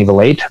for Resident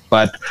Evil 8,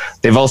 but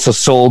they've also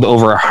sold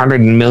over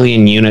 100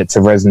 million units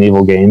of Resident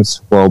Evil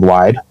games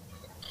worldwide.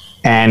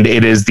 And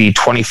it is the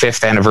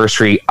 25th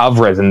anniversary of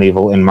Resident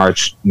Evil in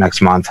March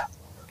next month.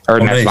 Or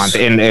March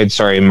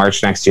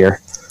next year.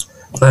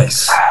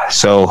 Nice.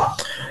 So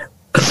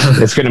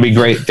it's going to be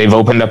great. They've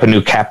opened up a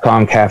new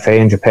Capcom cafe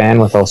in Japan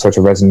with all sorts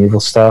of Resident Evil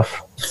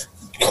stuff.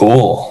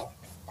 Cool.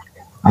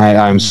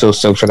 I'm so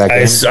stoked for that game.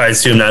 I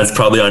assume that's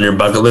probably on your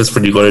bucket list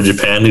when you go to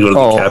Japan to go to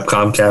the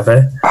Capcom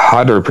cafe.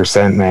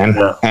 100%, man.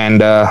 Yeah.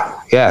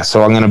 And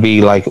so I'm going to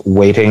be like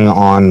waiting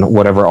on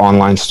whatever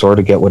online store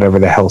to get whatever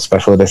the hell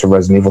special edition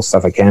Resident Evil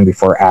stuff I can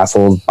before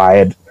assholes buy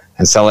it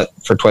and sell it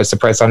for twice the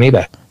price on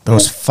eBay.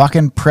 Those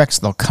fucking pricks,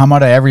 they'll come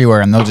out of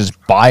everywhere and they'll just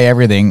buy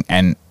everything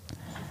and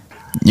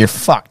you're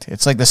fucked.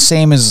 It's like the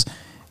same as,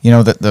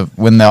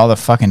 when all the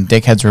fucking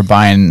dickheads were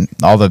buying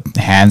all the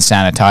hand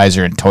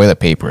sanitizer and toilet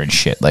paper and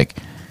shit. Like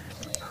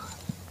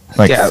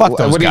fuck those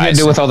guys. What are you going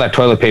to do with all that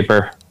toilet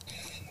paper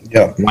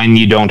when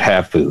you don't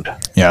have food?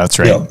 Yeah, that's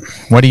right. Yep.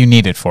 What do you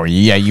need it for?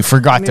 Yeah, you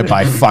forgot to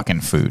buy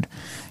fucking food.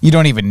 You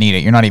don't even need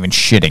it. You're not even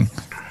shitting.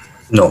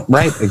 No.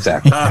 Right?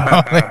 Exactly.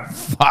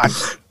 Fuck.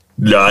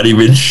 Not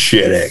even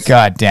shitting.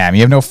 God damn,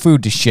 you have no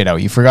food to shit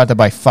out. You forgot to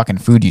buy fucking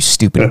food, you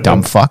stupid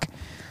dumb fuck.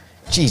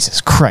 Jesus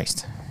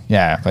Christ.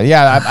 Yeah, but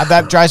yeah,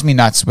 that drives me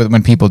nuts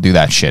when people do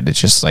that shit. It's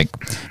just like,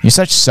 you're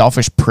such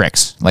selfish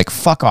pricks. Like,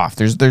 fuck off.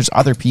 There's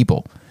other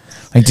people.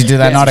 Like, did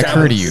that not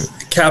occur to you?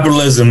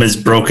 Capitalism has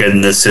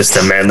broken the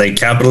system, man. Like,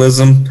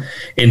 capitalism,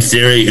 in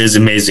theory, is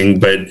amazing,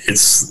 but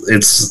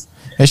it's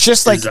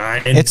just like,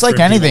 it's like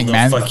anything,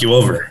 man. Fuck you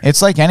over.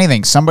 It's like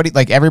anything.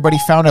 Everybody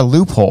found a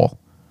loophole.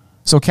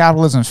 So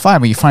capitalism's fine,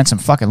 but you find some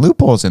fucking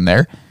loopholes in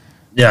there.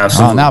 Yeah,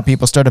 absolutely. Now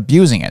people start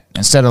abusing it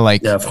instead of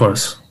like. Yeah, of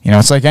course. You know,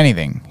 it's like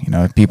anything. You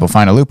know, if people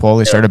find a loophole,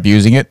 they start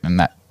abusing it, and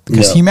that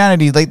because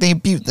humanity, like they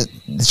abuse.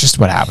 It's just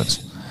what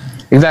happens.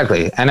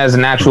 Exactly. And as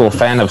an actual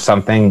fan of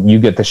something, you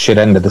get the shit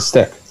end of the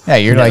stick. Yeah,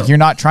 you're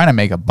not trying to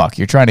make a buck.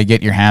 You're trying to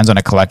get your hands on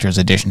a collector's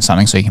edition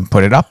something so you can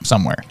put it up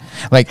somewhere.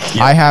 Like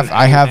I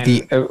have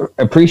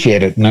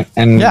appreciate it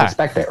and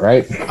respect it,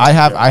 right? I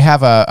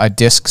have a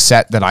disc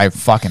set that I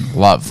fucking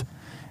love.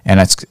 And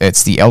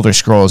it's the Elder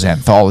Scrolls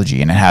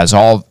Anthology, and it has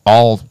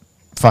all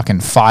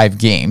fucking 5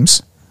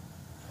 games,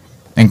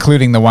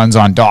 including the ones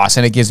on DOS,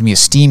 and it gives me a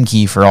Steam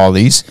key for all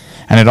these,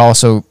 and it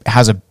also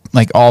has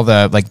all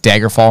the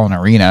Daggerfall and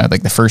Arena,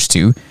 like the first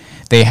 2,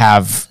 they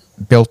have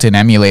built-in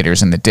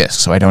emulators in the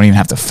disc, so I don't even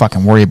have to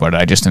fucking worry about it.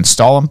 I just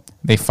install them,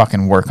 they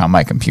fucking work on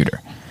my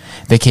computer.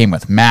 They came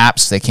with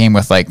maps, they came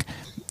with like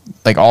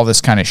all this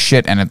kind of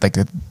shit, and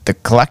the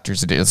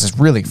collector's edition is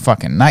really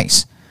fucking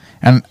nice.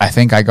 And I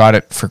think I got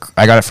it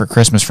for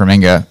Christmas from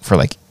Inga for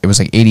it was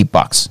like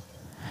 $80.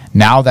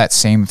 Now that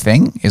same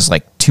thing is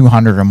like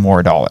 $200 or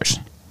more.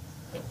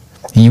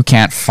 And you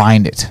can't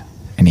find it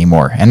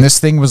anymore. And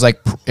this thing was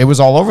it was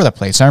all over the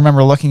place. I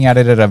remember looking at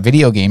it at a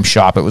video game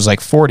shop. It was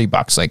like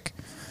 $40, like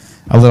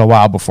a little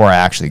while before I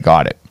actually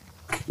got it.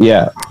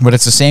 Yeah. But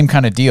it's the same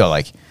kind of deal.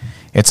 Like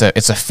it's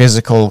a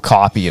physical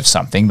copy of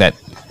something that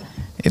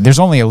there's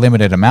only a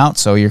limited amount,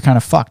 so you're kind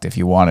of fucked if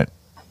you want it.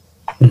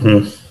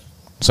 Mm-hmm.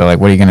 So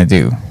what are you gonna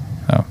do?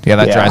 So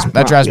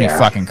that drives me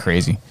fucking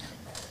crazy.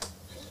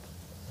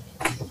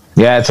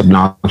 Yeah, it's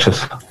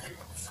obnoxious.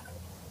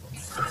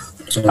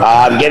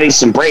 I'm getting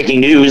some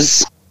breaking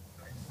news.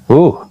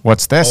 Ooh,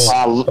 what's this?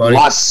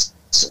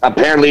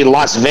 Apparently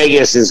Las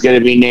Vegas is going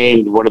to be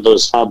named one of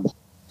those hub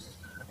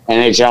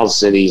NHL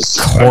cities.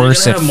 Of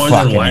course it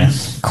fucking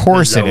is. Of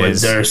course it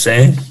is. They're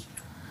saying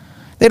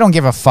they don't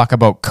give a fuck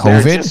about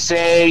COVID. They're just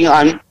saying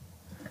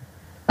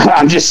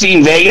I'm just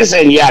seeing Vegas,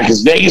 and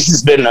because Vegas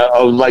has been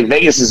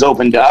Vegas has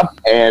opened up,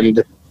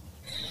 and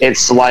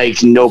it's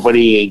like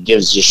nobody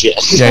gives a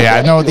shit.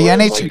 Yeah. No, the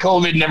NHL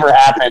COVID never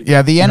happened.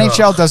 Yeah, the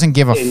NHL doesn't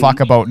give a fuck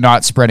about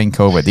not spreading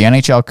COVID. The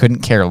NHL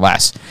couldn't care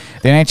less.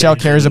 The NHL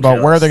cares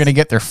about where they're going to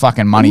get their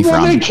fucking money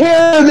from. They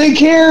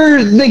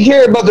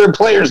care about their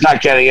players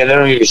not getting it. They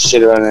don't give a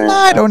shit about it.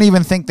 I don't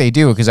even think they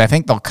do, because I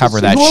think they'll cover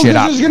that shit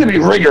up. This is going to be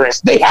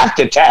rigorous. They have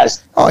to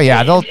test. Oh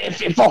yeah,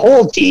 if the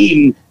whole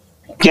team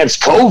gets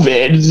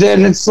COVID,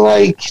 then it's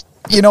like,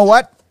 you know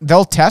what?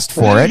 They'll test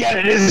for it. Yeah,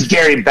 it is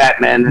Gary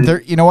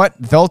Bettman. You know what?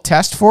 They'll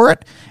test for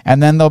it,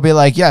 and then they'll be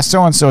like, yeah,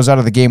 so-and-so's out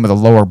of the game with a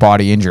lower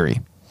body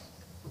injury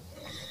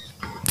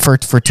for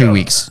 2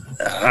 weeks.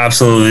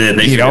 Absolutely.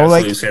 They can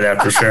absolutely say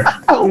that for sure.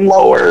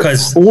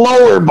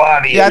 lower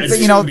body. Yeah,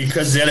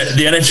 because the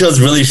NHL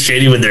is really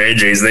shady with their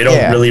injuries. They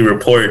don't really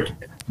report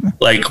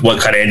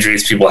what kind of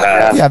injuries people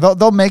have. Yeah,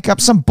 they'll make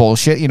up some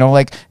bullshit,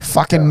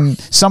 fucking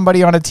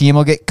somebody on a team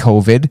will get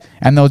COVID,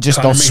 and they'll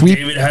sweep.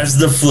 David has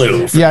the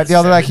flu. Yeah,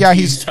 they're like,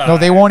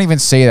 they won't even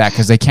say that,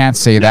 because they can't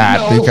say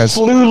that because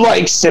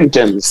flu-like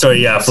symptoms. So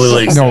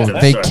flu-like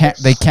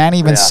symptoms. They can't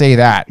even say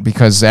that,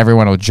 because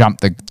everyone will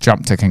jump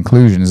to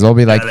conclusions. They'll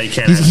be like,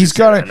 he's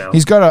got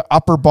an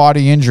upper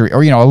body injury,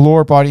 or a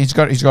lower body. He's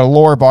got a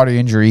lower body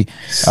injury,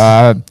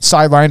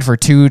 sidelined for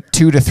 2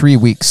 to 3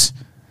 weeks.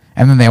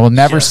 And then they will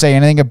never say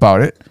anything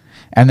about it.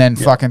 And then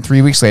fucking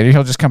 3 weeks later,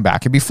 he'll just come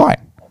back and be fine.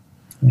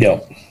 Yeah.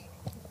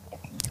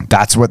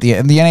 That's what the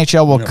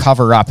NHL will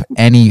cover up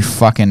any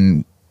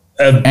fucking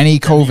any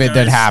COVID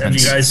that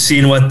happens. Have you guys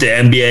seen what the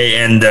NBA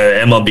and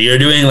the MLB are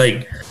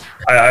doing?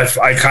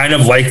 I kind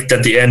of like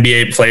that the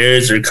NBA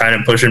players are kind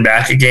of pushing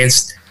back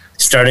against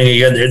starting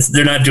again.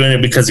 They're not doing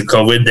it because of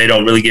COVID. They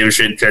don't really give a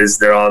shit because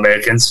they're all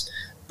Americans.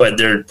 But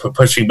they're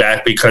pushing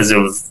back because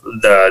of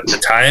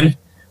the time,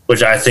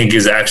 which I think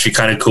is actually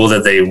kind of cool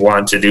that they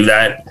want to do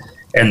that,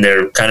 and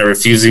they're kind of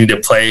refusing to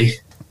play.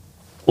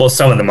 Well,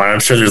 some of them are. I'm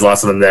sure there's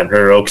lots of them that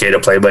are okay to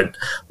play, but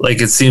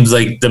it seems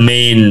like the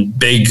main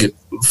big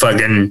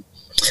fucking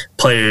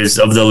players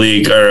of the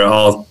league are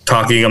all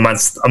talking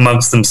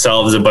amongst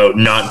themselves about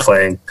not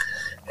playing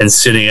and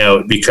sitting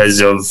out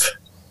because of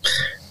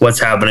what's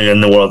happening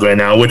in the world right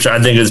now, which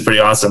I think is pretty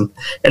awesome.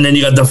 And then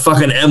you got the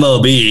fucking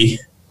MLB,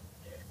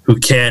 who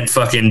can't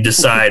fucking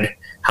decide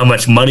how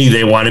much money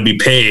they want to be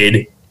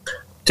paid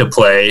to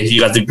play.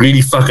 You got the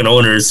greedy fucking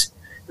owners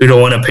who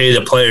don't want to pay the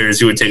players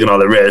who are taking all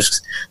the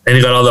risks. And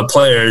you got all the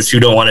players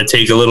who don't want to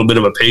take a little bit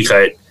of a pay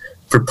cut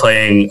for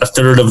playing a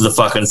third of the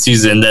fucking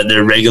season that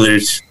their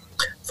regulars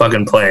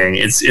fucking playing.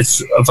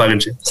 It's a fucking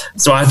shit.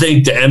 So I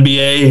think the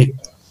NBA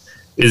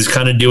is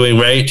kind of doing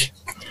right.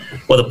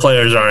 Well, the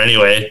players are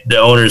anyway. The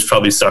owners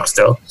probably suck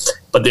still.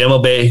 But the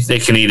MLB, they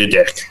can eat a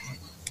dick.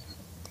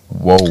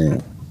 Whoa.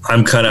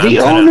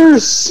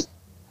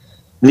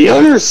 The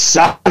owners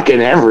suck in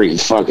every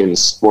fucking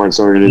sports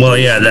organization. Well,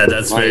 yeah,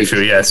 that's very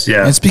true. Yes,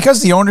 yeah. It's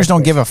because the owners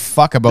don't give a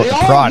fuck about the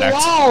product.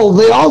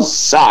 They all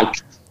suck.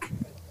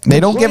 They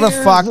don't give a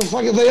fuck.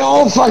 They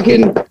all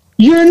fucking.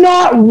 You're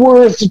not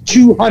worth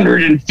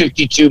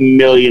 $252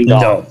 million.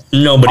 No,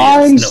 nobody.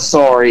 I'm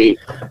sorry.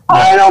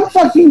 I don't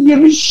fucking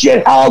give a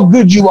shit how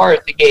good you are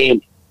at the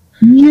game.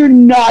 You're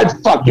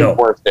not fucking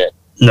worth it.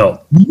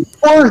 No. You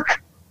work.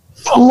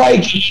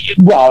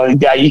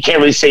 Yeah, you can't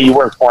really say you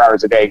work 4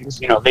 hours a day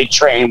because, they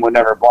train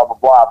whenever, blah, blah,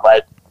 blah,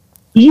 but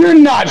you're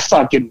not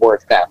fucking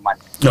worth that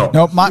money. No.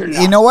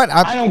 You know what?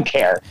 I don't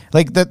care.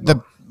 Like,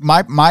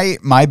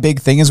 my big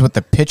thing is with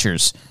the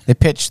pitchers. They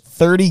pitch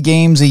 30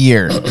 games a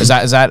year. Is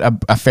that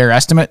a fair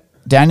estimate,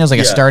 Daniel's,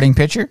 a starting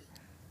pitcher?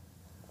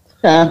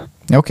 Yeah.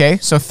 Okay,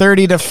 so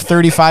 30 to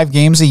 35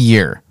 games a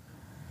year.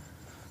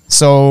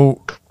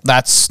 So...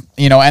 That's,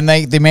 and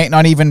they may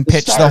not even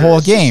pitch the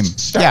whole game.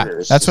 Yeah,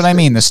 that's what I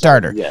mean, the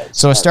starter. Yeah,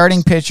 so a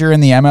starting pitcher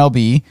in the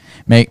MLB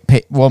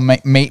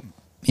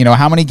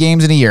how many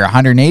games in a year?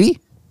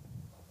 180?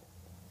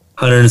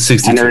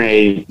 162.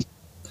 180.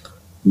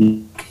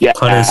 Yeah.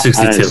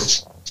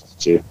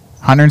 162.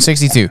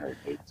 162.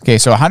 Okay,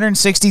 so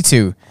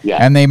 162. Yeah.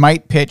 And they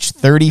might pitch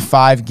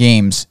 35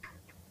 games,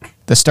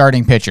 the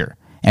starting pitcher.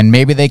 And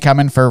maybe they come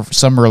in for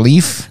some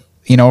relief,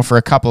 for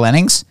a couple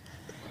innings.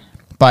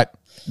 But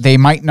they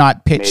might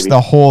not pitch the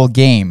whole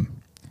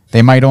game.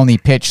 They might only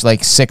pitch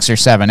 6 or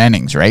 7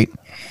 innings, right?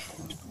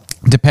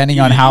 Depending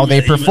on how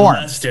they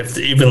perform.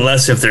 Even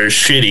less if they're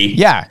shitty.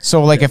 Yeah.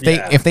 So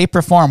if they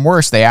perform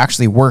worse, they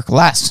actually work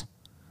less.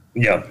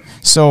 Yeah.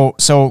 So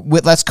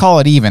let's call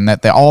it even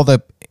that all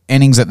the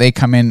innings that they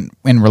come in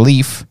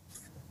relief,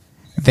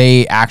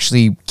 they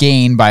actually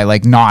gain by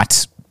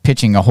not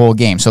pitching a whole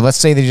game. So let's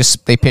say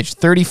they pitch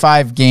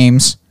 35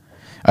 games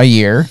a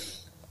year.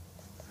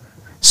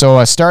 So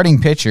a starting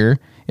pitcher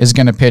is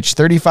going to pitch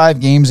 35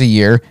 games a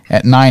year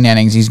at 9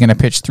 innings. He's going to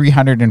pitch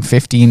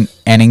 315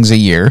 innings a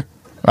year.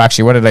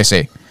 Actually, what did I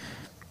say?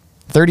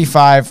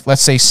 35,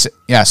 let's say,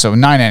 so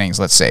 9 innings,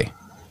 let's say.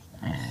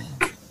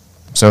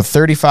 So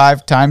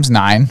 35 times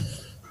 9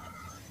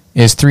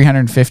 is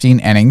 315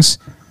 innings.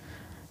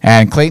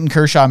 And Clayton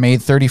Kershaw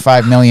made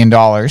 $35 million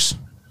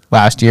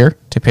last year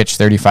to pitch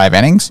 35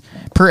 innings.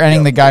 Per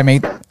inning, the guy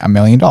made $1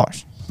 million.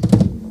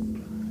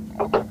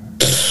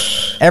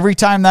 Every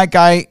time that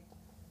guy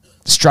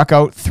struck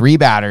out 3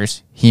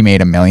 batters, he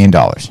made $1 million.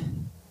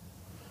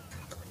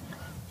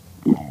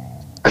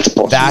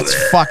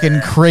 That's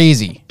fucking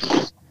crazy.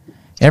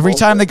 Every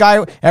time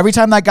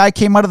that guy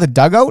came out of the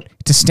dugout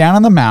to stand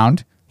on the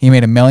mound, he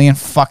made $1 million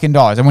fucking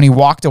dollars. And when he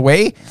walked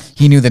away,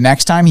 he knew the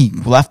next time he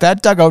left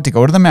that dugout to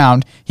go to the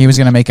mound, he was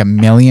going to make $1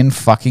 million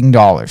fucking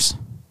dollars.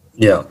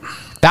 Yeah.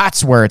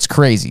 That's where it's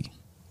crazy.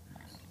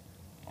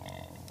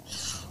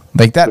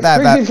 Like that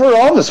crazy for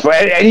all this, and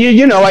I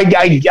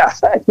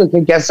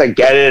guess I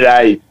get it.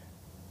 I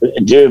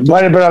do,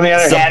 but on the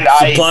other hand,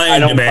 I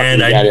don't fucking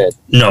get it.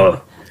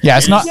 No. Yeah,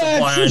 it's not.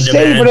 Yeah, it's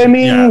insane, but I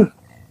mean,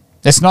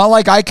 it's not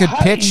like I could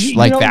pitch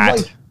like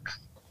that.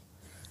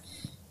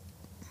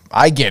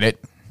 I get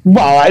it.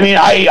 Well, I mean,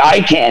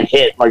 I can't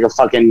hit like a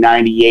fucking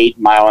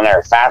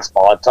 98-mile-an-hour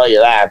fastball. I'll tell you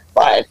that.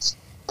 But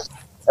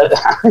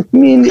I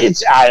mean,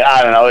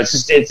 I don't know. It's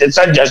just it's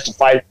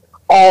unjustified.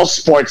 All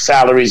sports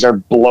salaries are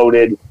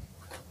bloated.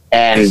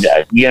 And,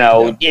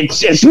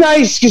 it's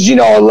nice because,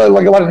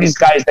 like a lot of these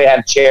guys, they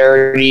have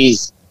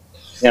charities,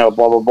 blah,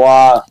 blah,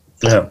 blah.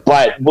 Yeah.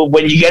 But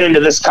when you get into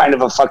this kind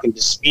of a fucking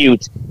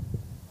dispute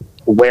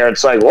where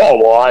it's like, I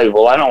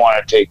don't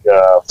want to take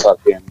a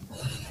fucking,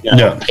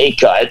 pay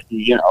cut,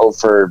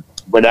 for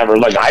whatever.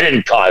 Like, I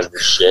didn't cause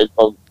this shit.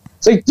 But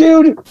it's like,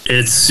 dude,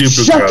 it's super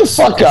shut gross.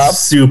 the fuck up. It's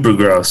super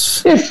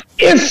gross.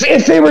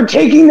 If they were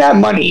taking that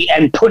money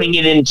and putting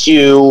it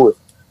into,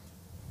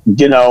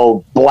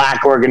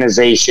 black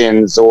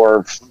organizations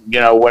or,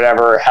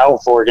 whatever,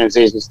 health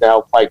organizations to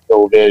help fight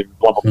COVID,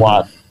 blah, blah,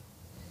 blah.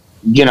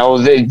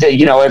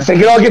 If they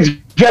could all get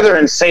together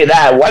and say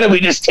that, why don't we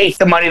just take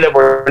the money that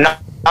we're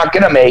not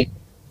going to make?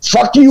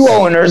 Fuck you,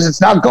 owners.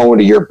 It's not going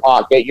to your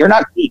pocket. You're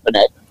not keeping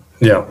it.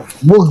 Yeah.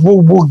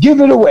 We'll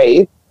give it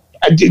away.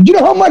 You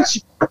know how much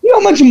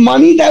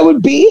money that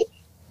would be?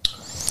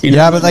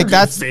 But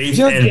that's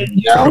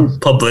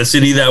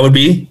publicity that would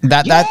be.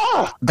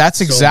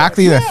 That's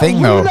exactly the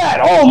thing, though. Look at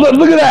that. Oh,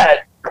 look at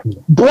that.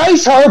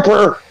 Bryce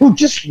Harper, who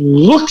just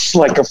looks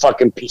like a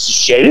fucking piece of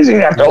shit. He doesn't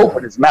even have to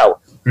open his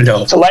mouth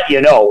to let you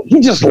know.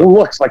 He just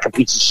looks like a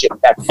piece of shit with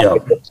that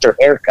fucking hipster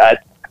haircut.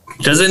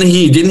 Didn't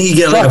he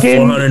get like a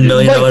 $400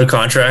 million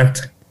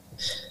contract?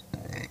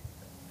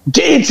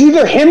 It's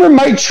either him or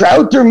Mike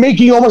Trout. They're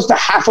making almost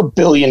 $500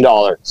 million.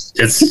 Get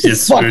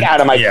the fuck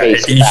out of my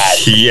face with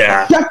that.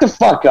 Yeah. Shut the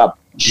fuck up.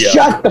 Yeah.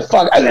 Shut the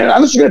fuck up.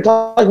 Unless you're going to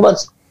talk about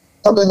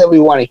something that we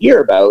want to hear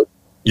about.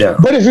 Yeah.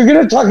 But if you're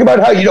going to talk about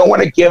how you don't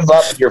want to give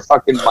up your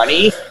fucking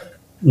money,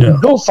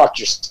 go fuck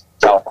yourself.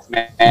 yourself,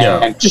 man.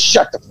 And just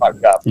shut the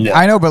fuck up. Yeah.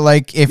 I know, but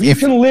like if you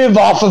can live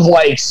off of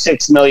like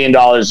 $6 million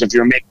if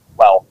you're making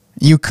well.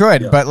 You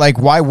could, but like,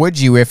 why would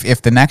you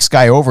if the next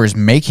guy over is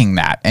making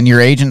that and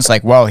your agent's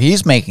like, well,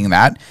 he's making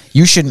that,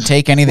 you shouldn't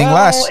take anything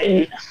less.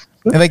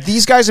 Like,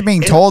 these guys are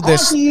being told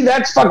hockey,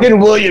 that's fucking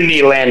William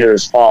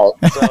Nylander's fault.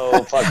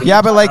 So yeah,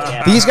 but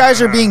like, these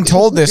guys are being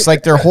told this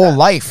like their whole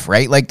life,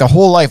 right? Like the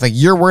whole life, like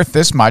you're worth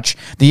this much.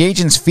 The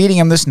agent's feeding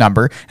him this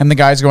number, and the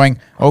guy's going,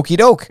 okie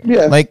doke.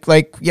 Yeah.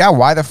 Like, yeah,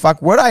 why the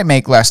fuck would I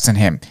make less than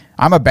him?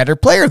 I'm a better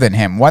player than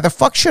him. Why the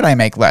fuck should I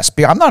make less?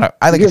 I'm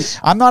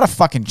not a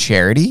fucking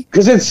charity.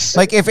 Because it's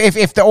like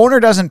if the owner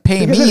doesn't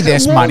pay me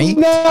this money,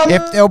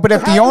 if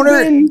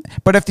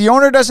the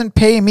owner doesn't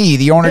pay me,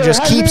 the owner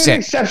just keeps it.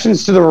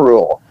 Exceptions to the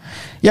rule.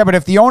 Yeah, but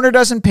if the owner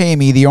doesn't pay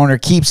me, the owner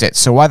keeps it.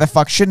 So why the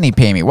fuck shouldn't he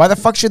pay me? Why the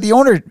fuck should the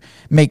owner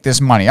make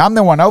this money? I'm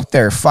the one out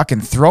there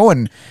fucking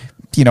throwing,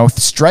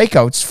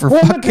 strikeouts for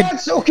fucking. But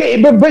that's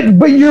okay.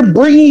 But you're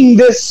bringing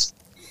this.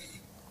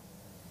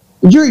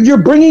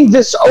 You're bringing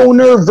this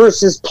owner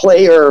versus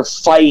player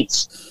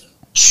fight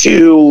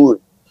to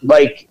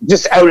like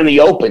just out in the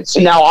open.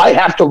 So now I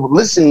have to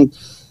listen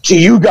to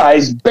you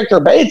guys bicker.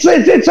 But it's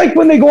like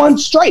when they go on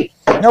strike.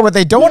 No, but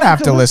they don't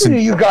have to listen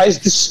to you guys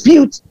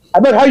dispute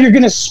about how you're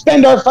going to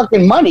spend our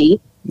fucking money.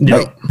 No,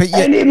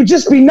 and it would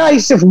just be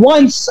nice if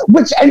once,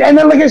 and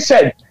then like I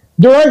said,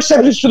 there are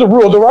exceptions to the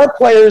rule. There are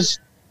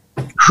players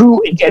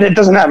who, and it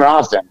doesn't happen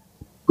often,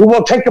 who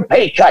will take a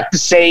pay cut to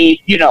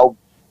say,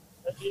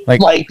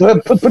 like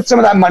put some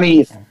of that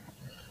money,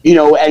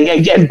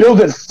 and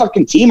build a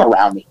fucking team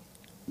around me.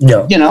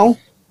 Yeah.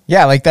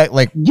 Yeah, like that,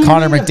 like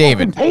Connor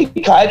McDavid. Pay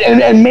cut,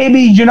 and maybe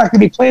you're not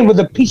going to be playing with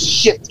a piece of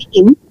shit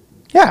team.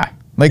 Yeah,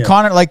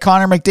 Connor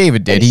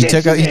McDavid did. He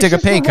took a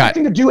pay cut.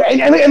 Thing to do,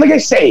 and like I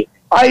say,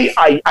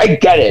 I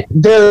get it.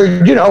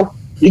 There,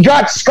 you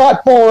got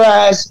Scott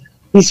Boras.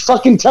 He's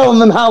fucking telling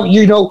them how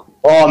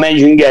oh man,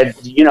 you can get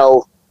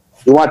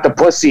you want the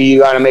pussy,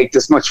 you got to make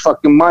this much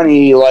fucking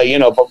money, but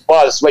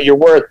that's what you're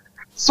worth.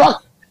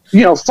 Fuck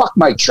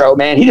Mike Trout,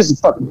 man. He doesn't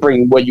fucking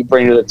bring what you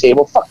bring to the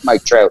table. Fuck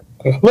Mike Trout.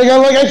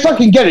 I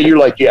fucking get it. You're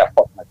like, yeah,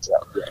 fuck Mike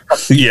Trout.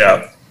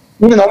 Yeah.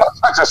 Even though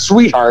that's a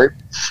sweetheart.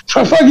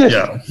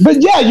 Yeah.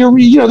 But yeah,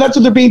 that's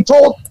what they're being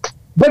told.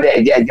 But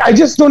I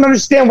just don't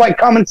understand why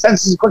common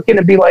sense is quick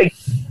to be like,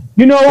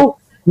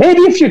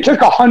 maybe if you took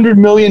 $100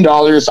 million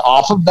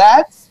off of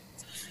that,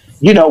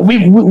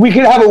 we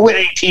could have a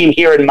winning team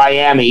here in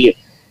Miami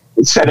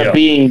instead of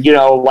being,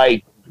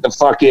 like the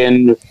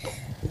fucking.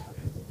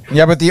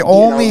 Yeah, but the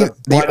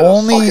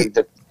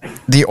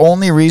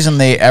only reason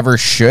they ever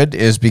should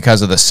is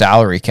because of the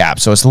salary cap.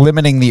 So it's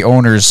limiting the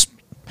owners,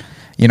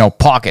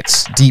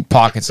 pockets, deep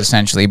pockets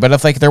essentially. But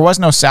if there was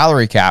no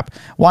salary cap,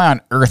 why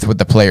on earth would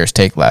the players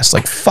take less?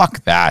 Like,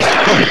 fuck that.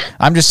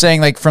 I'm just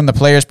saying, from the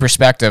players'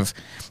 perspective,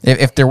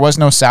 if there was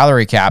no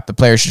salary cap, the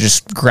players should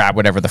just grab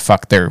whatever the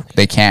fuck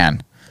they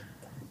can.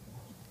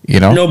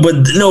 And I think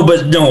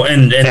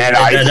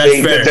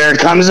that there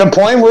comes a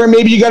point where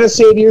maybe you got to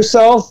say to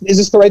yourself, is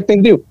this the right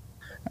thing to do?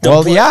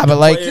 But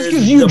just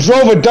because you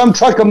drove a dump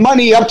truck of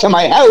money up to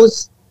my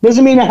house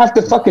doesn't mean I have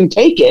to fucking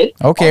take it.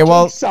 Okay,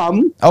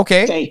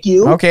 okay, thank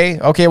you.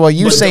 Okay, well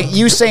you say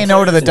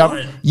no to the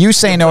dump. You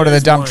say no to the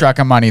dump truck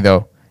of money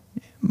though.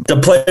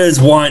 The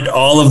players want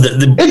all of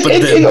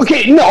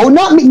okay, no,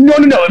 not me. No.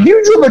 If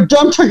you drove a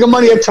dump truck of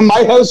money up to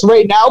my house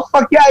right now,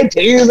 fuck yeah, I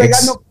take it. I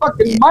got no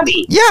fucking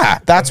money. Yeah,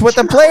 that's what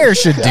the players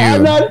should do.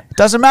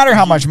 Doesn't matter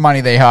how much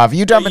money they have.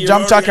 You dump a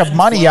dump truck of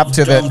money up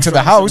to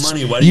the house.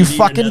 You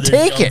fucking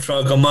take it.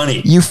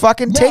 You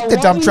fucking take the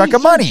dump truck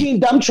of money.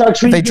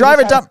 If they drive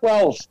a dump.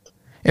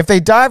 If they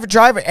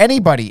drive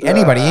anybody,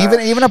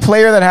 even a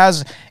player that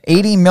has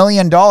 $80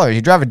 million,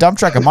 you drive a dump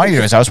truck of money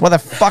to his house. What the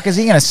fuck is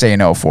he gonna say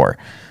no for?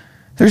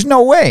 There's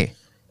no way.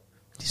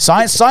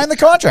 Sign the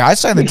contract. I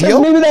signed the deal.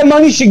 Maybe that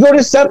money should go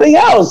to something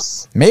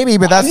else. Maybe,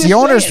 but that's the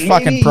owner's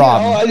fucking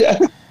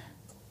problem.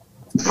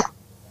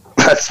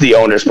 That's the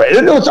owner's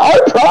problem. No, it's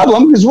our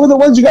problem because we're the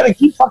ones who got to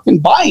keep fucking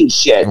buying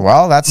shit.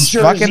 Well, that's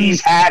fucking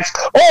hats.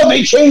 Oh,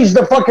 they changed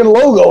the fucking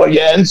logo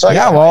again. So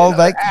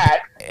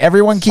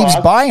everyone keeps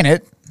buying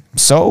it.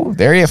 So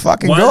there you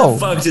fucking go. Why the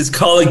fuck does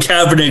Colin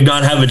Kaepernick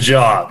not have a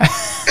job?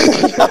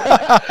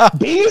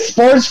 Being a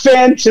sports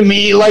fan, to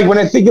me, when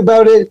I think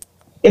about it,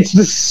 it's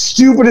the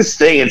stupidest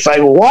thing. It's like,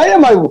 why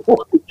am I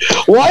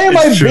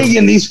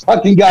bigging these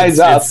fucking guys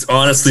up? It's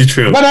honestly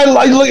true. But I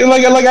I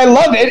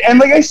love it, and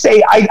like I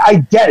say, I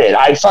get it.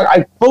 I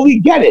fully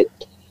get it.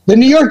 The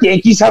New York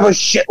Yankees have a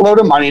shitload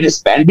of money to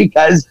spend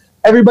because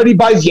everybody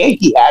buys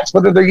Yankee hats,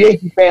 whether they're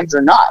Yankee fans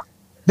or not.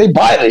 They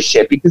buy this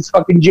shit because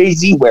fucking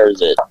Jay-Z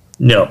wears it.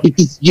 No.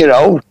 Because,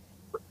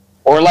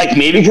 or like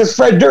me because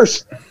Fred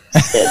Durst.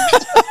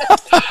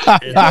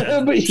 But,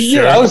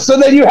 so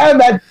then you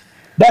have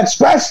that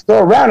stress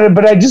around it,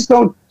 but I just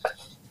don't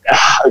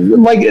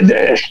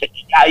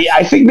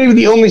I think maybe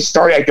the only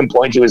story I can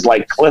point to is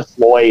Cliff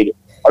Lee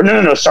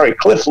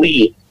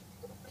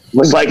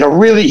was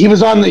he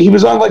was on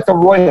the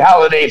Roy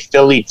Halladay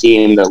Philly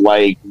team that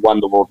won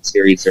the World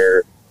Series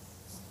or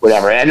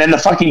whatever. And then the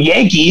fucking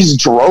Yankees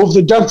drove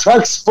the dump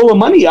trucks full of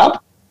money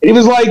up, and he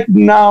was like,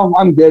 "No,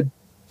 I'm good,"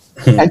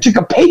 and took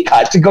a pay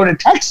cut to go to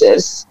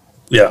Texas.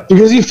 Yeah,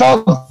 because he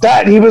felt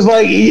that he was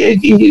like,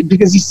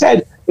 because he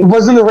said it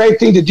wasn't the right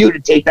thing to do to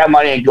take that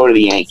money and go to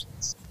the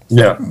Yankees.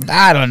 Yeah,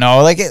 I don't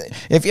know. Like,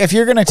 if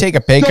you're gonna take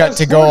a pay cut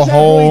to go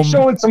home,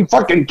 showing some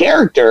fucking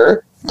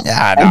character,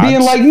 yeah, and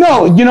being like,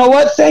 no, you know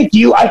what? Thank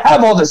you. I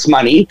have all this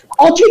money.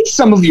 I'll take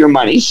some of your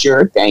money.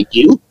 Sure, thank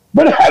you.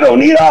 But I don't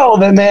need all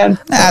of it, man.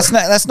 That's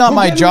not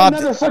my job.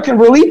 Another fucking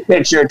relief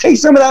pitcher. Take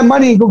some of that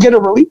money and go get a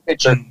relief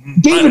pitcher.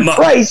 David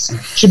Price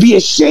should be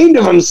ashamed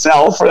of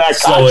himself for that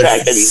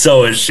contract.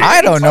 So ashamed.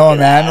 I don't know,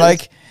 man.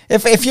 Like,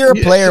 if you're a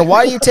player, why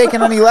are you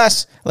taking any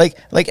less? Like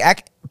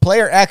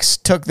player X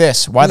took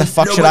this. Why the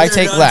fuck should I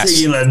take less?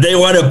 They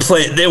want to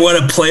play. They want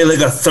to play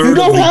like a third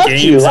of the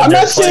games. I'm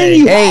not saying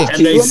you have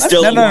to. They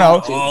still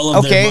no. All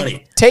of their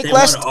money. Take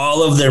less.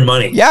 All of their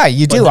money. Yeah,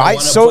 you do.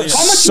 So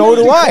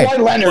do I.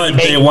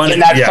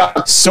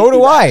 So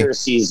do I.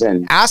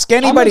 Season. Ask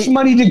anybody. How much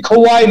money did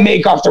Kawhi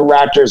make off the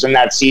Raptors in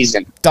that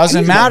season?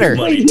 Doesn't matter.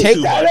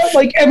 Take that out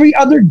like every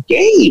other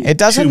game. It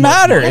doesn't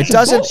matter. It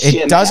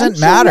doesn't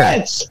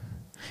matter.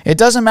 It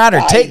doesn't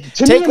matter.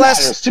 Take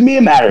less. To me,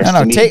 it matters.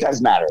 No, it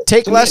does matter.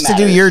 Take less to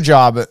do your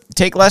job.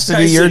 Take less to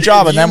do your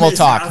job, and then we'll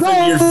talk.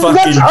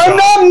 I'm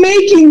not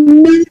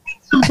making millions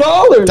of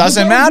dollars.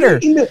 Doesn't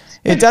matter.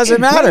 It doesn't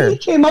matter. Brady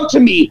came up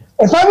to me.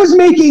 If I was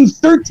making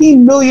 $13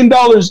 million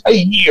a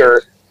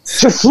year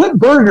to flip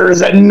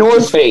burgers at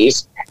North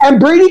Face, and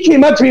Brady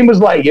came up to me and was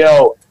like,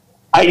 "Yo,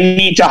 I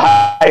need to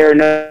hire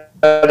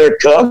another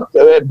cook,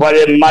 but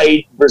it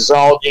might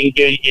result in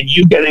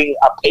you getting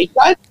a pay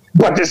cut.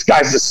 But this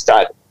guy's a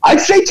stud." I'd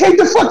say take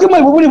the fucking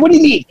money. What do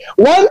you need?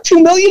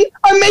 1-2 million?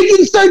 I'm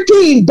making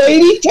 13,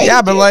 baby. Take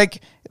it. But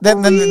like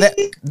then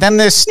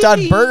this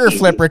stud burger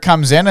flipper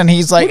comes in and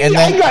he's like, and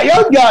then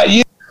I got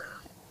you.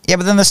 Yeah,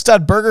 but then the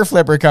stud burger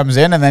flipper comes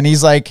in and then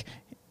he's like,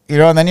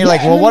 and then you're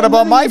like, well, what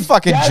about my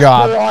fucking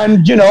job?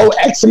 On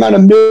X amount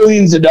of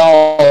millions of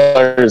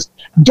dollars.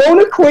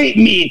 Don't equate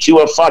me to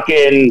a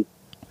fucking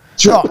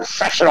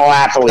professional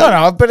athlete.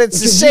 No, but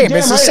it's the same.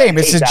 It's the same.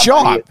 It's a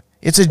job.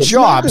 It's a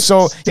job.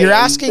 So you're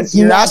asking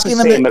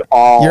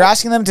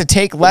them to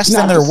take less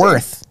than their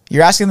worth.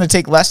 You're asking them to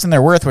take less than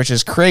their worth, which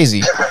is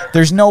crazy.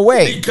 There's no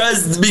way.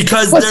 Because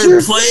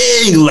they're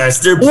playing less.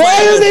 They're playing.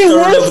 Why are they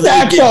worth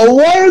that though?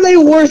 Why are they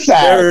worth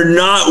that? They're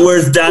not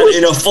worth that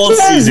in a full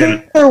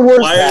season. They're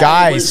worth that.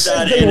 Guys,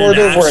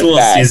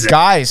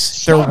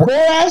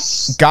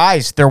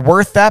 they're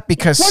worth that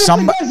because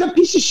somebody's a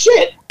piece of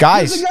shit.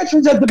 Guys,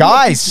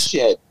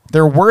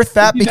 they're worth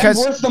that because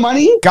worth the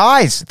money.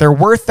 Guys, they're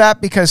worth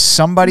that because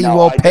somebody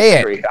will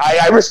pay it.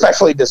 I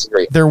respectfully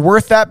disagree. They're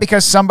worth that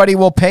because somebody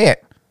will pay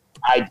it.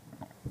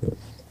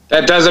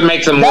 That doesn't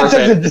make them worth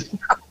it.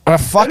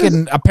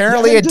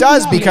 Apparently it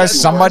does because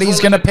somebody's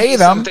going to pay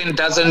them.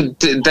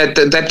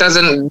 That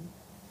doesn't.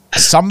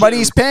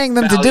 Somebody's paying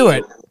them to do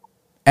it.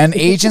 And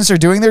agents are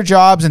doing their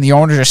jobs and the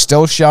owners are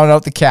still shelling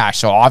out the cash.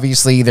 So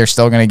obviously they're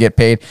still going to get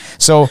paid.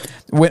 So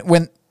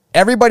when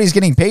everybody's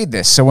getting paid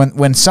this. So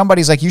when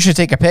somebody's like, you should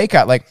take a pay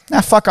cut, like,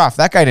 fuck off.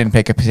 That guy didn't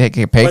take a pay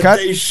cut.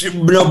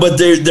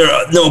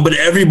 But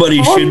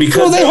everybody should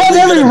because they have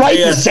every right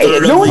to say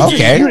it. No one's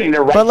disputing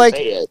their right but like, to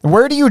say it.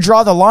 where do you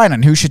draw the line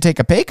on who should take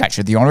a pay cut?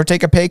 Should the owner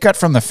take a pay cut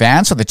from the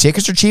fans so the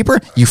tickets are cheaper?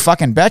 You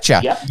fucking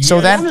betcha. Yep. So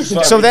then,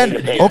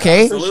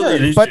 okay,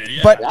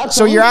 but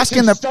so you're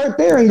asking the start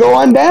there and go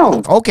on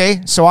down.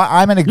 Okay, so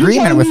I'm in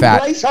agreement with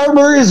that. Bryce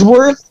Harper is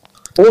worth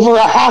over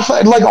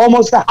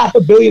almost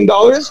 $500 million.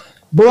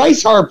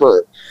 Bryce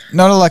Harper.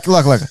 No, look.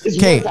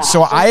 Okay,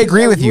 so I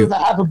agree with you.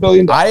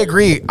 I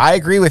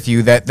agree with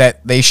you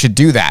that they should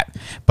do that.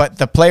 But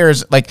the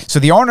players, so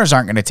the owners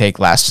aren't going to take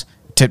less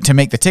to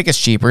make the tickets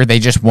cheaper. They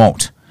just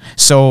won't.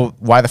 So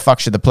why the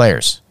fuck should the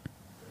players?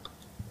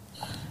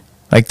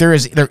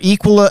 They're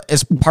equal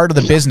as part of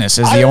the business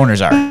as the owners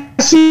are.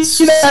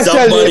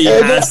 Somebody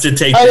has to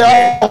take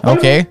it.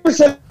 Okay.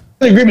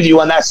 I agree with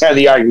you on that side of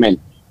the argument.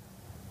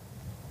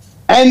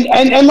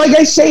 And like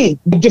I say,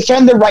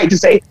 defend the right to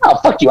say, oh,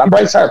 fuck you, I'm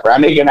Bryce Harper.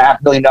 I'm making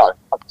 $500 million.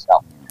 Fuck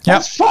yourself.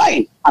 That's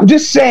fine. I'm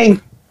just saying,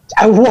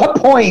 at what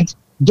point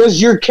does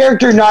your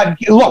character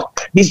not... Look,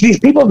 these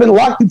people have been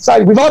locked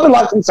inside. We've all been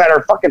locked inside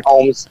our fucking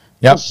homes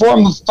for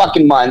 4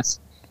 fucking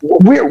months.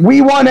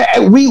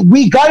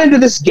 We got into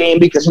this game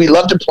because we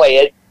love to play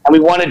it, and we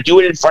want to do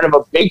it in front of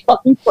a big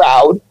fucking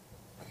crowd.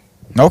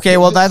 Okay,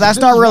 well, that's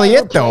not really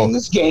it, though.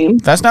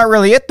 That's not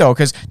really it, though,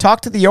 because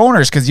talk to the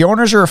owners, because the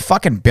owners are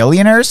fucking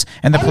billionaires,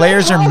 and the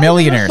players are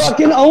millionaires.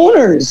 Fucking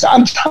owners.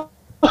 I'm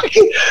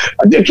talking...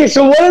 Okay,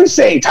 so what I'm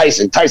saying,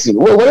 Tyson,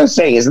 what I'm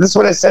saying is, this is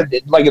what I said,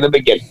 in the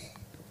beginning.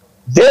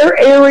 They're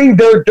airing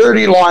their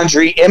dirty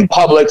laundry in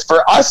public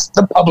for us,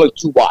 the public,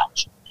 to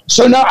watch.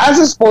 So now, as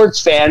a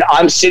sports fan,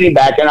 I'm sitting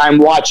back and I'm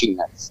watching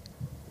this.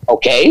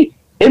 Okay?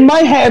 In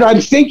my head,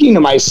 I'm thinking to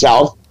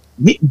myself,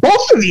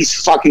 both of these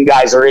fucking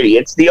guys are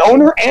idiots, the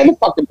owner and the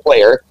fucking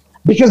player,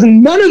 because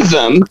none of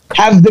them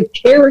have the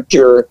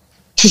character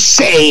to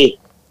say,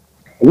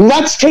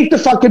 let's take the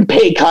fucking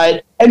pay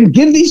cut and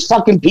give these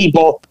fucking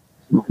people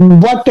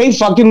what they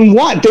fucking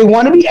want. They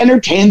want to be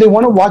entertained. They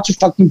want to watch a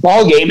fucking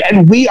ball game,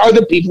 and we are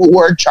the people who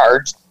are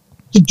charged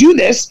to do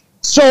this.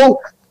 So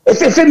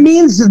if it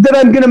means that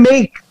I'm going to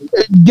make,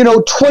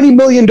 $20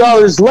 million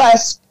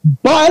less,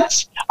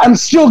 but I'm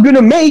still going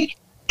to make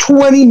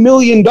 $20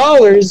 million,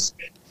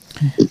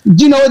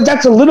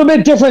 that's a little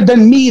bit different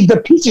than me,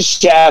 the pizza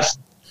chef,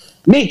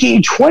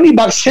 making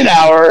 $20 an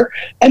hour,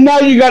 and now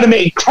you got to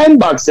make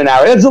 $10 an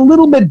hour. That's a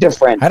little bit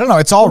different. I don't know.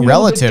 It's all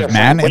relative,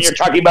 man. When you're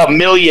talking about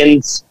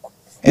millions,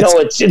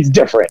 it's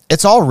different.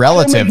 It's all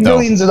relative, though.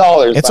 Millions of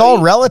dollars. It's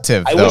all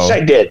relative, though. I wish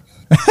I did.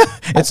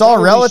 It's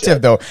all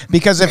relative, though,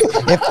 because if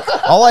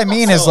all I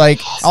mean is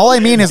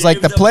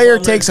the player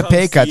takes a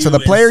pay cut. So the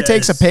player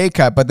takes a pay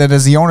cut, but then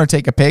does the owner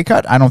take a pay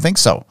cut? I don't think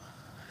so.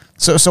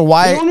 So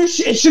why?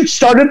 It should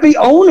start at the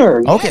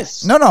owner. Okay.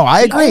 Yes. No,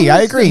 I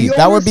agree.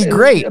 That would be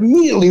great.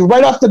 Immediately,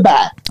 right off the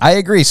bat. I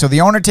agree. So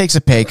the owner takes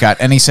a pay cut,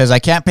 and he says, "I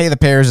can't pay the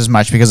players as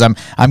much because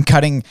I'm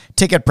cutting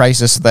ticket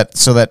prices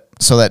so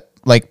that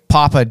like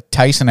Papa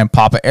Tyson and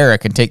Papa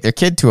Eric can take their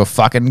kid to a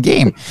fucking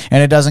game,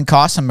 and it doesn't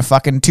cost them a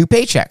fucking 2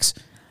 paychecks."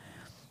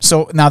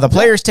 So now the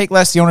players take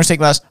less, the owners take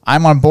less.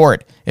 I'm on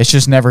board. It's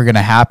just never going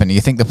to happen. You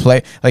think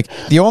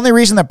the only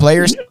reason the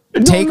players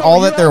take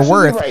all that they're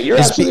worth? Right. You're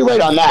absolutely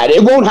right on that.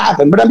 It won't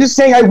happen. But I'm just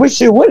saying, I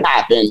wish it would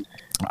happen.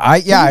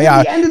 At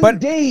the end of the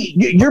day,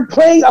 you're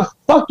playing a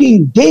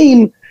fucking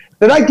game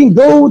that I can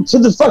go to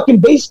the fucking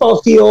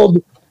baseball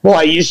field. Well,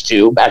 I used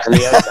to back in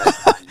the other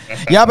time.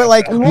 Yeah, but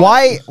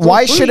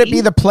why should it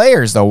be the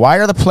players though? Why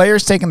are the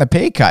players taking the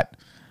pay cut?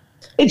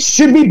 It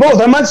should be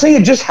both. I'm not saying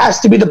it just has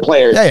to be the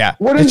players. Yeah.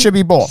 It should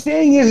be both. What I'm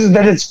saying is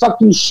that it's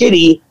fucking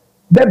shitty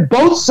that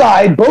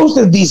both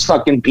of these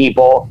fucking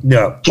people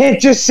can't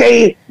just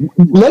say,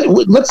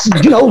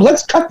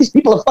 let's cut these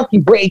people a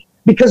fucking break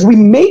because we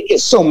make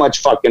so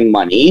much fucking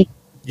money.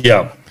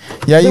 Yeah.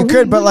 Yeah, you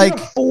could, but we can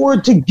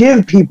afford to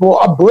give people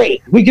a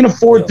break. We can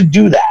afford to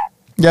do that.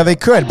 Yeah, they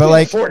could, but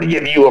afford to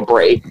give you a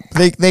break.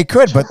 They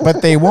could,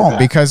 but they won't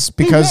because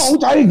they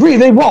won't. I agree,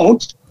 they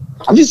won't.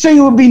 I'm just saying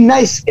it would be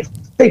nice if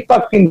they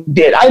fucking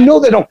did. I know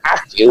they don't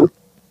have to.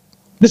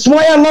 This is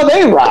why I love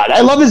A-Rod.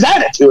 I love his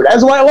attitude.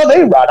 That's why I love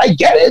A-Rod. I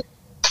get it.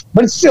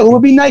 But still, it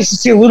would be nice to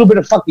see a little bit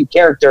of fucking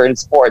character in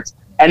sports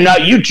and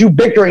not you two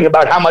bickering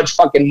about how much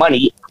fucking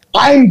money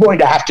I'm going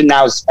to have to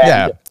now spend.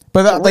 Yeah.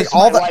 But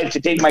all that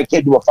to take my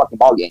kid to a fucking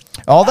ball game.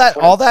 All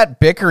that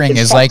bickering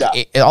is like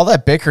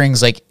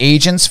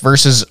agents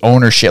versus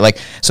ownership. Like,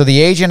 so the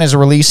agent is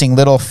releasing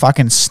little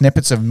fucking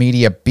snippets of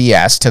media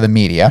BS to the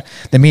media.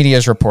 The media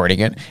is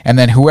reporting it, and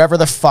then whoever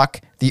the fuck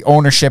the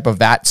ownership of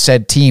that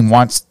said team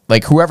wants,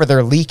 like whoever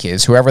their leak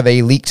is, whoever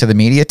they leak to the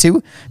media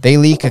to, they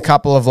leak a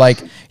couple of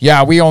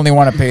we only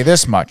want to pay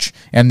this much,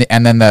 and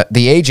then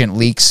the agent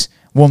leaks,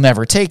 we'll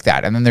never take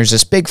that. And then there's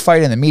this big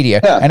fight in the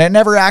media, and it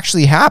never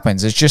actually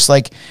happens. It's just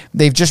like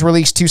they've just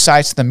released 2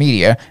 sides to the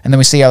media, and then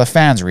we see how the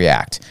fans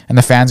react. And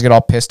the fans get all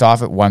pissed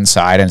off at one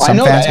side, and some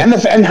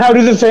fans and how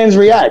do the fans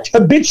react?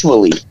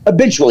 Habitually,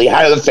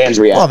 how do the fans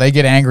react? Well, they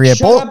get angry at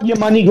both. Shut up, you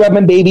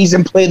money-grubbing babies,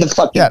 and play the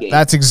fucking game. Yeah,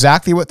 that's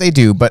exactly what they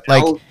do. But,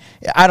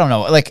 I don't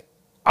know.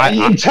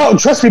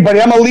 Trust me, buddy,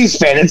 I'm a Leafs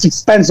fan. It's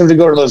expensive to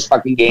go to those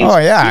fucking games. Oh,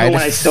 yeah.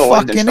 It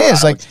fucking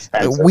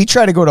is. We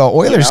try to go to an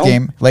Oilers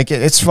game.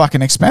 It's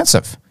fucking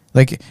expensive.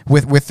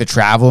 With the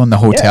travel and the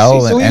hotel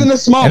so even the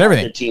small and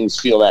everything. Teams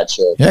feel that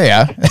shit.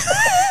 Yeah.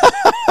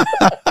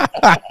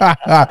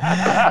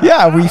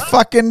 Yeah, we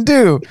fucking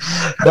do.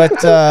 But,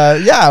 it's...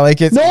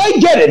 No, I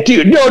get it,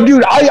 dude. No,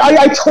 dude,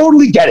 I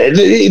totally get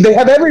it. They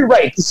have every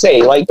right to say,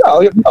 no,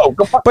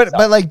 go fuck yourself.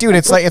 But dude,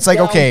 it's like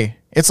okay.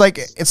 It's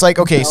like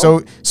okay,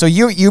 so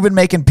you've been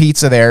making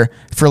pizza there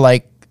for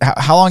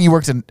how long you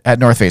worked at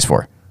North Face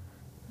for?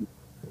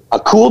 A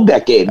cool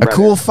decade. A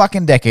cool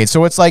fucking decade.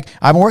 So it's like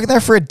I'm working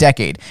there for a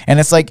decade, and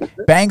it's like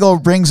Bango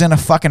brings in a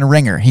fucking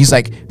ringer. He's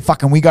like,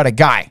 fucking, we got a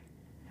guy.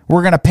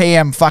 We're gonna pay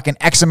him fucking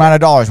X amount of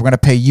dollars. We're gonna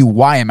pay you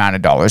Y amount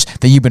of dollars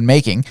that you've been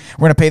making.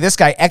 We're gonna pay this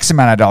guy X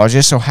amount of dollars.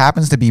 Just so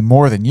happens to be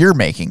more than you're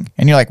making.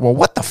 And you're like, well,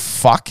 what the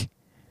fuck?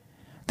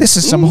 This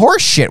is some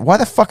horse shit. Why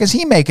the fuck is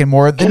he making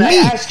more than me?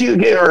 Can I ask you,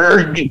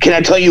 or can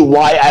I tell you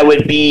why I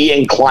would be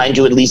inclined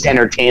to at least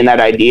entertain that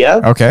idea?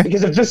 Okay.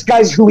 Because if this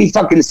guy's who he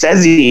fucking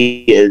says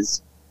he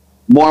is,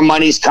 more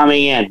money's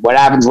coming in. What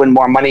happens when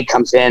more money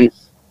comes in?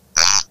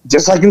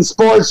 Just like in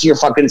sports, your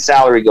fucking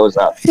salary goes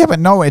up. Yeah, but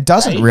no, it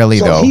doesn't really,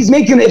 so though. If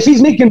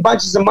he's making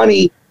bunches of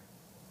money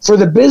for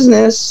the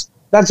business,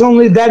 that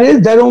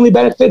only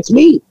benefits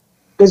me.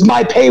 Because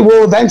my pay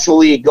will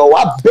eventually go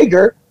up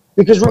bigger.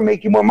 Because we're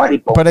making more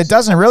money. But it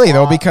doesn't really,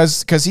 though,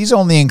 because he's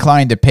only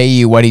inclined to pay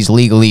you what he's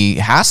legally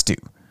has to.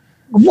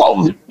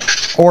 Whoa.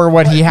 Or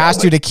what he has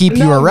to keep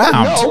you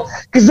around. No,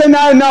 because then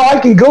now I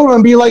can go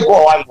and be like,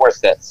 well, I'm worth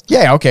this.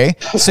 Yeah, okay.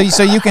 So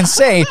you can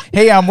say,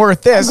 hey, I'm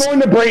worth this. I'm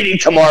going to Brady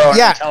tomorrow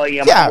and telling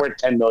him I'm worth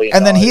 $10 million.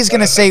 And then he's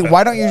going to say,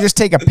 why don't you just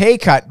take a pay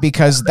cut?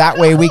 Because that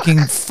way we can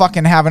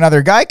fucking have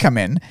another guy come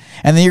in.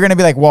 And then you're going to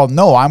be like, well,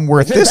 no, I'm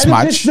worth this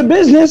much. If it's the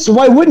business,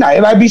 why wouldn't I?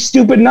 I'd be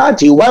stupid not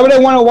to. Why would I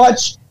want to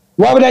watch...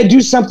 Why would I do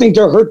something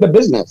to hurt the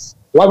business?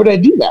 Why would I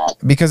do that?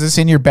 Because it's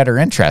in your better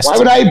interest. Why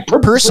would I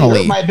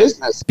personally hurt my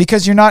business?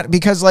 Because you're not.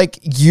 Because like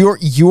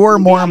you're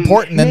more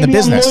important than the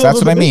business. That's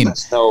what I mean.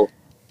 So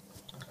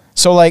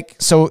like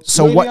so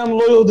maybe what? I'm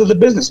loyal to the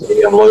business.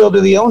 Maybe I'm loyal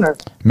to the owner.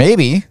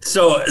 Maybe.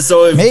 So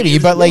if, maybe,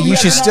 but like you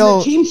should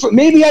still.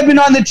 Maybe I've been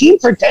on the team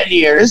for 10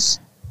 years.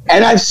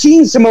 And I've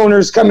seen some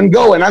owners come and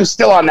go, and I'm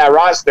still on that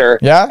roster.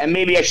 Yeah. And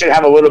maybe I should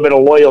have a little bit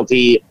of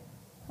loyalty,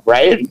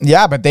 right?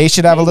 Yeah, but they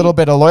should have a little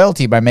bit of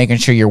loyalty by making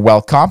sure you're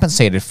well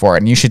compensated for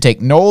it, and you should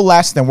take no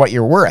less than what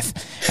you're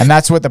worth. And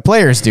that's what the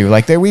players do.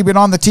 Like we've been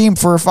on the team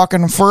for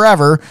fucking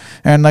forever,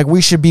 and like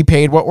we should be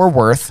paid what we're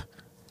worth.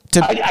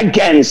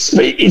 Again,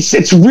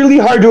 it's really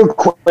hard to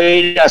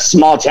equate a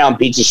small town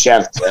pizza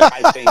chef,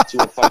 I think,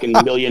 to a fucking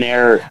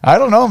millionaire. I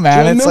don't know,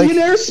 man. It's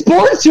millionaire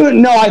sports.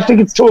 No, I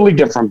think it's totally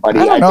different, buddy.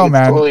 I don't know,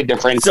 man. It's totally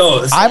different.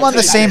 So I'm on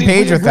the same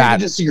page with that.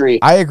 Disagree.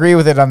 I agree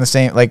with it on the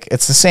same. Like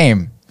it's the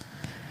same.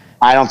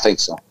 I don't think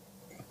so.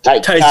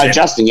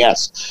 Justin,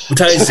 yes.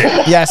 Tyson.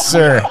 Yes,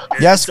 sir.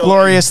 Yes,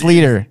 glorious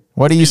leader.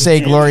 What do you say,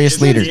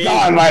 glorious leader?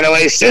 Oh, by the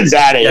way, Sid's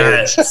out of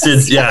here.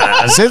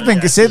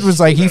 Sid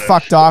was like he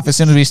fucked off as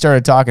soon as we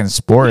started talking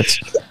sports.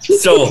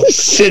 So the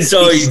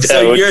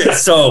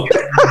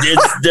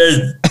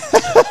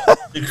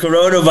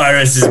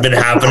coronavirus has been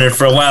happening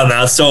for a while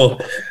now. So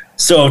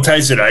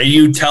Tyson, are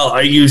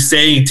you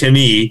saying to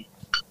me,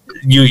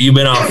 you've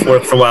been off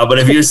work for a while, but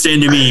if you're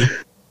saying to me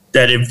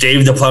that if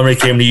Dave the plumber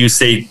came to you,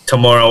 say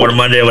tomorrow or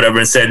Monday or whatever,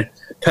 and said,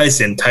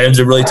 Tyson, times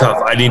are really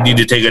tough. I need you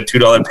to take a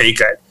 $2 pay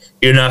cut.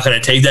 You're not going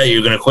to take that?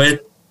 You're going to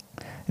quit?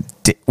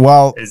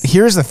 Well,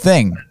 here's the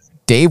thing.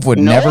 Dave would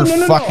never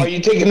fucking... Are you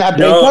taking that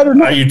pay cut or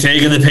not? Are you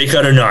taking the pay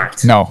cut or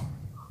not? No.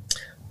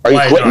 Are you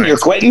quitting? Not? You're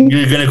quitting?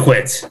 You're going to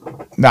quit.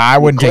 No, I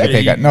wouldn't take a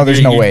pay cut. No,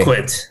 there's no way.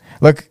 Quit.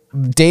 Look,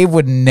 Dave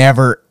would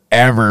never,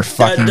 ever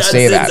fucking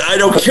say that. I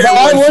don't care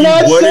we're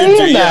not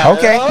saying that.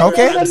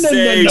 Okay. So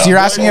you're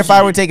asking if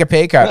I would take a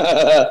pay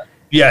cut.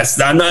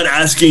 Yes, I'm not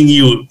asking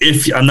you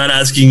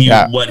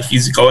what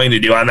he's going to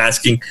do. I'm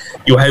asking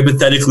you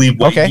hypothetically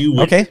what you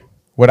would. Okay.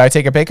 Would I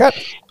take a pay cut?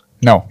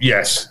 No.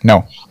 Yes.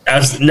 No.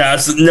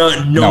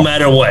 No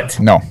matter what.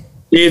 No.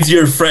 Dave's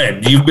your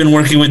friend. You've been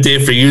working with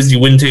Dave for years. You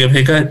wouldn't take a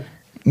pay cut?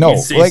 No.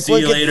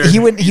 He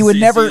would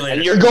never.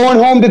 And you're going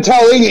home to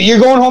tell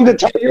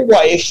your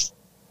wife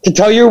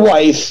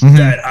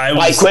that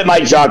I quit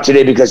my job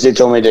today because they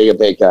told me to take a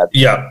pay cut.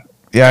 Yeah.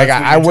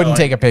 Yeah, I wouldn't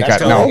take a pay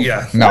cut. No,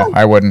 no,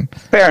 I wouldn't.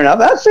 Fair enough.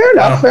 That's fair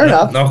enough.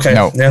 Okay.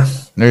 No. Yeah.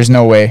 There's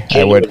no way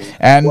I would.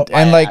 And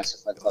like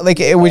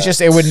it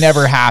would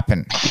never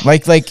happen.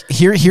 Like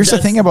here's the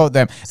thing about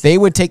them. They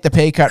would take the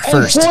pay cut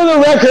first.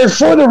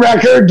 For the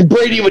record,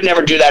 Brady would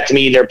never do that to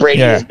me either. Brady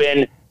has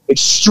been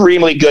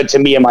extremely good to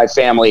me and my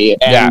family.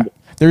 And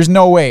there's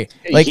no way.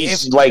 Like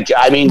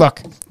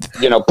look,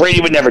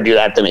 Brady would never do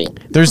that to me.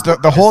 There's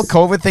the whole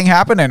COVID thing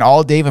happened, and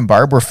all Dave and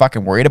Barb were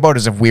fucking worried about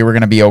is if we were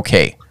gonna be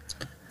okay.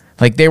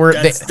 Like they were.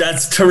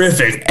 That's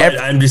terrific.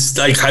 But I'm just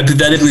like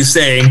hypothetically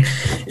saying,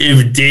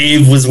 if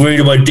Dave was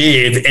worried about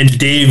Dave and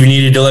Dave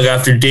needed to look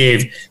after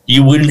Dave,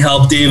 you wouldn't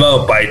help Dave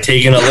out by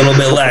taking a little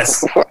bit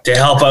less to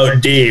help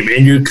out Dave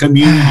in your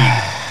community.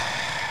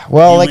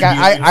 Well, like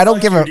I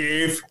don't give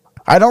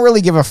I don't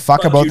really give a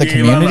fuck about the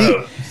community.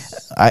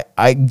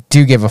 I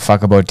do give a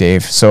fuck about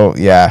Dave. So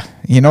yeah,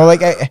 I don't know.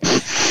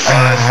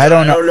 I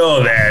don't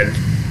know, man.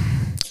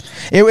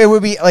 It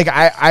would be like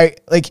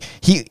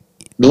he.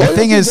 Loyalty the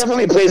thing is,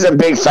 definitely plays a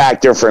big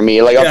factor for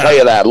me. Like I'll tell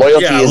you that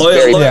loyalty is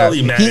very.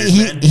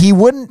 He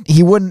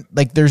wouldn't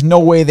like. There's no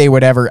way they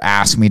would ever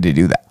ask me to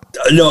do that.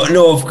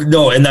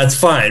 No, and that's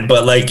fine.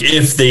 But like,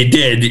 if they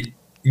did,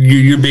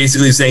 you're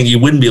basically saying you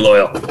wouldn't be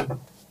loyal.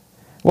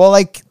 Well,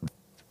 like,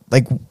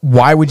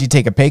 why would you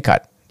take a pay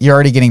cut? You're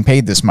already getting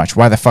paid this much.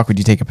 Why the fuck would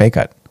you take a pay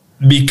cut?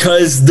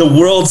 Because the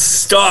world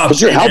stopped.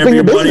 You're helping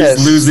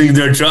everybody's losing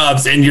their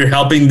jobs, and you're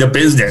helping the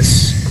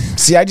business.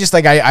 See, I just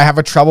I have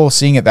a trouble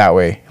seeing it that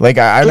way. Like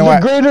I know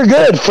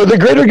for the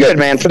greater good,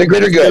 man, for the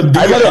greater good.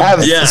 I gotta have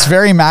it's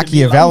very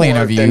Machiavellian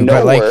of you,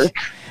 but like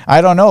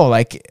I don't know,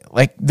 I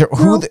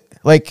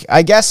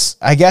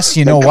guess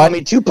you know what? Call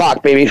me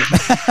Tupac, baby.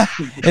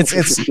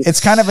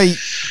 it's kind of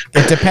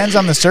it depends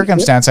on the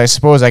circumstance, I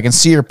suppose. I can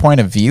see your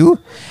point of view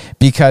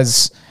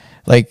because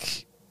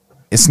like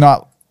it's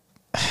not.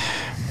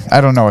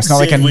 I don't know. It's not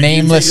like a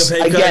nameless.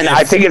 Again,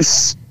 I think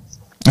it's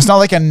not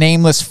like a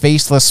nameless,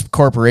 faceless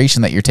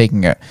corporation that you're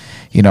taking Like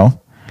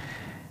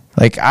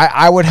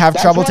I would have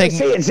trouble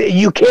taking.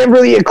 You can't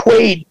really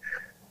equate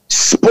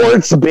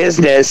sports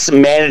business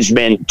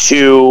management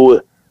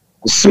to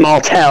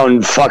small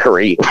town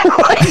fuckery.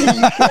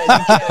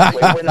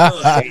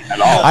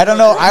 I don't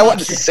know.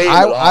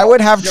 I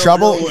would have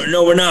trouble.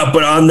 No, we're not.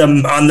 But on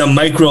the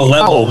micro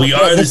level, we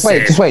are the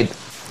same. Just wait.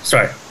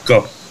 Sorry,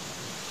 go.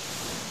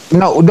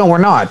 No, we're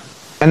not.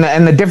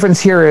 And the difference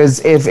here is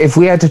if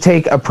we had to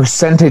take a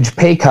percentage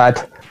pay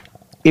cut,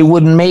 it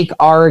would make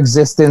our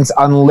existence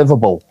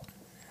unlivable.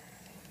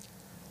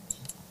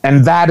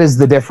 And that is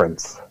the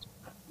difference.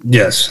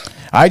 Yes.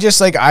 I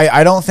just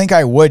I don't think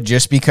I would,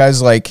 just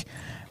because like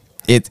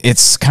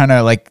it's kind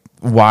of like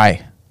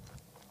why?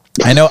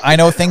 I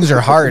know things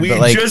are hard, but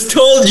like just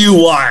told you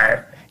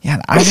why. Yeah,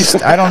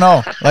 I don't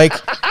know. Like,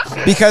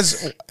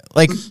 because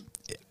like,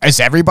 is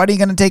everybody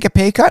going to take a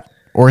pay cut,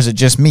 or is it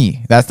just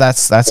me? That's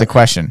a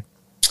question.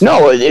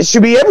 No, it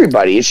should be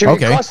everybody. It should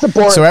be across the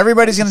board. So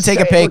everybody's going to take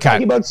a pay cut.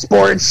 Talking about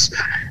sports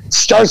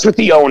starts with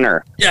the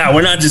owner. Yeah,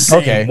 we're not just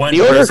saying one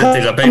the owner person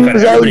takes a pay cut.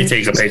 Everybody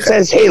takes a pay cut.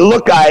 Says, "Hey,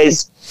 look,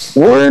 guys,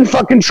 we're in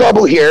fucking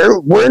trouble here.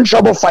 We're in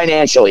trouble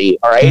financially.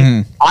 All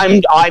right,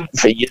 I'm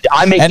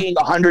making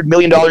 $100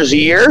 million a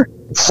year.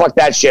 Fuck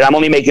that shit. I'm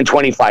only making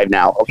 25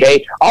 now.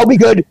 Okay, I'll be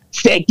good.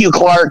 Thank you,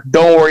 Clark.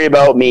 Don't worry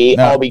about me.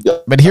 I'll be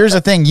good." But here's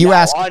the thing: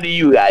 on to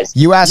you guys.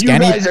 You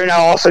guys are now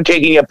also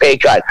taking a pay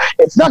cut.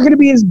 It's not going to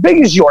be as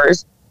big as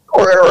yours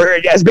or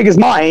as big as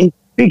mine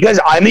because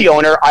I'm the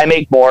owner. I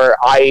make more.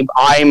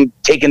 I'm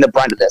taking the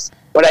brunt of this.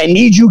 But I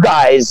need you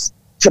guys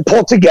to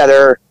pull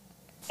together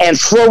and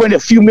throw in a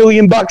few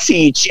 $1,000,000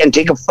 each and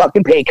take a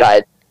fucking pay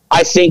cut.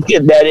 I think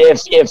that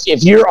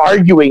if you're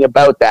arguing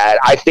about that,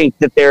 I think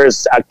that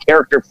there's a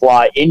character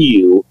flaw in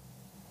you,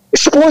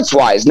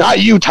 sports-wise. Not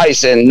you,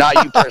 Tyson. Not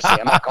you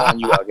personally. I'm not calling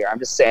you out here. I'm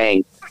just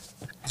saying.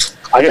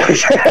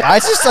 I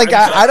just like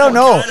I don't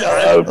know.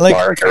 Like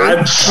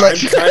I'm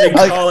kind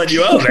of calling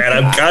you out, man.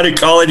 I'm kind of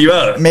calling you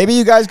out. Maybe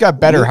you guys got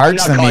better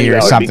hearts than me or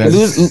something.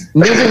 Losing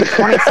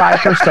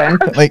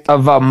 25%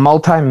 of a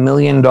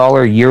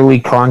multi-million-dollar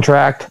yearly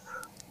contract.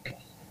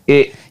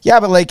 Yeah,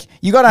 but like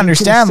you got to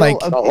understand, like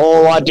a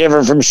whole lot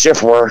different from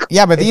shift work.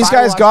 Yeah, but these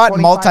guys got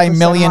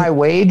multi-million. My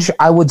wage,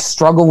 I would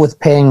struggle with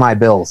paying my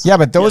bills. Yeah,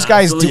 but those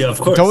guys do.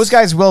 Those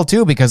guys will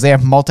too because they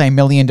have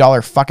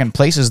multi-million-dollar fucking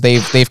places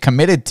they've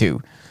committed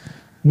to.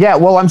 Yeah,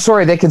 well, I'm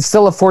sorry, they can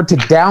still afford to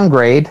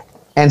downgrade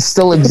and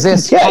still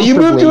exist. Yeah, you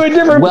move to a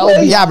different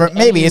place. Yeah, but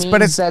maybe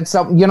that's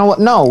something. You know what?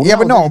 No. Yeah,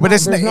 but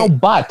there's no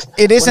but.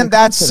 It isn't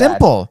that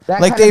simple.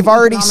 Like they've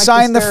already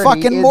signed the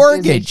fucking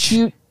mortgage.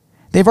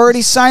 They've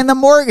already signed the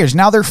mortgage.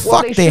 Now they're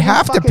fucked. They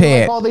have to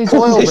pay it. All these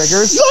oil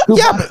riggers.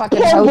 Yeah, but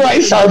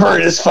Bryce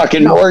Harper is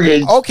fucking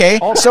mortgage. Okay,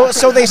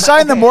 so they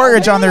signed the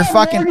mortgage on their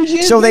fucking.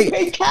 So they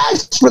pay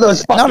cash for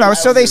those.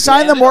 So they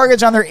signed the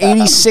mortgage on their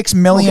 $86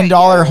 million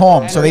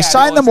home. So they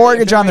signed the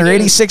mortgage on their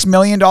 $86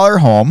 million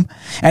home,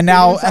 and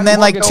then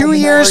like 2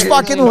 years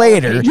fucking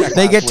later,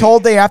 they get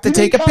told they have to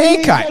take a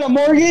pay cut.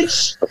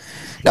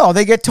 No,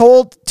 they get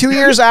told 2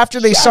 years after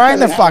they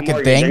sign the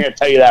fucking thing. I'm going to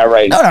tell you that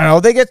right now.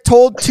 No. They get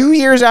told 2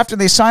 years after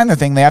they sign the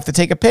thing they have to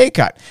take a pay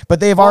cut. But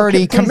they've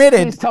already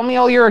committed. Please tell me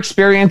all your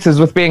experiences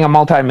with being a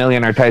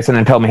multimillionaire, Tyson,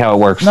 and tell me how it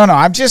works. No,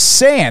 I'm just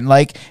saying,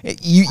 like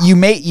you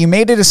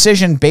made a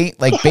decision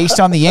based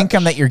on the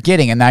income that you're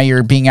getting, and now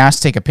you're being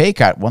asked to take a pay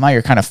cut. Well, now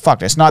you're kind of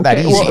fucked. It's not that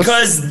easy. Well,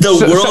 because the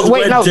world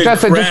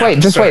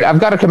just wait. I've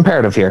got a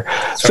comparative here.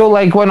 So,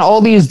 like when all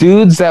these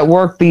dudes that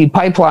work the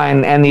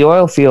pipeline and the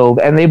oil field,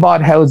 and they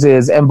bought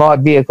houses and bought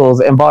vehicles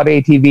and bought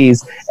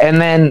ATVs,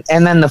 and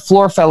then the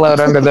floor fell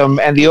out under them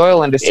and the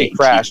oil industry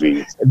crashed.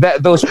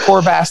 Those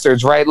poor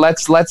bastards, right?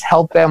 Let's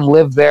help them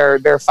live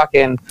their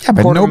fucking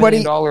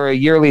 $250,000 a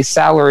yearly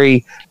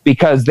salary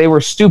because they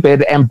were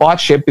stupid and bought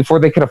shit before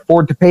they could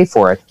afford to pay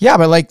for it. Yeah,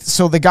 but like,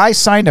 so the guy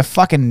signed a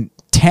fucking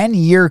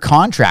 10-year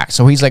contract.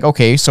 So he's like,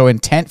 okay, so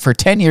for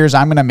 10 years,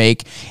 I'm going to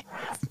make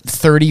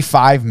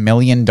 $35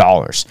 million.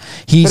 But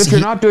if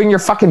you're not doing your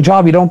fucking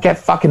job, you don't get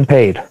fucking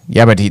paid.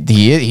 Yeah, but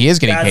he is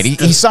getting paid.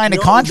 He signed a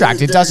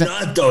contract. It doesn't.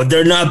 Not, though.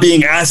 They're not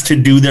being asked to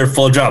do their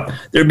full job.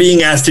 They're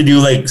being asked to do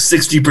like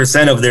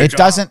 60% of their job. It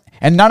doesn't.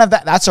 And none of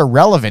that's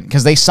irrelevant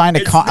because they signed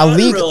a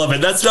league.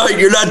 Irrelevant. That's not.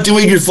 You're not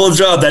doing your full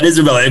job. That is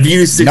irrelevant. If you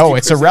do 60%, no,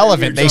 it's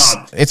irrelevant.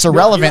 It's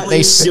irrelevant.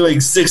 You're doing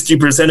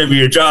 60% of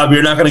your job.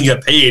 You're not going to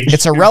get paid.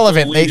 It's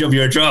irrelevant. Of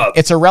your job.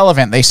 It's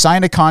irrelevant. They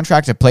signed a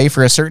contract to play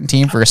for a certain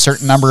team for a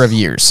certain number of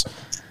years.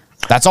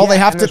 That's all they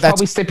have to. There's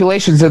probably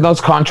stipulations in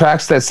those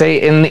contracts that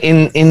say in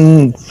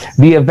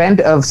the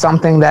event of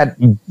something that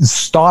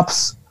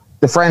stops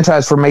the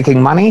franchise from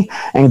making money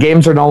and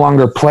games are no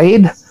longer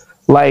played,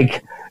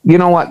 like. You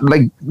know what?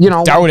 Like, you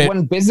know,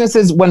 when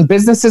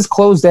businesses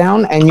close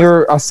down and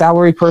you're a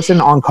salary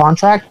person on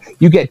contract,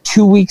 you get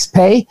 2 weeks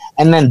pay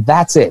and then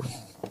that's it.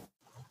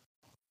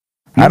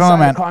 I don't know,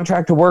 man.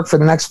 Contract to work for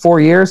the next 4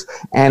 years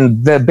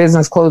and the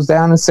business closed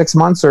down in 6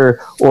 months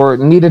or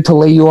needed to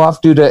lay you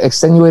off due to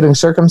extenuating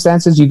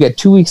circumstances, you get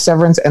 2 weeks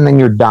severance and then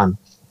you're done.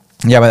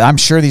 Yeah, but I'm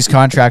sure these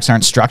contracts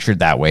aren't structured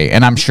that way,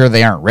 and I'm sure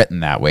they aren't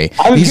written that way.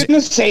 I was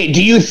going to say,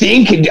 do you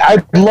think,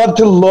 I'd love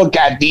to look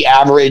at the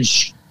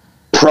average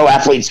pro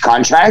athlete's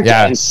contract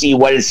and see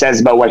what it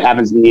says about what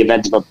happens in the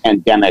event of a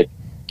pandemic.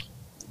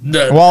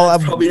 Well,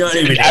 probably not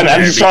even.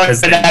 I'm just throwing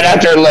that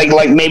out there.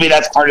 Like maybe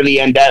that's part of the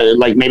end.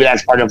 Like maybe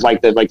that's part of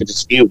like the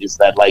dispute is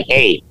that like,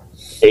 hey,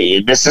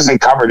 this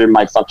isn't covered in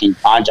my fucking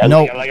contract.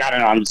 No. Like I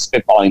don't know. I'm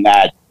spitballing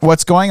that.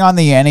 What's going on in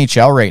the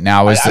NHL right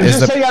now is I'm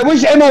just saying. I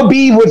wish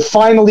MLB would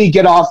finally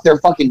get off their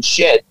fucking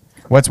shit.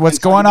 What's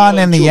going on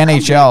in the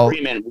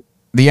NHL?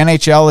 The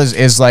NHL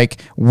is like,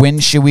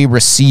 when should we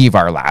receive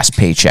our last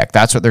paycheck?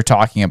 That's what they're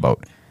talking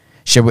about.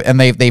 and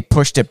they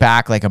pushed it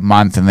back like a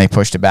month, and they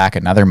pushed it back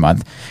another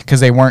month because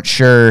they weren't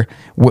sure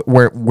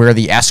where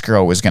the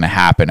escrow was going to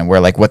happen and where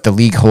like what the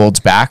league holds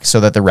back so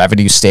that the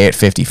revenues stay at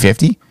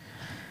 50-50.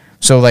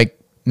 So like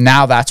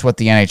now that's what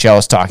the NHL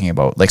is talking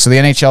about. Like, so the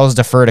NHL has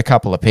deferred a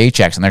couple of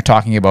paychecks, and they're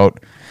talking about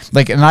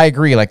like, and I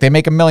agree, like they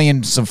make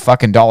millions of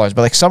fucking dollars,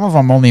 but like some of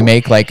them only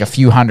make like a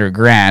few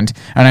 $100,000.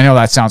 And I know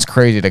that sounds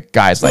crazy to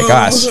guys like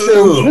us.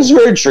 This is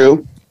very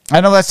true.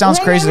 I know that sounds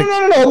crazy.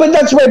 No, but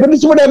that's right. But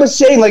it's what I was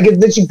saying. Like,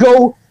 that should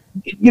go,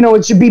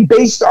 it should be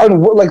based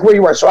on like where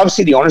you are. So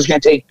obviously the owner's going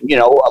to take,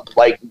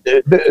 like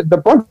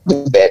the brunt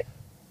of it.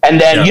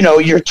 And then,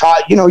 you're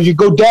taught, you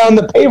go down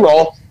the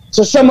payroll.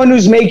 So someone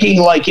who's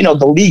making like,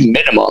 the league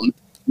minimum,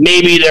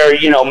 maybe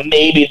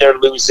they're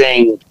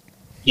losing,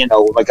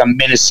 like a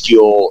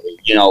minuscule,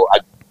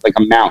 like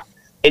amount.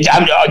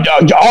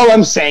 All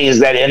I'm saying is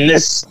that in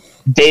this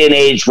day and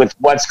age with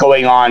what's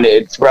going on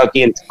throughout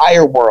the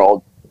entire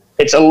world,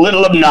 it's a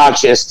little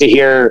obnoxious to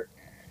hear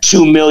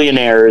two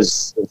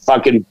millionaires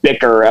fucking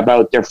bicker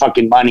about their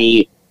fucking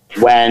money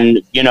when,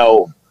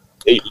 I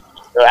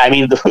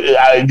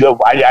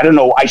don't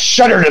know. I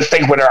shudder to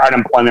think what our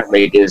unemployment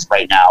rate is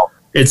right now.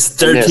 It's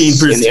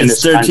 13%.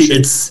 It's 13.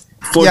 It's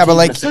 14%. Yeah, but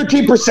like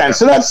 13%.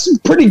 So that's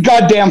pretty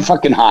goddamn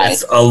fucking high.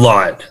 It's a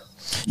lot.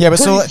 Yeah, but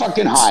pretty so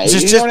fucking high.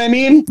 Just, you know what I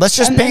mean? Let's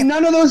just paint.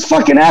 None of those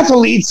fucking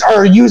athletes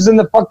are using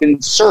the fucking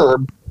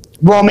CERB.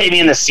 Well, maybe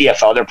in the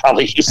CFL, they're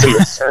probably using the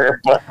CERB.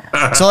 But.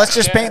 So let's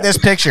just paint this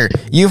picture.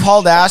 You've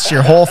hauled ass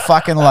your whole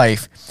fucking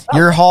life.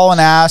 You're hauling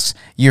ass.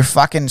 You're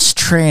fucking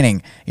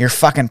training. You're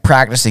fucking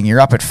practicing. You're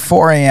up at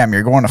 4 a.m.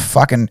 You're going to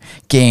fucking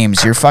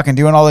games. You're fucking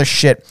doing all this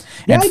shit.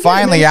 And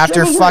finally,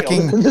 after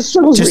fucking, just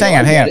hang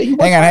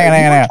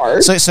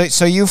on. So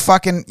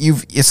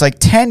it's like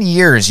 10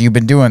 years you've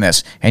been doing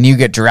this, and you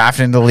get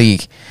drafted into the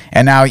league,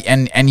 and now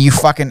and you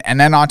fucking, and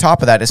then on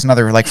top of that, it's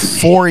another like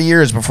 4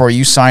 years before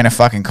you sign a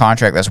fucking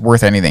contract that's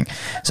worth anything,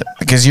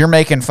 because you're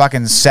making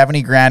fucking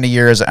 $70,000 a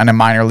year as on a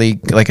minor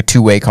league, like a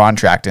 2-way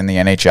contract in the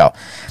NHL.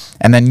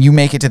 And then you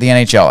make it to the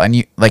NHL, and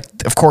you like,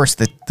 of course,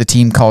 the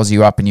team calls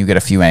you up, and you get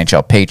a few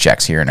NHL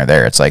paychecks here and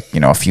there. It's like,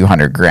 a few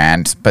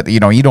 $100,000, but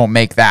you don't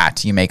make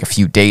that. You make a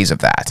few days of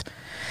that,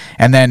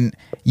 and then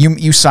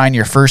you sign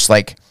your first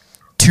like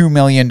 $2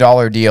 million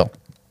deal,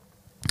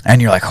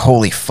 and you're like,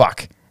 holy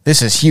fuck,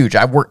 this is huge.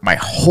 I've worked my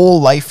whole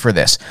life for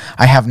this.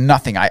 I have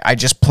nothing. I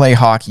just play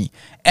hockey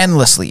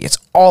endlessly. It's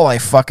all I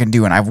fucking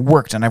do, and I've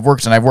worked and I've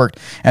worked and I've worked.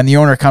 And the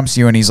owner comes to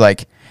you and he's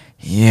like,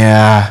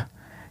 yeah.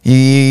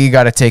 You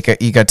got to take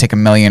 $1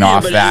 million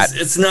off that.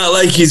 It's not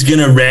like he's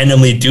gonna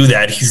randomly do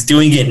that. He's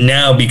doing it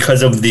now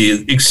because of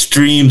the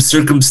extreme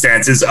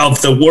circumstances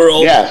of the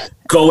world. Yeah.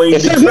 Going.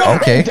 If there's no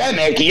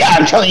pandemic,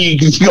 I'm telling you, you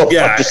can go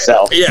fuck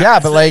yourself. Yeah,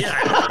 but like,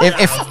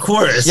 if of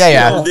course,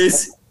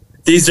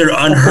 these are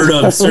unheard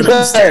of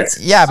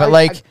circumstances. Yeah, but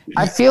like,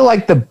 I feel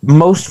like the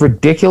most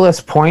ridiculous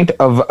point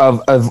of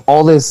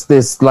all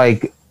this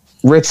like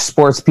rich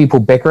sports people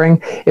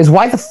bickering is,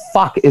 why the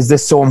fuck is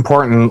this so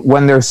important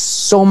when there's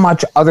so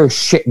much other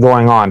shit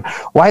going on?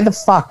 Why the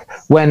fuck,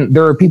 when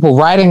there are people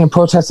rioting and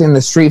protesting in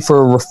the street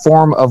for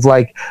reform of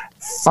like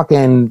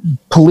fucking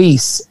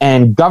police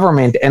and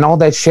government and all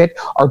that shit,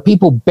 are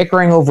people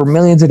bickering over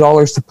millions of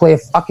dollars to play a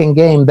fucking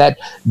game that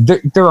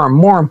there are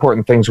more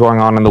important things going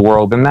on in the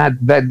world? And that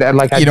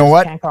like, I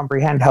can't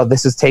comprehend how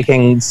this is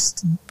taking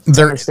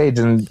center stage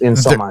in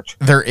so much.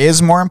 There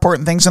is more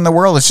important things in the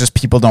world. It's just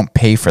people don't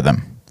pay for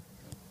them.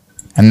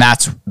 And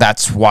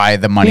that's why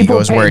the money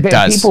goes where it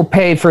does. People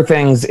pay for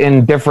things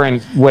in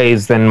different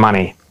ways than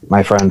money,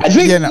 my friend. I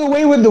think the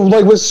way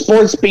with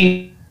sports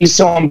being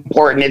so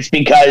important, it's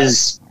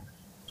because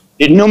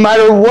no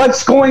matter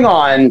what's going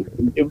on,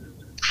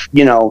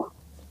 no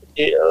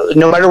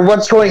matter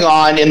what's going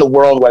on in the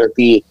world, whether it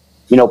be,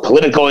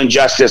 political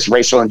injustice,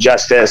 racial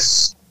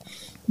injustice,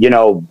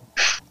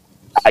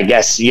 I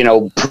guess,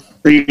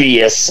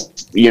 previous,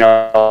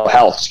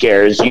 health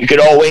scares, you could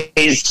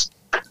always,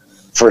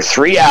 for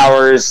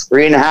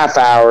 3.5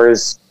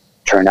 hours,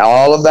 turn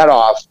all of that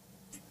off,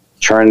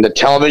 turn the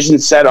television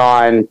set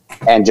on,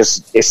 and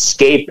just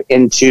escape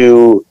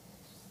into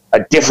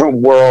a different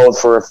world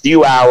for a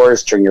few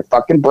hours, turn your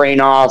fucking brain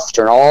off,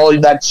 turn all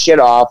of that shit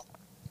off,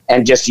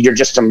 and you're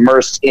just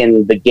immersed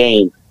in the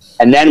game.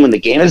 And then when the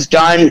game is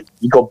done,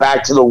 you go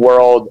back to the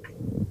world.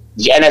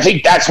 Yeah, and I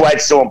think that's why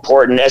it's so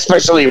important,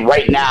 especially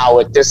right now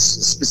at this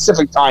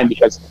specific time,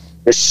 because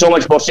there's so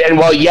much bullshit. And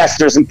while, yes,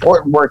 there's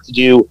important work to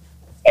do,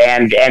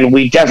 and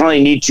we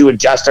definitely need to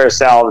adjust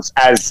ourselves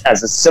as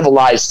a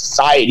civilized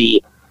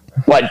society,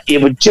 but it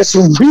would just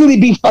really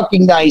be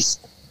fucking nice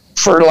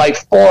for like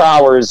 4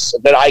 hours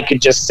that I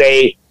could just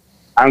say,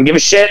 I don't give a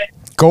shit.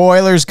 Go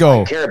Oilers,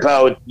 go. I care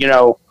about,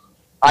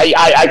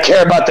 I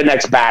care about the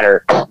next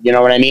batter. You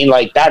know what I mean?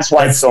 Like, that's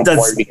why it's so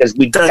important, because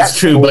that's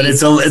true, but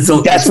it's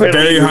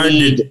very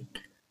hard.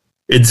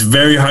 It's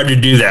very hard to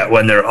do that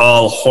when they're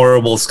all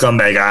horrible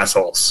scumbag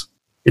assholes.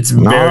 It's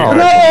very hard.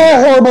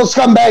 Horrible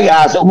scumbag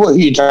ass. What are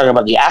you talking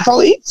about? The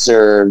athletes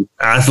or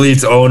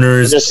athletes,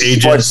 owners,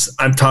 agents? Sports.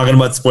 I'm talking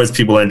about sports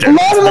people in general.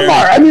 A lot of them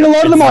are. I mean, a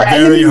lot of them are.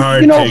 Very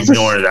hard to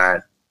ignore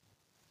that.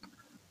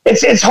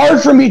 It's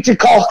hard for me to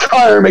call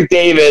Connor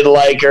McDavid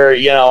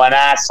an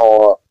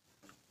asshole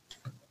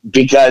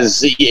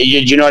because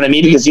you know what I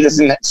mean? Because he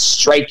doesn't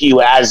strike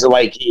you as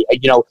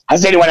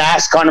has anyone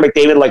asked Connor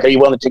McDavid, are you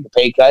willing to take a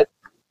pay cut?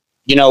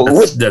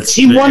 Is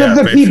he one of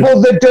the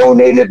people that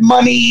donated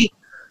money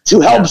to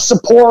help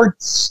support,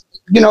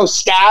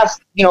 staff,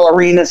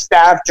 arena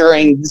staff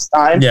during this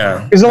time?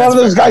 Yeah. Because a lot of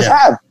those guys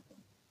have.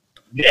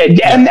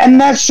 And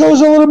that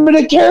shows a little bit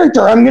of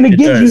character. I'm going to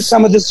give you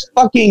some of this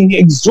fucking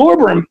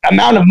exorbitant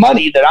amount of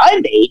money that I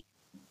made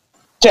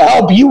to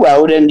help you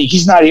out. And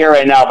he's not here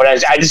right now, but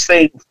I just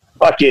think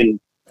fucking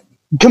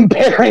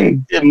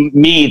comparing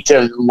me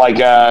to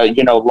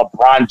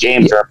LeBron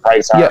James or a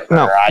Price Harper.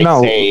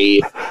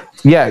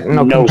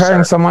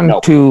 Comparing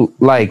someone to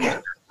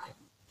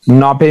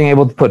not being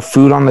able to put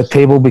food on the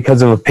table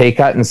because of a pay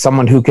cut and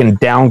someone who can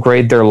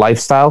downgrade their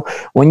lifestyle.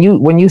 When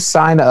you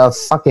sign a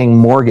fucking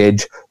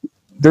mortgage,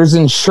 there's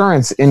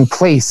insurance in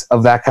place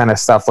of that kind of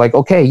stuff.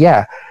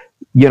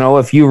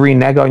 If you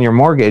renege on your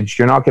mortgage,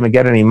 you're not going to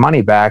get any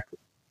money back,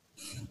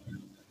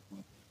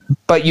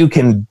 but you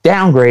can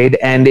downgrade.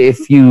 And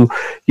if you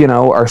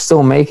are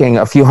still making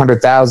a few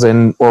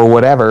 $100,000 or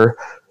whatever,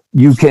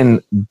 you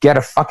can get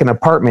a fucking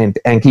apartment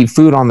and keep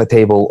food on the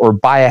table, or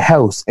buy a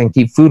house and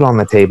keep food on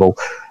the table.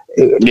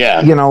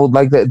 Yeah.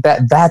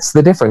 That's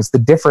the difference. The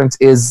difference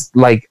is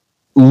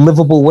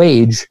livable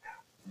wage.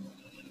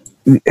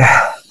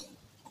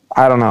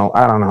 I don't know.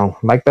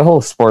 The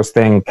whole sports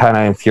thing kind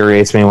of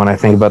infuriates me when I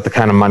think about the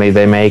kind of money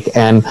they make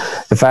and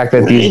the fact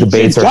that these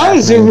debates are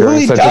happening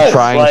during such a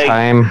trying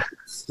time.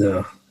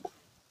 Yeah.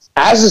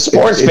 As a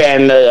sports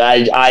fan,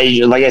 I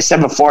like I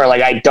said before,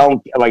 I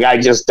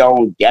just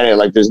don't get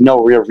it. There's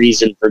no real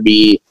reason for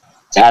me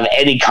to have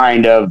any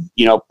kind of,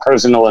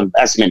 personal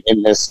investment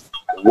in this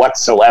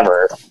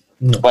whatsoever.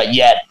 But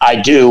yet I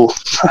do,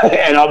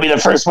 and I'll be the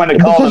first one to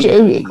call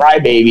them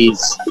crybabies.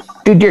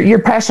 Dude,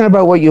 you're passionate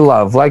about what you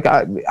love.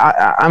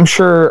 I'm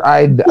sure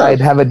I'd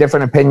have a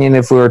different opinion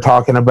if we were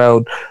talking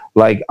about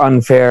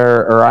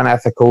unfair or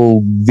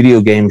unethical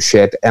video game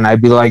shit, and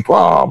I'd be like,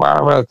 well,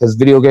 because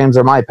video games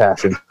are my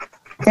passion.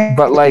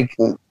 But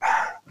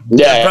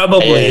there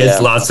probably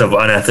is lots of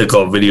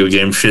unethical video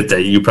game shit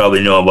that you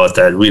probably know about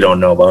that we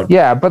don't know about.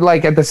 Yeah, but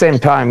at the same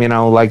time,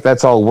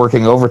 that's all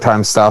working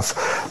overtime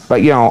stuff.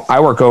 But I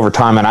work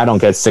overtime and I don't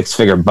get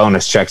 6-figure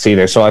bonus checks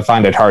either, so I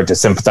find it hard to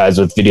sympathize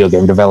with video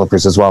game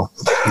developers as well.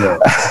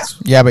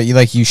 Yeah, but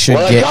you should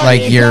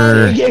get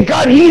your. It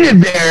got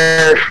heated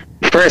there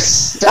for a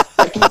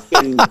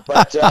second,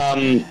 but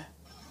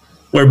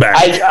we're back.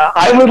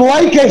 I would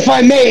like, if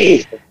I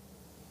may.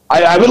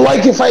 I would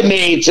like, if I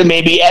may, to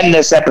maybe end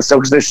this episode,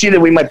 because I see that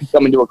we might be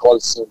coming to a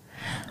close soon.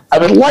 I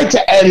would like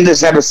to end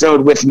this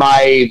episode with the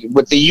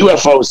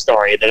UFO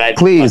story that I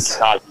was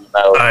talking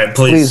about. All right,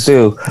 please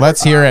do.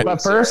 Let's hear it.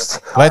 But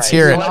first, let's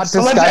hear it. Let's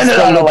end it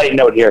on a light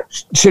note here.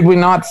 Should we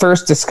not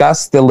first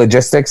discuss the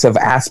logistics of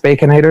ass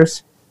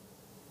baconator's?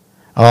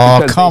 Oh,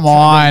 Because come they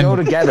on. go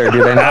together,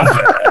 do they not?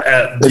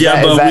 we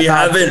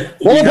haven't.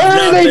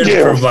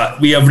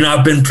 We have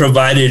not been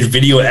provided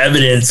video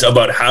evidence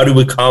about how to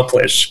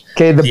accomplish.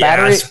 Okay, the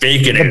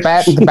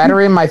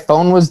battery in my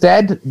phone was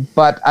dead,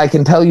 but I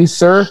can tell you,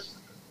 sir,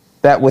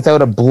 that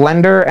without a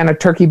blender and a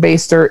turkey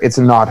baster, it's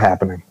not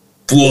happening.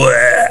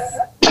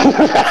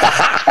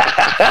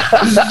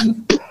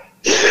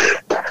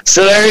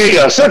 So there you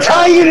go. So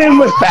tying it in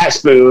with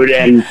fast food,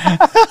 and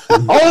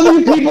all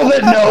of the people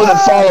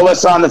that follow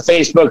us on the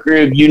Facebook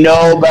group,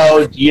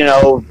 about,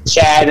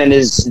 Chad and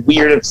his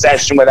weird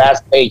obsession with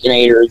ass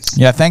baconators.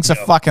 Yeah, thanks a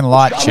fucking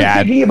lot,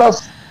 Chad.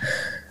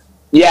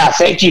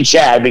 Thank you,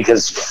 Chad,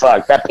 because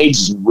fuck, that page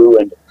is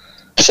ruined.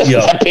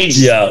 That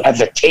page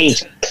has a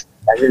taint.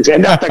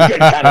 Not the good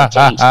kind of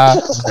taint.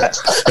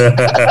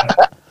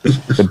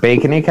 The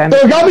bacony kind So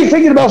it got me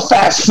thinking about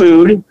fast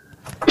food.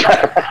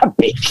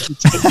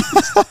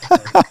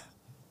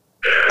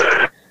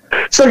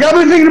 So it got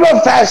me thinking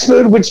about fast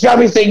food, which got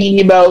me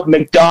thinking about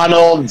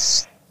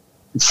McDonald's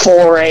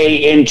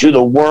foray into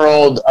the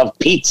world of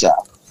pizza.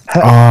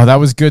 Oh, that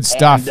was good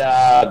stuff.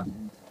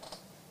 And,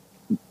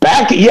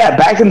 back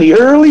in the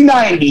early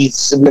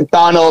 90s,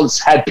 McDonald's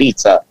had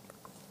pizza,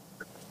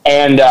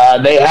 and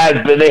they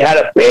had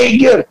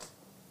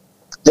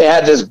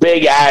this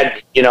big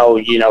ad,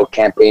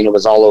 campaign. It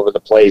was all over the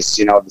place,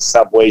 the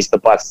subways, the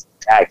buses,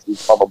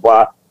 taxis, blah blah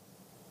blah.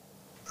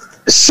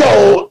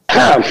 So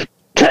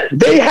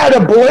they had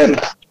a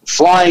blimp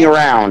flying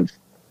around.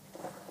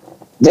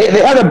 They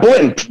had a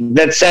blimp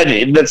that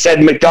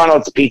said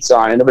McDonald's pizza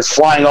on it, and it was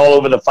flying all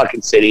over the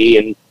fucking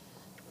city.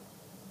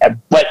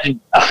 But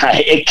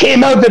it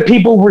came out that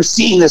people were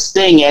seeing this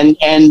thing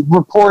and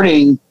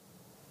reporting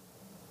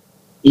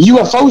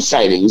UFO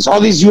sightings. All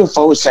these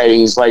UFO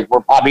sightings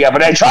were popping up,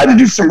 and I tried to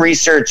do some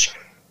research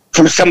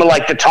from some of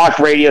the talk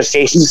radio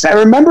stations. I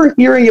remember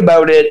hearing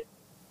about it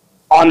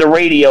on the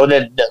radio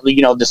that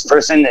this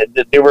person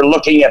that they were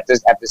looking at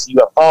this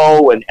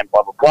UFO and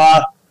blah blah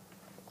blah.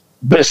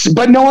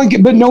 But no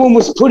one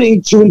was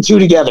putting two and two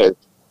together.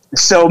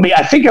 So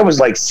I think I was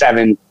like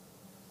 7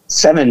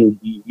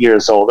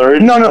 years old, or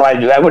no,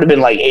 I would have been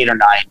like 8 or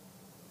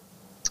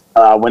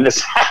 9 when this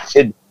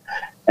happened.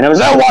 And I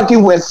was out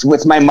walking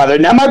with my mother.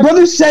 Now my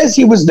brother says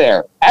he was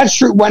there.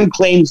 Astro One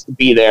claims to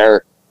be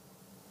there.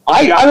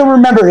 I don't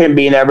remember him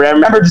being there, but I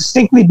remember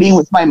distinctly being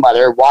with my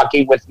mother,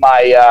 walking with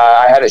my.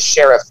 I had a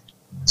sheriff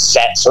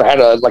set, so I had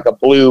a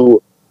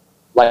blue,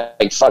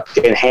 like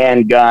fucking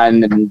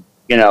handgun and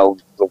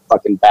the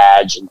fucking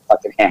badge and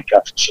fucking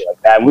handcuffs and shit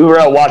like that. And we were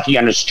out walking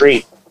on the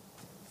street,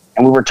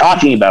 and we were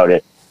talking about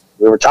it.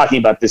 We were talking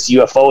about this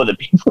UFO that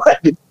people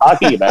had been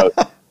talking about,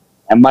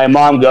 and my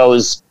mom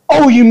goes,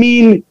 "Oh, you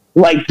mean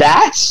like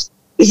that?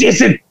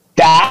 Is it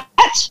that?"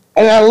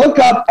 And I look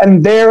up,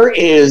 and there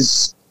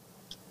is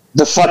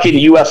the fucking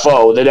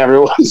UFO that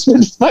everyone's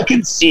been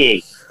fucking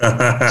seeing.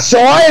 So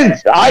I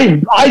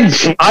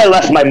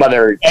left my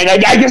mother, and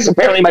I guess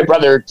apparently my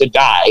brother, to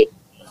die,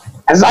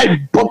 as I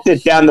booked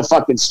it down the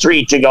fucking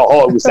street to go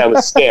home because I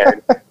was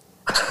scared.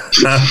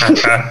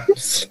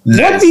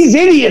 What these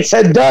idiots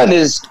had done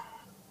is,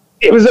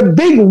 it was a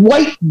big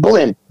white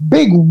blimp,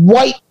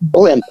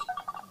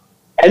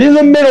 and in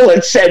the middle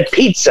it said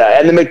pizza,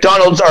 and the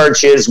McDonald's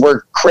arches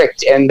were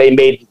cricked and they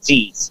made the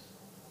T's.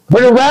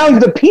 But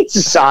around the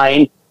pizza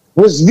sign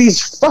was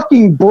these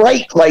fucking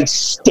bright, like,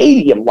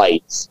 stadium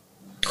lights.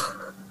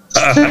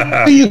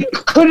 So you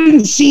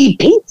couldn't see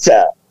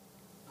pizza.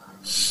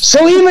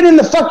 So even in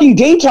the fucking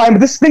daytime,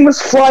 this thing was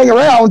flying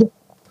around,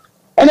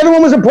 and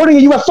everyone was reporting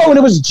a UFO, and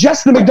it was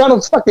just the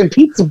McDonald's fucking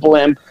pizza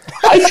blimp.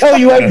 I tell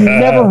you, I've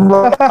never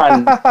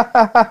run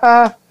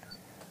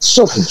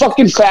so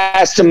fucking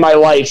fast in my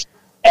life.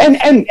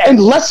 And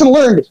lesson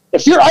learned,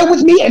 if you're out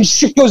with me and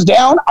shit goes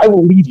down, I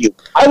will leave you.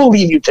 I will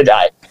leave you to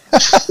die.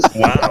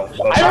 Wow.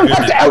 I don't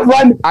have to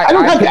outrun. I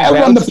don't have to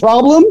outrun the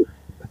problem.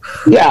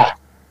 Yeah.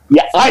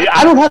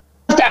 I don't have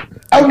to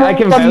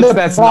outrun the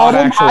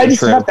problem. I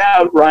just have to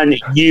outrun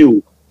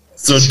you.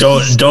 So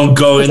don't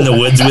go in the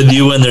woods with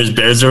you when there's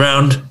bears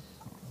around.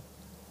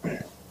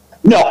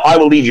 No, I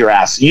will leave your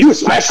ass. You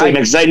especially,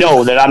 because I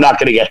know that I'm not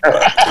going to get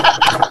hurt.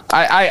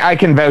 I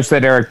can vouch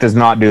that Eric does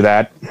not do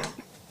that.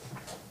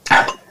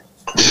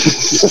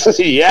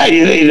 Yeah,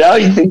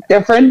 you think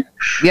different?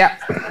 Yeah.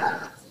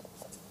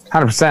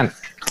 100%.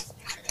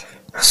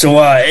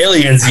 So,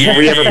 aliens,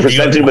 were you ever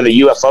presented with a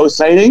UFO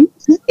sighting?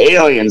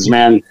 Aliens,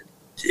 man.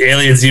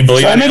 Aliens, you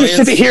believe in aliens? I'm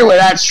interested to hear what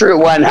that true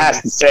one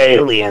has to say.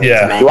 Aliens,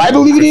 yeah. Man. Do I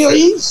believe in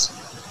aliens?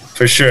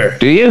 For sure.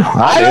 Do you?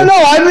 I don't know.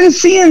 I've been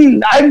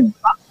seeing...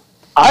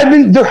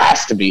 there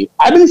has to be.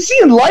 I've been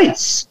seeing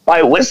lights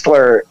by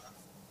Whistler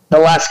the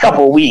last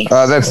couple of weeks.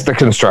 That's the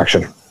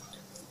construction.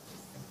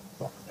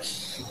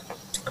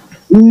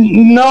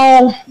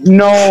 No,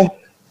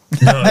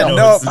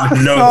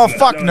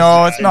 fuck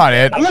no, it's not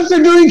it. Unless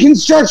they're doing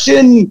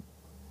construction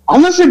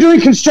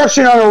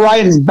on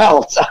Orion's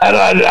belt.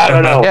 I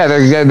don't know.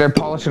 Yeah, they're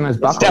polishing his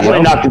buckle. It's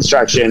definitely not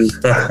construction.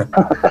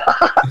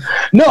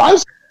 No, I'm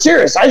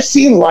serious. I've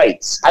seen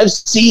lights. I've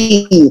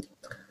seen...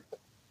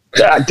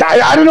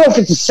 I don't know if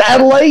it's a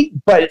satellite,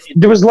 but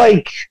there was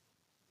like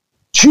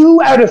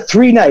 2 out of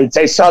 3 nights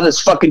I saw this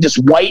fucking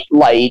just white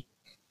light.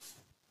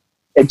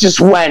 It just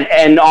went,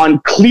 and on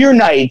clear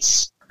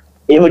nights,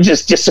 it would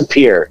just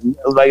disappear.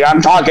 Like,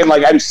 I'm talking,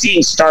 like, I'm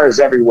seeing stars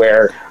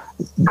everywhere,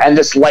 and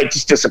this light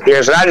just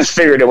disappears. And I just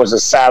figured it was a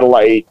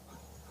satellite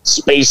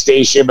space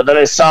station. But then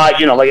I saw it,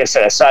 like I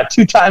said, I saw it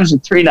 2 times in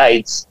 3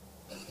 nights.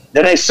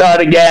 Then I saw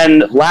it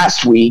again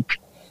last week.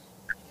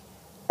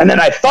 And then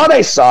I thought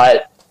I saw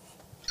it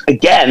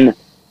again,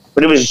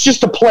 but it was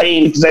just a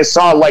plane because I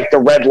saw, like, the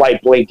red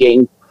light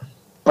blinking.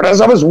 But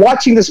as I was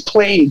watching this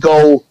plane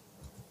go,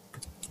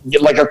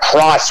 like,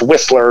 across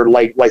Whistler,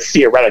 like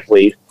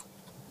theoretically,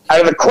 out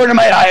of the corner of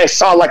my eye, I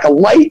saw like a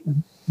light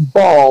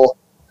ball,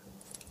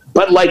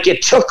 but like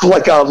it took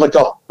like a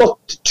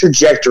hooked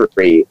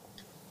trajectory.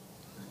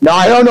 Now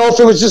I don't know if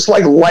it was just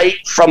like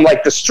light from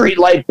like the street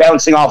light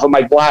bouncing off of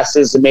my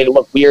glasses and made it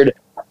look weird,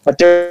 but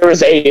there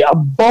was a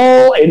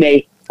ball in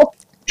a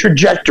hooked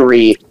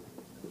trajectory.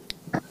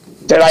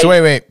 So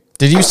wait.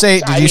 Did you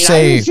say? I've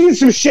seen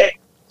some shit.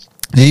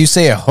 Did you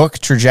say a hook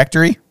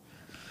trajectory?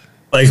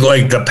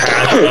 Like the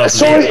path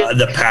of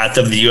the path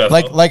of the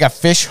UFO. Like a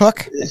fish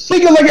hook?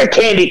 Think of like a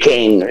candy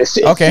cane.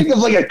 Okay. Think of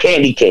like a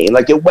candy cane.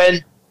 Like it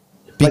went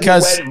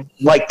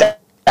like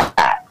that.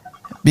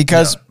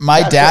 Because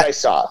my dad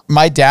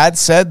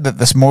said that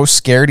the most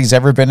scared he's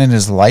ever been in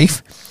his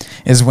life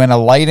is when a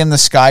light in the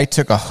sky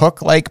took a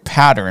hook-like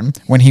pattern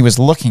when he was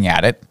looking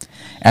at it,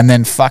 and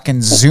then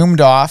fucking zoomed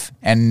off,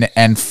 and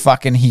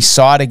fucking he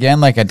saw it again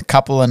like a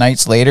couple of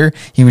nights later.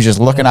 He was just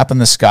looking up in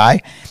the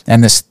sky,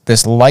 and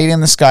this light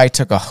in the sky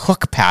took a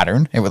hook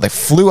pattern. It would like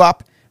flew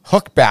up,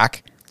 hooked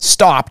back,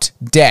 stopped,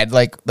 dead.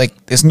 Like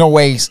there's no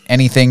way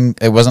anything.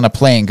 It wasn't a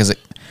plane because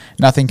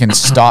nothing can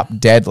stop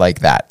dead like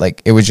that.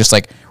 Like it was just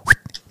like,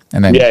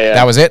 and then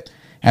that was it,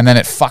 and then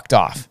it fucked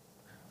off.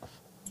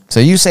 So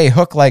you say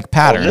hook-like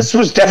pattern. This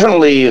was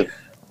definitely.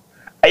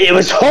 It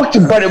was hooked,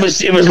 but it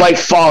was like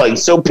falling.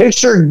 So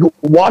picture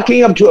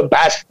walking up to a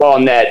basketball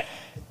net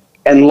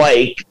and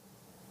like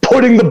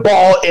putting the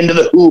ball into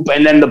the hoop,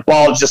 and then the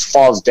ball just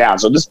falls down.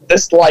 So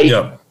this light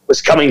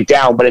was coming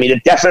down, but I mean,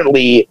 it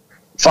definitely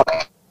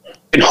fucking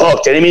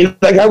hooked. And I mean,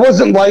 like I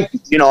wasn't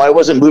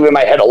moving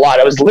my head a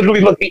lot. I was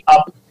literally looking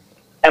up,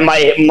 and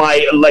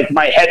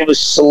my head was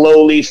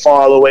slowly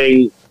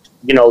following,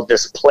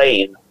 this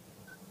plane.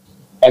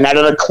 And out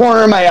of the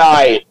corner of my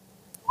eye,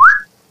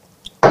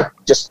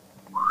 just.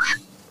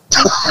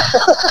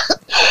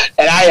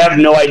 And I have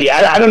no idea.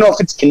 I don't know if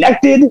it's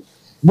connected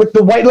with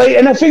the white light.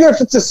 And I figure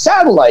if it's a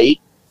satellite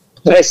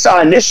that I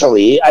saw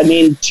initially, I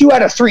mean, 2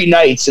 out of 3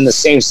 nights in the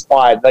same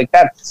spot, like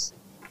that's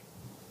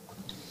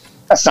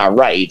not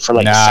right for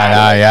like a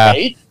satellite,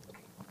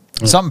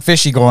 right? Something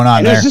fishy going on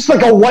and there. It was just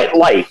like a white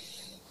light.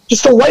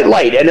 Just a white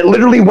light. And it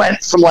literally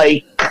went from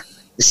like,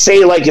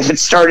 say like if it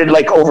started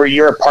like over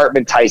your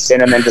apartment,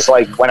 Tyson, and then just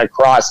like went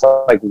across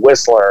like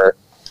Whistler,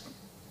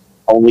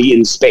 only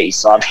in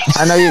space, obviously.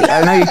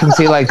 I know you can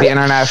see like the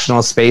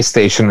International Space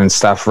Station and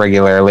stuff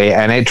regularly,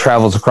 and it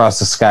travels across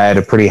the sky at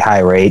a pretty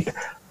high rate.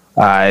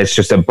 It's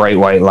just a bright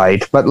white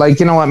light. But like,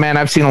 you know what, man?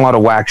 I've seen a lot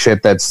of whack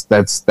shit that's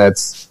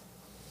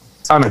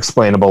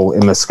unexplainable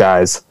in the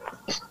skies.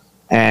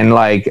 And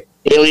like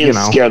aliens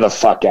scare the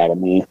fuck out of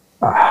me.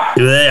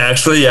 Do they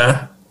actually?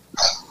 Yeah.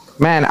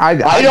 Man, I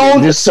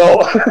don't.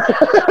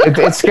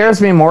 It scares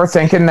me more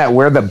thinking that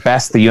we're the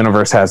best the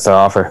universe has to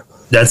offer.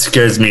 That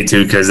scares me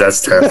too, because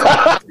that's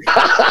terrifying.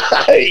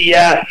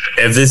 Yeah.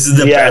 If this is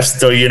the best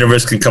the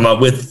universe can come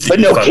up with, but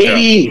no,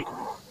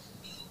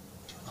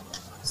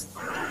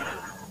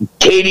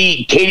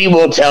 Katie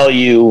will tell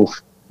you,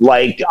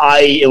 like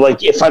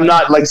if I'm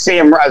not like say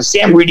I'm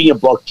reading a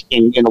book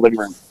in the living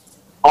room,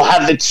 I'll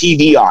have the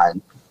TV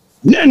on.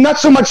 Not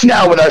so much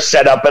now with our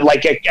setup, but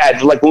like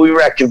like when we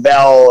were at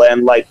Cavell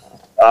and like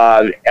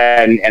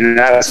and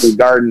Madison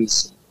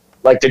Gardens.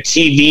 Like the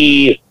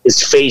TV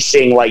is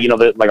facing like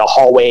like a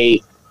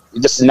hallway,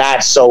 this and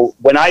that. So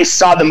when I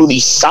saw the movie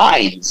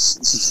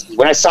Signs,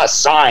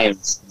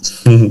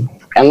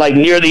 and like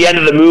near the end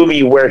of the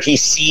movie where he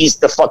sees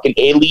the fucking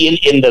alien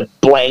in the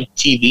blank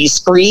TV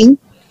screen,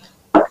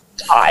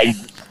 I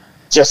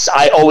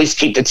always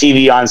keep the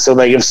TV on. So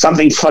like if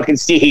something fucking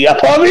sneaking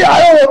up on me,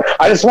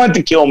 I just want it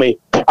to kill me.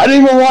 I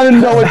don't even want to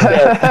know it's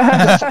there.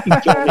 Just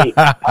fucking kill me.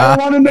 I don't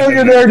want to know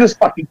you're there. Just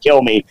fucking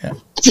kill me.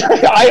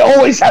 I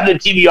always have the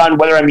TV on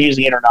whether I'm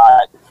using it or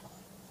not.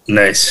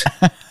 Nice.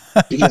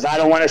 Because I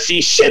don't want to see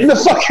shit in the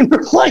fucking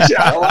reflection.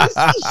 I don't want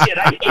to see shit.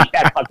 I hate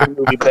that fucking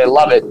movie, but I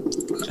love it.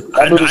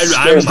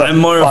 I'm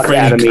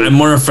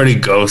more afraid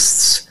of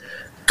ghosts.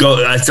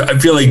 I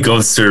feel like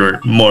ghosts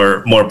are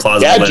more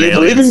plausible. Yeah, do you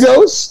believe in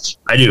ghosts?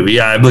 I do.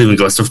 Yeah, I believe in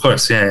ghosts. Of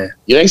course. Yeah.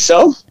 You think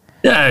so?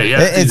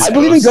 Yeah. I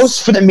believe in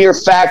ghosts for the mere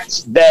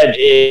fact that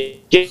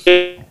it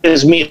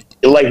gives me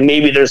like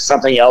maybe there's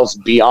something else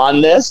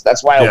beyond this.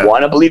 That's why I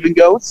want to believe in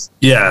ghosts.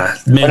 Yeah,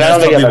 but I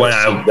don't think I've ever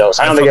seen ghosts.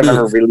 I don't think I've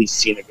ever really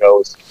seen a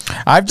ghost.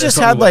 I've just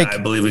had like I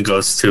believe in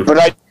ghosts too, but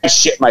I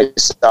shit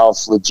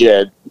myself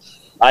legit.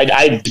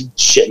 I'd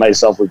shit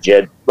myself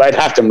legit. But I'd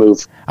have to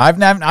move. I've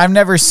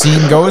never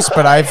seen ghosts,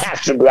 but I'd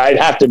have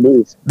to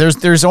move.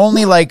 There's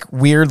only like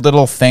weird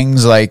little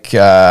things like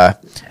after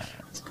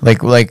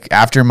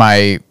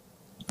my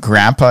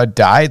grandpa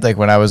died, like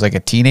when I was like a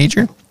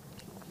teenager,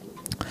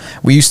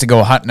 we used to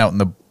go hunting out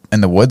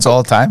in the woods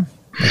all the time.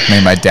 Like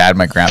me, my dad,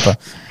 my grandpa,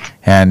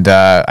 and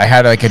I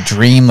had like a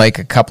dream like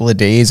a couple of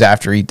days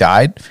after he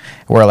died,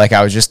 where like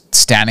I was just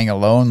standing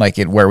alone, like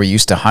where we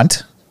used to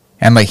hunt,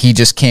 and like he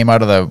just came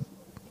out of the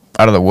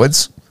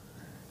woods,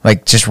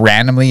 like just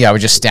randomly. I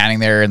was just standing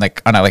there and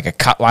like on a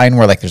cut line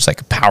where like there's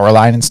like a power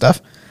line and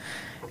stuff,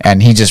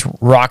 and he just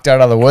rocked out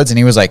of the woods and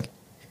he was like,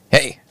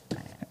 "Hey,"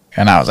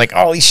 and I was like,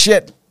 "Holy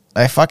shit,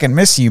 I fucking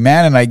miss you,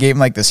 man!" And I gave him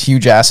like this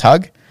huge ass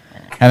hug.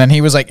 And then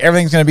he was like,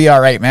 "Everything's going to be all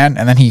right, man."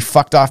 And then he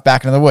fucked off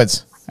back into the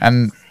woods.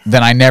 And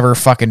then I never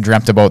fucking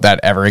dreamt about that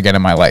ever again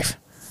in my life.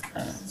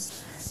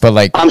 But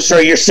like, I'm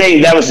sorry, you're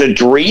saying that was a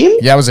dream?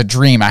 Yeah, it was a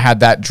dream. I had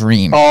that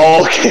dream.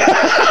 Oh, okay.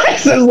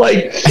 So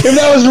like, if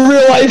that was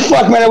real life,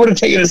 fuck, man, I would have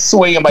taken a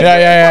swing at my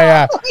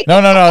Yeah. No.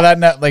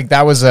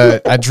 That was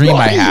a dream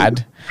I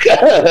had.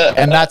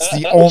 And that's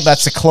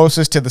the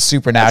closest to the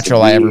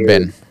supernatural I ever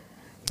been.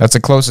 That's the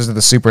closest to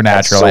the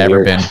supernatural I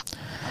ever been.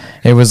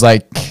 It was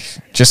like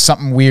just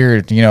something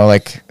weird,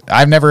 like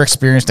I've never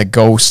experienced a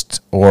ghost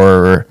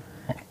or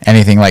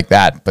anything like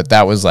that, but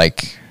that was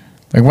like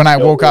when I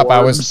woke up,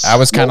 I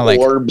was kind of like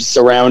orbs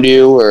around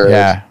you, or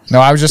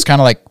I was just kind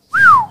of like,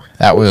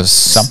 that was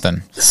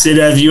something. Sid,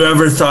 have you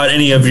ever thought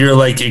any of your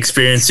like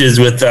experiences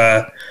with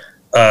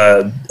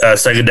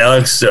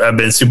psychedelics have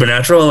been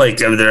supernatural? Like,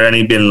 have there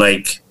any been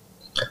like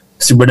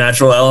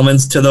supernatural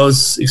elements to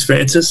those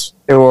experiences?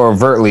 They were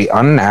overtly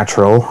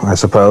unnatural, I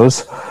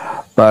suppose.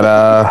 But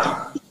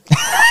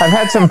I've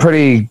had some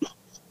pretty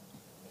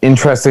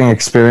interesting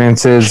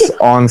experiences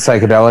on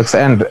psychedelics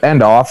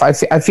and off. I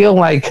feel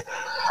like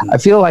I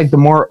feel like the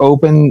more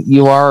open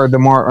you are, the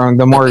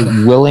more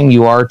willing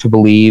you are to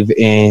believe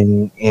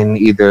in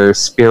either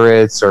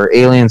spirits or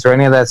aliens or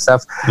any of that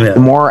stuff, the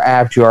more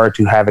apt you are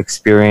to have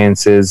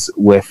experiences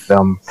with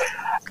them.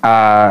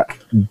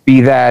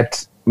 Be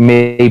that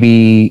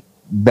maybe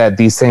that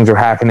these things are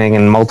happening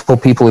and multiple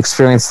people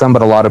experience them,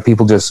 but a lot of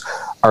people just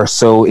are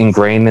so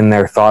ingrained in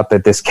their thought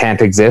that this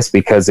can't exist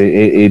because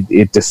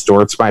it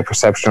distorts my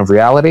perception of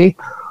reality,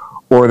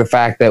 or the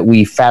fact that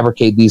we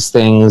fabricate these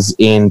things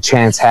in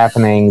chance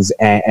happenings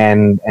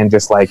and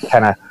just like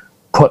kind of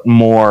put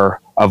more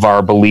of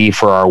our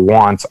belief or our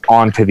wants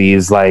onto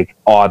these like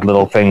odd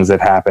little things that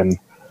happen.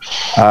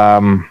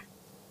 I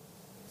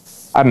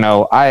don't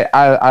know.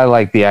 I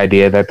like the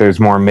idea that there's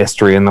more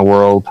mystery in the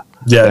world.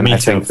 Yeah, than me I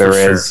too. think there for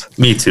is. Sure.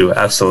 Me too.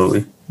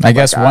 Absolutely. I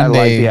guess I one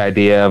like day the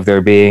idea of there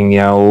being,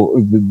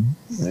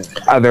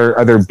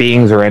 other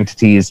beings or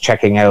entities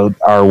checking out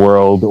our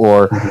world,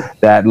 or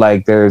that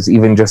like there's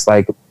even just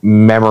like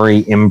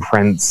memory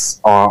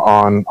imprints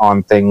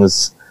on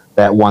things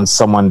that once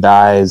someone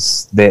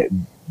dies, that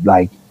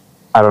like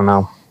I don't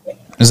know.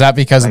 Is that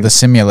because of the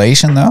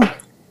simulation though?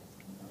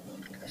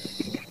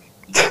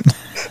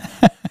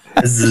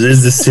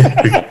 Is this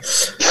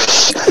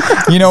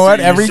You know what?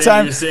 So Every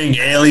time you're saying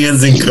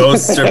aliens and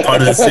ghosts are part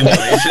of the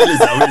simulation, is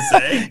that what you're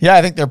saying? Yeah,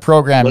 I think they're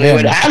programmed Well, they in.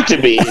 would have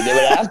to be. They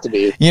would have to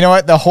be. You know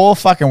what? The whole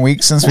fucking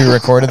week since we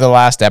recorded the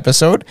last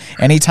episode,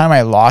 anytime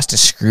I lost a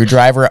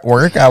screwdriver at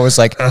work, I was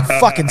like,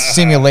 fucking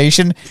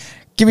simulation.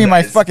 Give me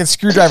my fucking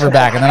screwdriver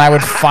back. And then I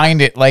would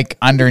find it like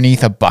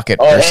underneath a bucket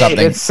or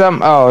something. It's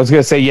I was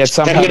gonna say, yeah,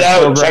 somehow Check it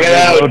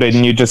out. loaded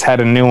and you just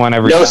had a new one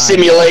every time. No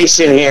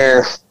simulation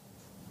here.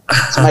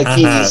 It's my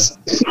keys.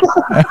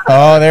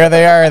 Oh, there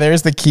they are.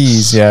 There's the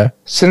keys. Yeah.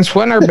 Since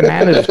when are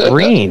bananas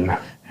green?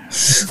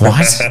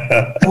 What?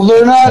 Well,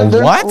 they're not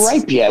What?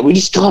 ripe yet. We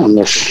just got them.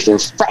 They're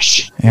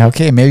fresh. Yeah,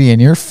 okay, maybe in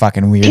your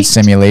fucking weird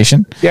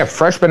simulation. Yeah,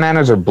 fresh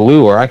bananas are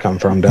blue where I come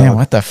from, dog. Yeah,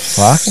 what the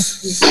fuck?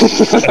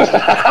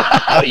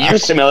 Oh, your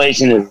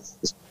simulation is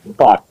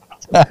fuck.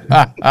 All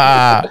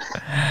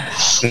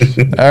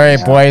right,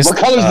 boys. What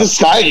color's the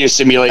sky in your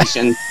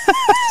simulation?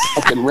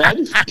 Fucking red?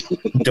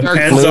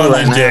 Depends on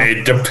the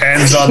day.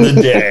 Depends on the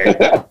day.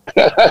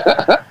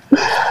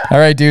 All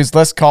right, dudes,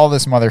 let's call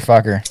this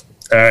motherfucker.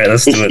 All right,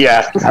 let's do it.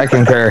 Yeah. I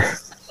concur.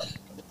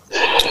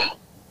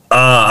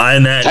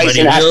 I'm at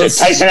Tyson Money Wheels.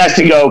 has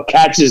to go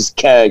count his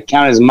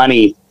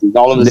money,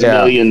 all of his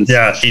millions.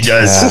 Yeah, he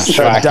does.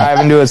 Dive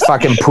into his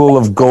fucking pool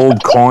of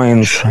gold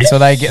coins. That's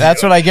what I get.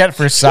 That's what I get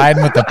for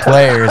siding with the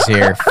players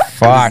here.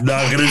 Fuck.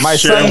 My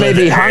son may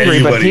be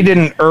hungry, but he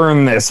didn't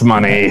earn this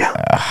money.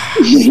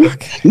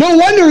 No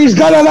wonder he's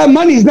got all that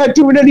money. He's not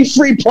doing any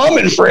free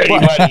plumbing for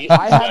anybody.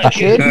 I have a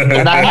kid,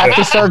 and I have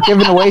to start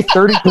giving away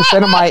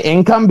 30% of my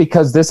income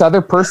because this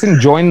other person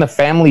joined the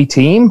family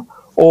team.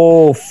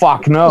 Oh,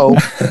 fuck no.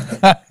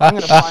 I'm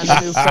going to find a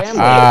new family where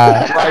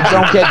I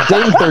don't get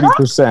dinged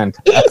 30%.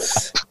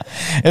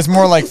 It's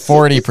more like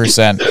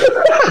 40%.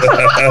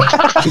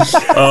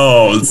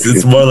 Oh,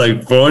 it's more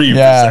like 40%.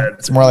 Yeah,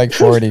 it's more like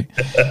 40.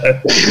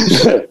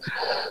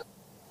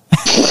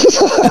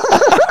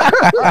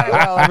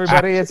 Well,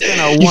 everybody, it's been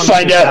a You wonderful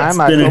find out.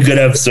 time. It's been a good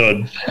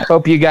episode.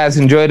 Hope you guys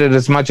enjoyed it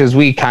as much as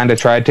we kind of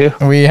tried to.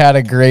 We had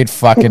a great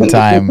fucking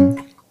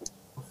time.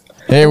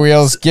 Hey,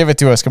 Wheels, give it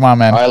to us. Come on,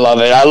 man. I love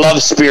it. I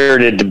love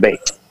spirited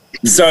debate.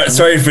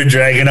 Sorry for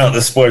dragging out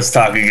the sports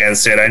talk again,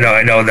 Sid.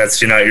 I know that's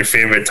not your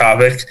favorite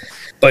topic,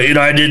 but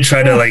I did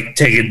try to like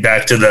take it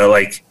back to the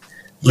like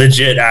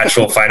legit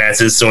actual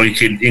finances, so you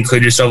could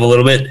include yourself a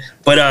little bit.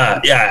 But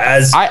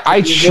as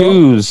I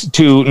choose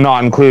to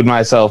not include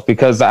myself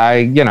because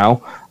I'm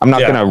not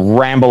going to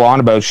ramble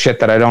on about shit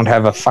that I don't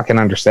have a fucking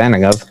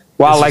understanding of.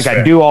 Well, like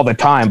I do all the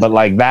time, but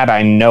like that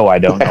I know I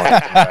don't know.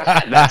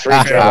 That's where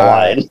you draw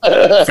the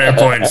line. Fair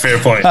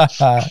point.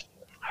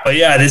 But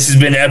yeah, this has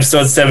been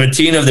episode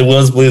 17 of the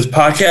Wheels Blues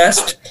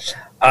podcast.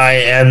 I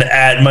am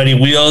at Muddy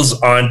Wheels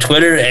on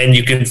Twitter, and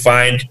you can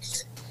find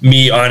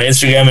me on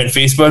Instagram and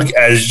Facebook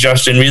as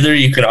Justin Reither.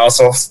 You can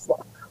also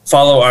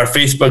follow our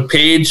Facebook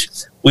page,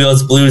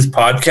 Wheels Blues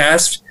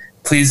Podcast.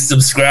 Please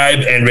subscribe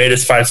and rate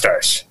us 5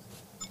 stars.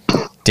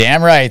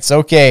 Damn right.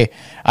 Okay.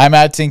 I'm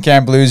at Tin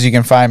Can Blues. You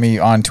can find me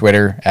on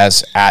Twitter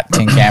as at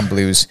Tin Can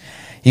Blues.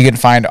 You can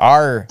find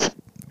our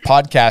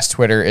podcast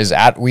Twitter is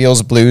at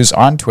Wheels Blues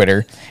on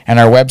Twitter, and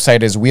our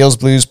website is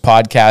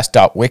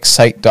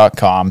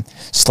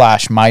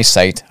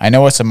wheelsbluespodcast.wixsite.com/mysite. I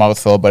know it's a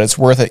mouthful, but it's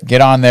worth it.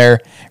 Get on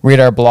there, read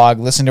our blog,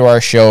 listen to our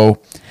show,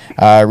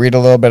 read a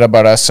little bit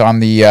about us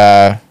on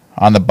the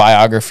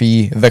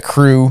biography, the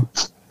crew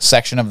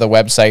section of the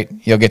website.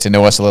 You'll get to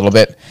know us a little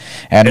bit,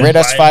 and rate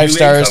us 5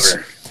 stars.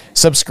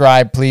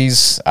 Subscribe,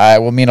 please.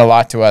 It will mean a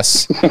lot to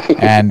us.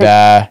 And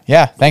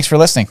thanks for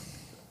listening.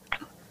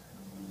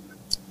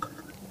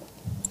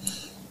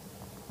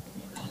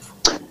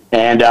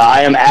 And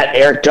I am at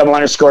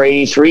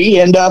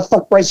Eric_83 and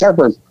fuck Bryce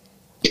Harper.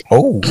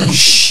 Oh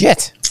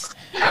shit!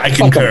 I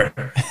concur.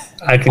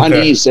 On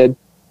to you, Sid.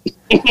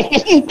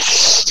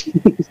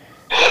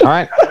 All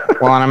right.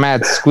 Well, I'm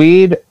at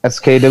Squeed,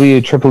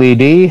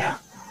 SKWEED,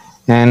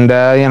 And,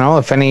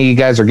 if any of you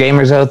guys are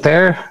gamers out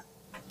there,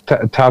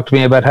 talk to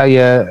me about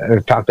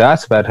talk to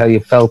us about how you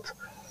felt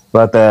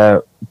about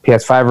the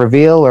PS5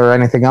 reveal or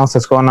anything else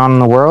that's going on in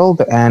the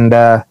world. And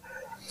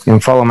you can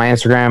follow my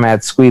Instagram at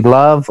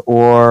SqueedLove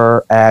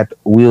or at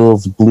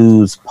Wheels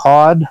Blues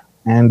Pod.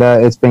 And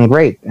it's been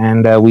great.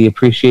 And we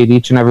appreciate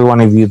each and every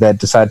one of you that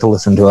decide to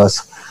listen to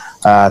us.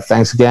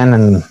 Thanks again,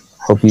 and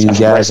hope you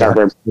guys have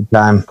a good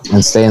time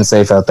and staying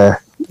safe out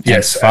there.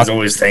 Yes, as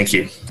always, thank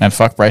you. And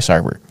fuck Bryce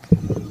Harper.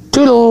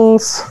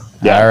 Toodles.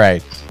 Yeah. All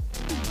right.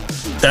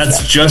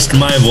 That's just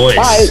my voice.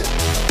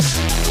 Bye.